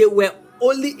life, they were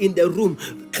only in the room,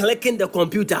 clicking the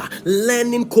computer,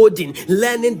 learning coding,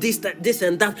 learning this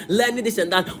and that, learning this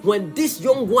and that. When these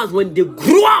young ones, when they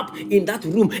grow up in that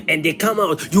room and they come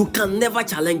out, you can never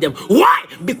challenge them. Why?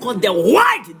 Because the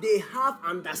white, they have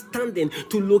understanding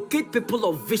to locate people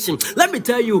of vision. Let me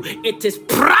tell you, it is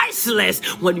priceless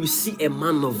when you see a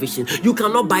man of vision. You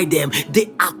cannot buy them. They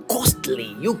are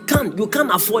costly. You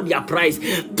can't afford their price.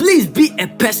 Please be a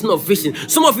person of vision.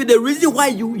 Some of you, the reason why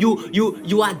you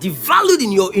are devalued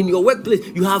in your workplace,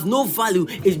 you have no value,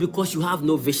 is because you have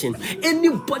no vision.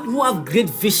 Anybody who have great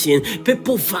vision,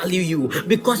 people value you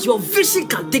because your vision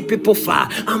can take people far.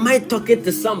 Am I talking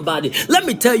to somebody? Let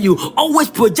me tell you, always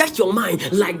project your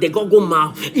mind like the Google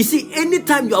map. You see,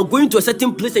 anytime you are going to a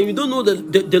certain place and you don't know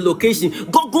the location,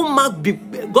 Google map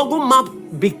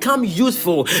become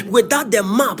useful. Without the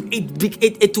map,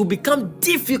 it will become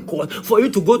difficult for you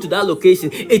to go to that location.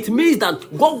 It means that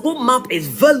Google map is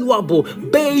valuable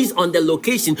based on the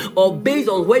location or based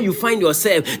on where you find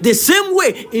yourself. The same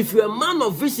way, if you're a man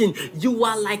of vision, you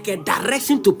are like a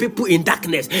direction to people in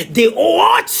darkness. They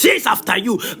all chase after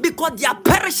you because they are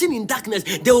perishing in darkness.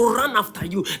 They will run after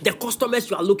you. The customers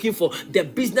you are looking for, the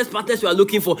business partners you are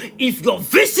looking for, if your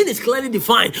vision is clearly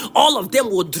defined, all of them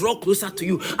will draw closer to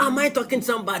you. Am I talking to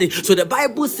somebody? So the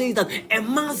Bible says that a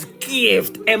man's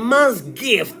gift,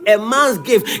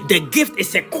 the gift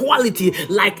is a quality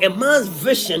like a man's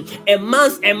vision, a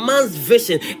man's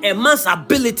vision, a man's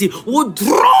ability will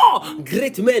draw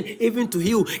great men even to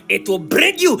you. It will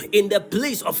bring you in the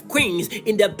place of queens,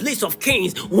 in the place of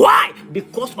kings. Why?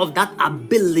 Because of that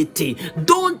ability.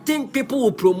 Don't think people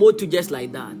will promote you just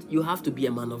like that. You have to be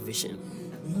a man of vision.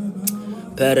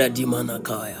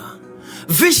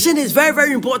 Vision is very,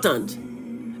 very important.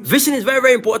 Vision is very,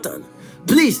 very important.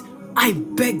 Please, I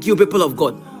beg you, people of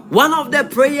God, one of the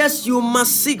prayers you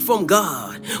must seek from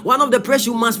God, one of the prayers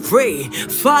you must pray,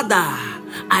 Father,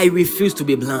 I refuse to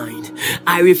be blind.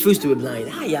 I refuse to be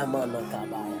blind.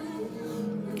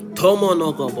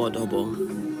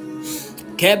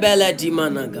 Kebele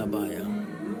dimanagabaya.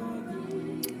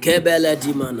 Kebele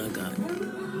dimanaga.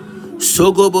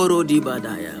 Sogoboro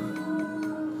dibadaya.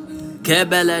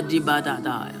 Kebele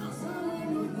dibadadaya.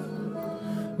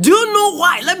 Do you know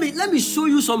why? Let me show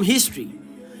you some history.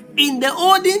 In the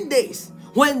olden days,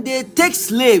 when they take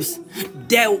slaves,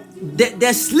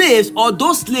 the slaves or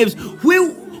those slaves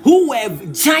who were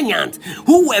giant,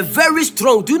 who were very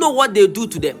strong, do you know what they do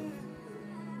to them?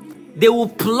 They will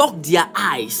pluck their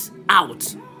eyes out.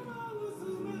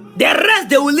 The rest,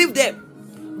 they will leave them.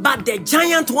 But the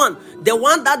giant one, the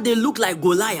one that they look like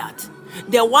Goliath,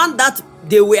 the one that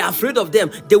they were afraid of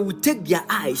them. They would take their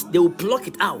eyes, they will pluck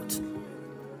it out.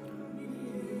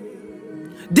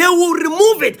 They will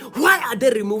remove it. Why are they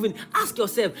removing? Ask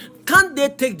yourself, can't they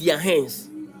take their hands?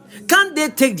 Can't they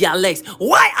take their legs?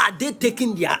 Why are they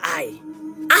taking their eye?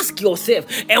 Ask yourself.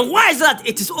 And why is that?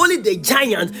 It is only the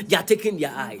giants they are taking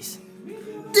their eyes.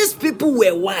 These people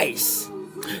were wise.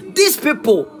 These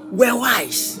people were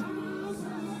wise.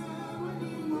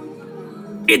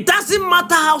 It doesn't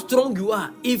matter how strong you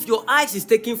are. If your eyes is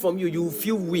taken from you, you will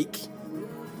feel weak.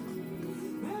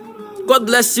 God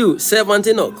bless you, Servant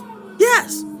Enoch.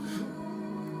 Yes.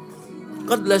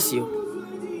 God bless you.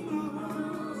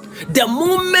 The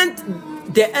moment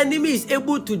the enemy is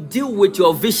able to deal with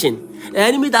your vision, the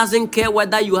enemy doesn't care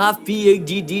whether you have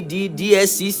PhD, DD,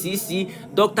 DSc, CC,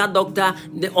 doctor,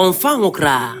 the onfang.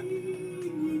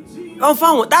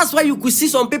 That's why you could see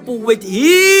some people with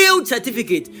huge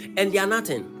certificate and they are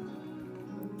nothing.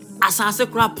 Asase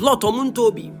kra plot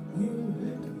omuntobi.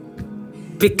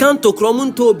 Picanto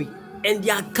kromuntobi. And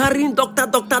they are carrying doctor.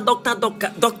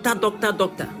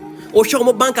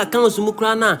 Oshomo bank accounts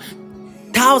mukrana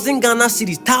 1,000 Ghana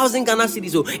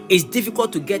cedis. So it's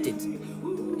difficult to get it.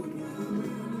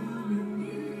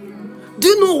 Do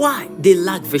you know why they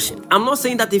lack vision? I'm not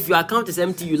saying that if your account is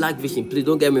empty, you lack vision. Please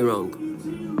don't get me wrong.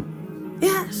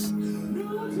 Yes.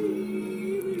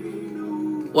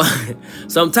 Well,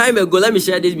 some time ago, let me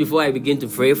share this before I begin to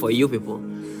pray for you people.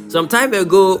 Some time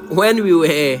ago, when we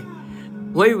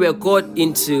were called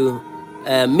into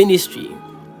ministry,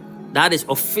 that is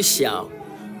official,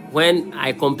 when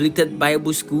I completed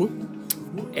Bible school,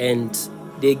 and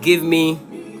they did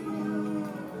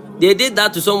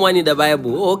that to someone in the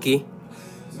Bible. Oh, okay.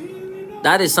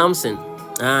 That is something.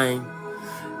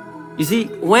 You see,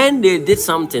 when they did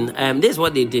something, this is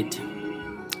what they did.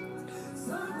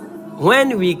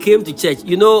 When we came to church,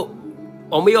 you know,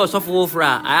 I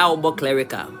about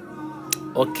clerical.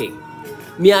 Okay.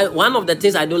 One of the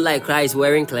things I don't like is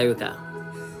wearing clerical.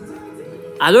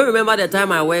 I don't remember the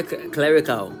time I wear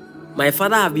clerical. My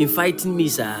father have been fighting me,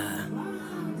 sir.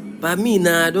 But me,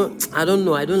 nah, I don't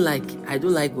know. I don't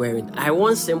like wearing. I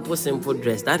want simple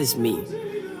dress. That is me.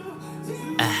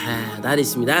 That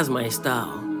is me. That's my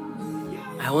style.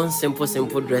 I want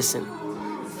simple dressing.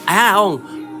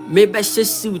 Maybe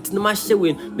suit, no matter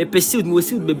when me suit,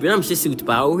 baby. I'm suit,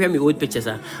 but I will hear me old pictures.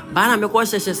 But I'm a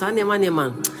cautious, man.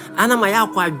 And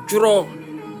I'm draw.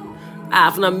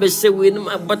 After me with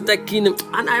my butterkin,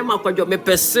 and I'm a quadro. Me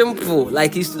simple,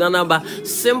 like he's to number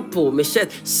simple. Me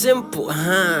shirt simple.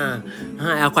 A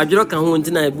quadro can hold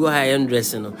in a go high end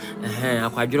dressing. A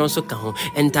quadro so can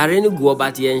and Tareni go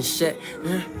about the and shirt.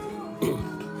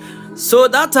 So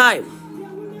that time,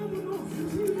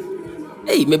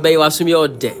 hey, maybe you assume you're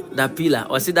dead. That pillar,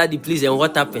 or say daddy, please, and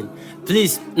what happened?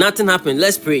 Please, nothing happened.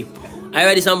 Let's pray. Are you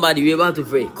ready, somebody? We're about to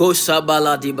pray. Ko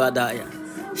sabala di badaya,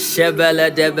 shebele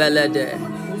de bele de,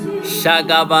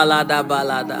 shagabala da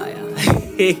baladaya.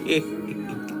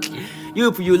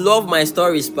 You love my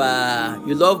stories, pa.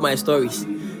 You love my stories.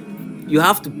 You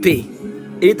have to pay.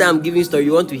 Anytime I'm giving story,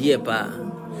 you want to hear, pa.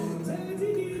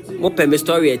 Mo pay me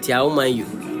story at ya, mind you.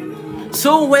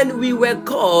 So when we were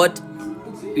called,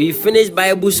 we finished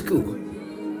Bible school.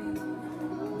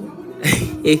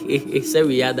 Say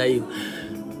we yada you.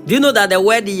 Do you know that the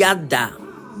word yada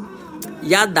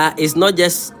is not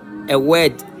just a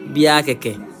word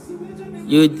biakeke?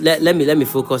 You let me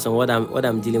focus on what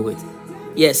I'm dealing with.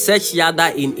 Yes, search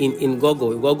yada in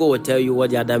Google. Google will tell you what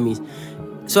yada means.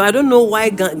 So I don't know why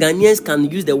Ghanaians can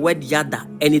use the word yada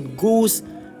and it goes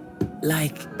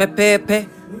like pepe.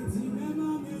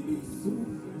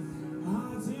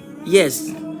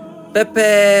 Yes,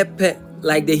 pepe,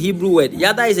 like the Hebrew word.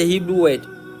 Yada is a Hebrew word.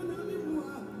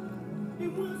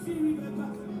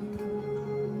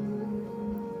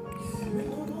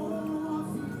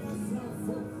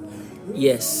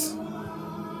 Yes.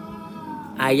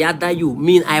 I yada you,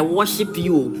 mean I worship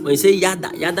you. When you say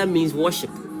yada means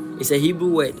worship. It's a Hebrew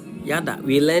word. Yada.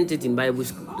 We learned it in Bible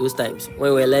school those times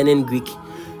when we were learning Greek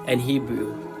and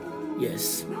Hebrew.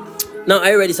 Yes. Now,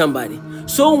 are you ready, somebody?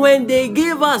 So when they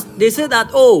gave us, they said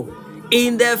that,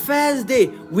 in the first day,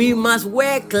 we must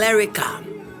wear clerical.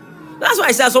 That's why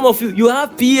I said some of you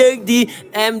have PhD,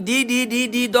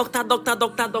 MD, doctor.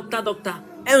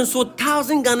 And so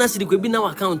 1,000 Ghana cedis could be now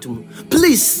account to me.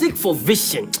 Please seek for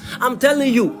vision. I'm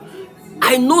telling you,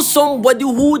 I know somebody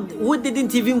who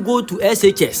didn't even go to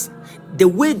SHS. The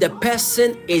way the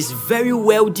person is very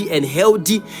wealthy and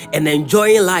healthy and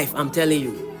enjoying life, I'm telling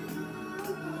you.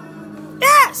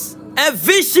 Yes, a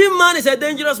vision man is a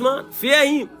dangerous man. Fear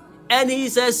him. And he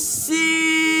is a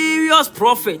serious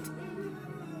prophet.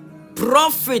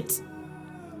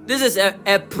 This is a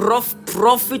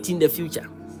profit in the future.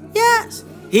 Yes,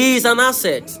 he is an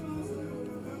asset.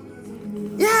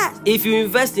 Yes, if you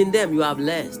invest in them, you are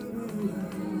blessed.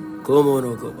 Come on,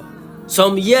 Ogoba.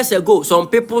 Some years ago, some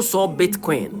people saw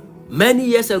Bitcoin. Many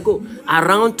years ago,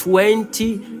 around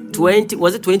 2020,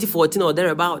 was it 2014 or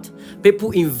thereabout?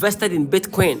 People invested in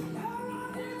Bitcoin.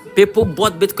 People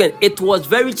bought Bitcoin. It was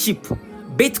very cheap.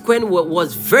 Bitcoin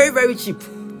was very, very cheap.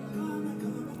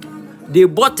 They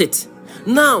bought it.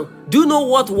 Now, do you know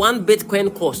what one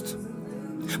Bitcoin cost?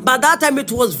 By that time,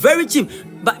 it was very cheap.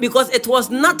 But because it was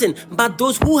nothing, but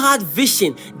those who had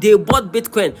vision, they bought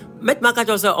Bitcoin.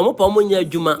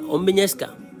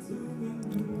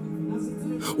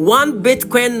 One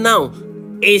Bitcoin now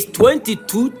is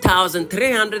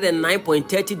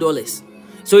 $22,309.30.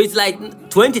 So it's like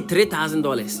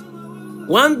 $23,000.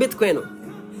 One Bitcoin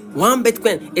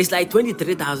is like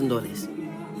 $23,000.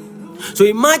 So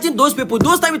imagine those people.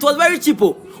 Those times it was very cheap.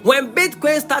 When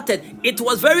Bitcoin started, it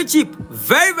was very cheap.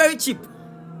 Very, very cheap.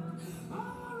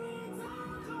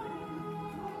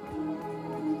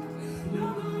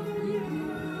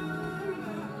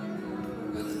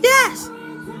 Yes.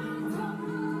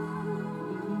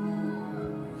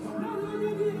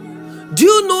 Do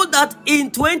you know that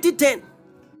in 2010,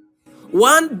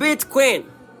 one Bitcoin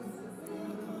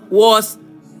was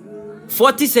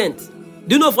 40 cents?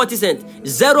 Do you know 40 cents?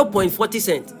 0.40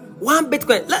 cents. One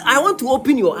Bitcoin. I want to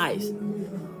open your eyes.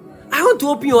 I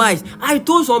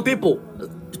told some people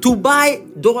to buy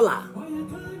dollar.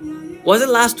 Was it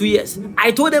last 2 years?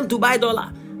 I told them to buy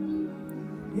dollar.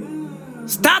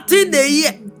 Starting the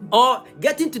year or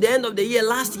getting to the end of the year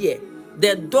last year,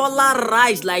 the dollar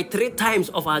rise like 3 times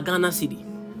of our Ghana cedi.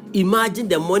 Imagine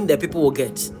the money that people will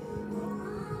get.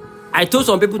 I told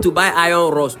some people to buy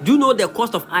iron rods. Do you know the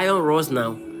cost of iron rods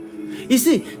now? You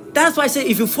see, that's why I say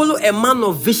if you follow a man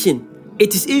of vision,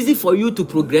 it is easy for you to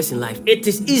progress in life. It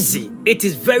is easy. It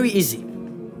is very easy.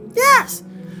 Yes.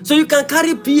 So you can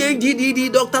carry PhD, DD,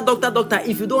 doctor.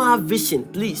 If you don't have vision,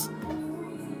 please.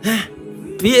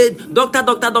 Doctor.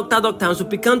 So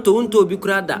picanto unto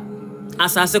bikrada.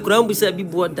 As I say, Kurambu said, be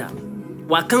border.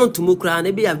 Wakant to Mukra,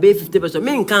 maybe a bay 50%.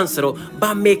 Main cancer,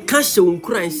 but make cash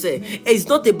and say it's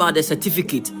not about the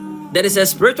certificate. There is a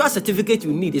spiritual certificate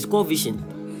you need. It's called vision.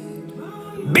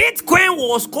 Bitcoin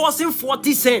was costing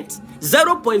 40 cents,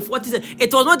 0.40 cents.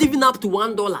 It was not even up to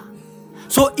 $1.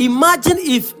 So imagine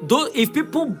if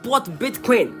people bought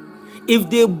Bitcoin, if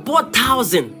they bought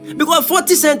 1,000, because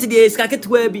 40 cents today is like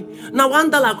now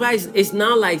 $1 price is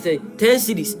now like say 10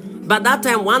 cedis. But that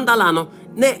time $1 no.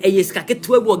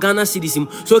 Ghana cedis.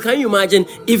 So can you imagine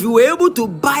if you were able to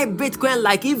buy Bitcoin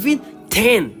like even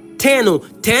 10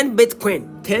 Bitcoin?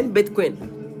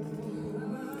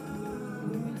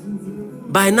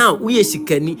 By now we are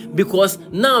sikani because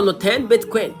now no 10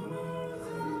 Bitcoin.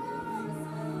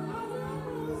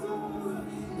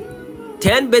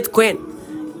 10 Bitcoin.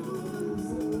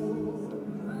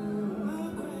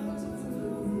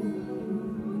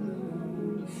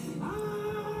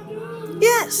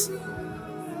 Yes.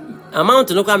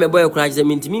 Amount no come boy crash the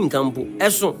mintimi in campo.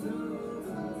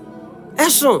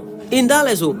 Eson in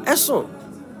dollars. Eson.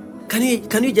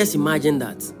 Can you just imagine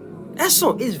that?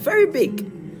 Eson is very big.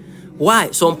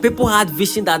 Why? Some people had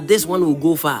vision that this one will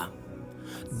go far.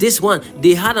 This one,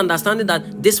 they had understanding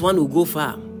that this one will go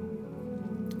far.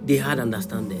 They had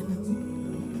understanding.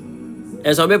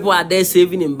 And some people are there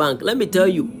saving in bank. Let me tell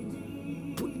you.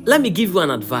 Let me give you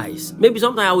an advice. Maybe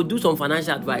sometime I will do some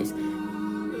financial advice.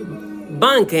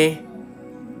 Bank,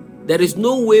 there is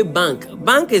no way bank.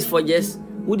 Bank is for just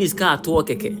who this car to work.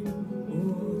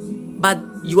 But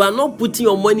you are not putting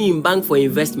your money in bank for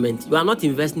investment. You are not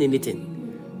investing in anything.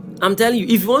 I'm telling you,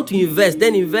 if you want to invest,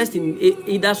 then invest in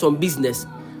either some business.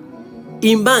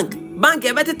 In bank, if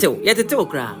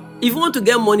you want to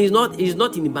get money, it's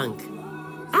not in the bank.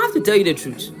 I have to tell you the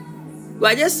truth. You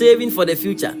are just saving for the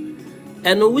future.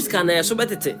 And no which can so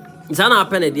better. It's not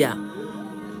happen there.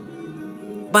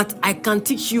 But I can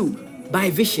teach you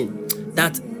by vision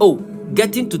that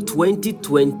getting to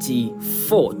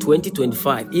 2024,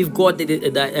 2025, if God did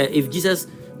it, if Jesus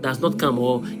does not come,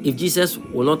 or if Jesus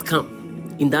will not come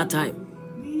in that time,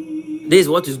 this is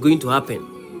what is going to happen.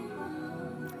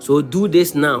 So do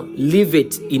this now. Leave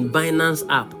it in Binance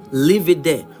app. Leave it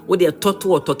there. What they are taught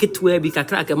to or talk it to where be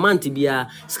kakra manti be a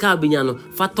scabiano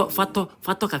fato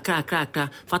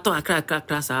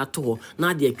kakra sa to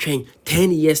now they train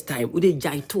 10 years time. Would they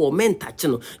jai to or menta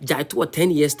channel jai to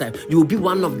 10 years time? You will be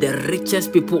one of the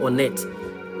richest people on earth.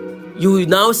 You will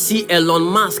now see Elon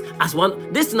Musk as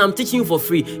one. This thing I'm teaching you for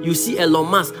free. You see Elon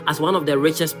Musk as one of the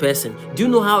richest person. Do you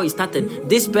know how he started?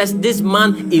 This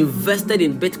man invested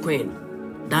in Bitcoin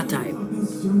that time.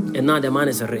 and now the man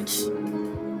is rich.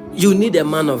 You need a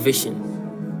man of vision.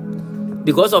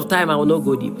 Because of time, I will not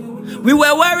go deep. We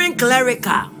were wearing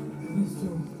clerical.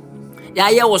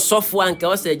 Yeah, was soft one.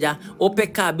 Kaoseja,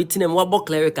 opeka bitin and wabo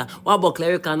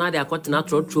clerical. Now they are cutting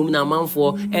out room na man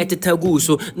for etetagu.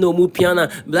 So no mu piana,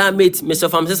 blah mate, Mr.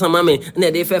 Famses and mammy, and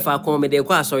they fair for come, they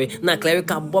qua sorry, na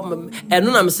clerical bomb, and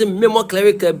no, I'm saying memo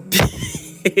clerical.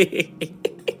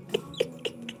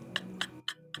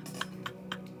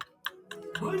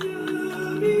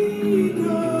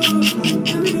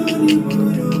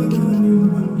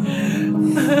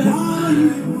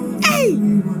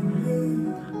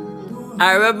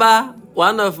 I remember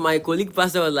one of my colleague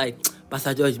pastor was like,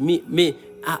 Pastor George, me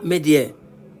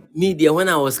dear, when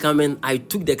I was coming, I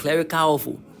took the clerical off.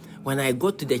 When I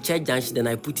go to the church junction, then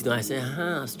I put it on. I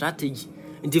said, strategy.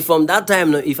 Until from that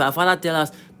time, if our father tell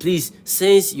us, please,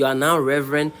 since you are now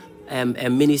reverend and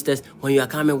ministers, when you are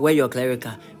coming, wear your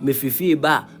clerical. Me feel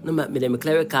bad. No, me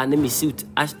clerical, me suit.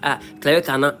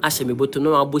 Clerical na ashe me boto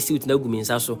no abo suit na gumi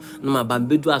nsaso. No ma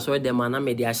bambedu aso de man na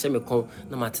me de ashe me kon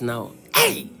na matina.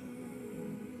 Hey.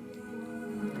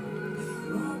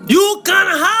 You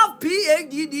can have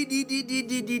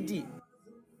PhD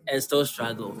and still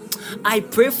struggle. I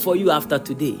pray for you after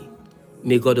today.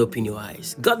 May God open your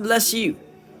eyes. God bless you.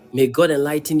 May God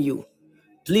enlighten you.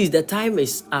 Please, the time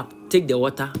is up. Take the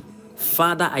water.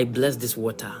 Father, I bless this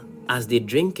water. As they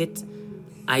drink it,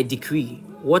 I decree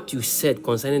what you said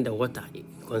concerning the water,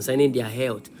 concerning their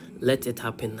health, let it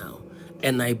happen now.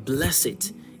 And I bless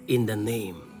it in the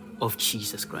name of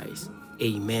Jesus Christ.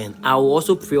 Amen. I will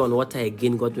also pray on water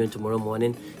again, God willing, tomorrow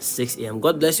morning, 6 a.m.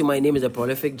 God bless you. My name is the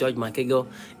prolific George Mceagle.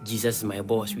 Jesus is my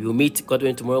boss. We will meet, God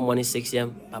willing, tomorrow morning, 6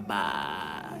 a.m.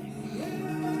 Bye-bye.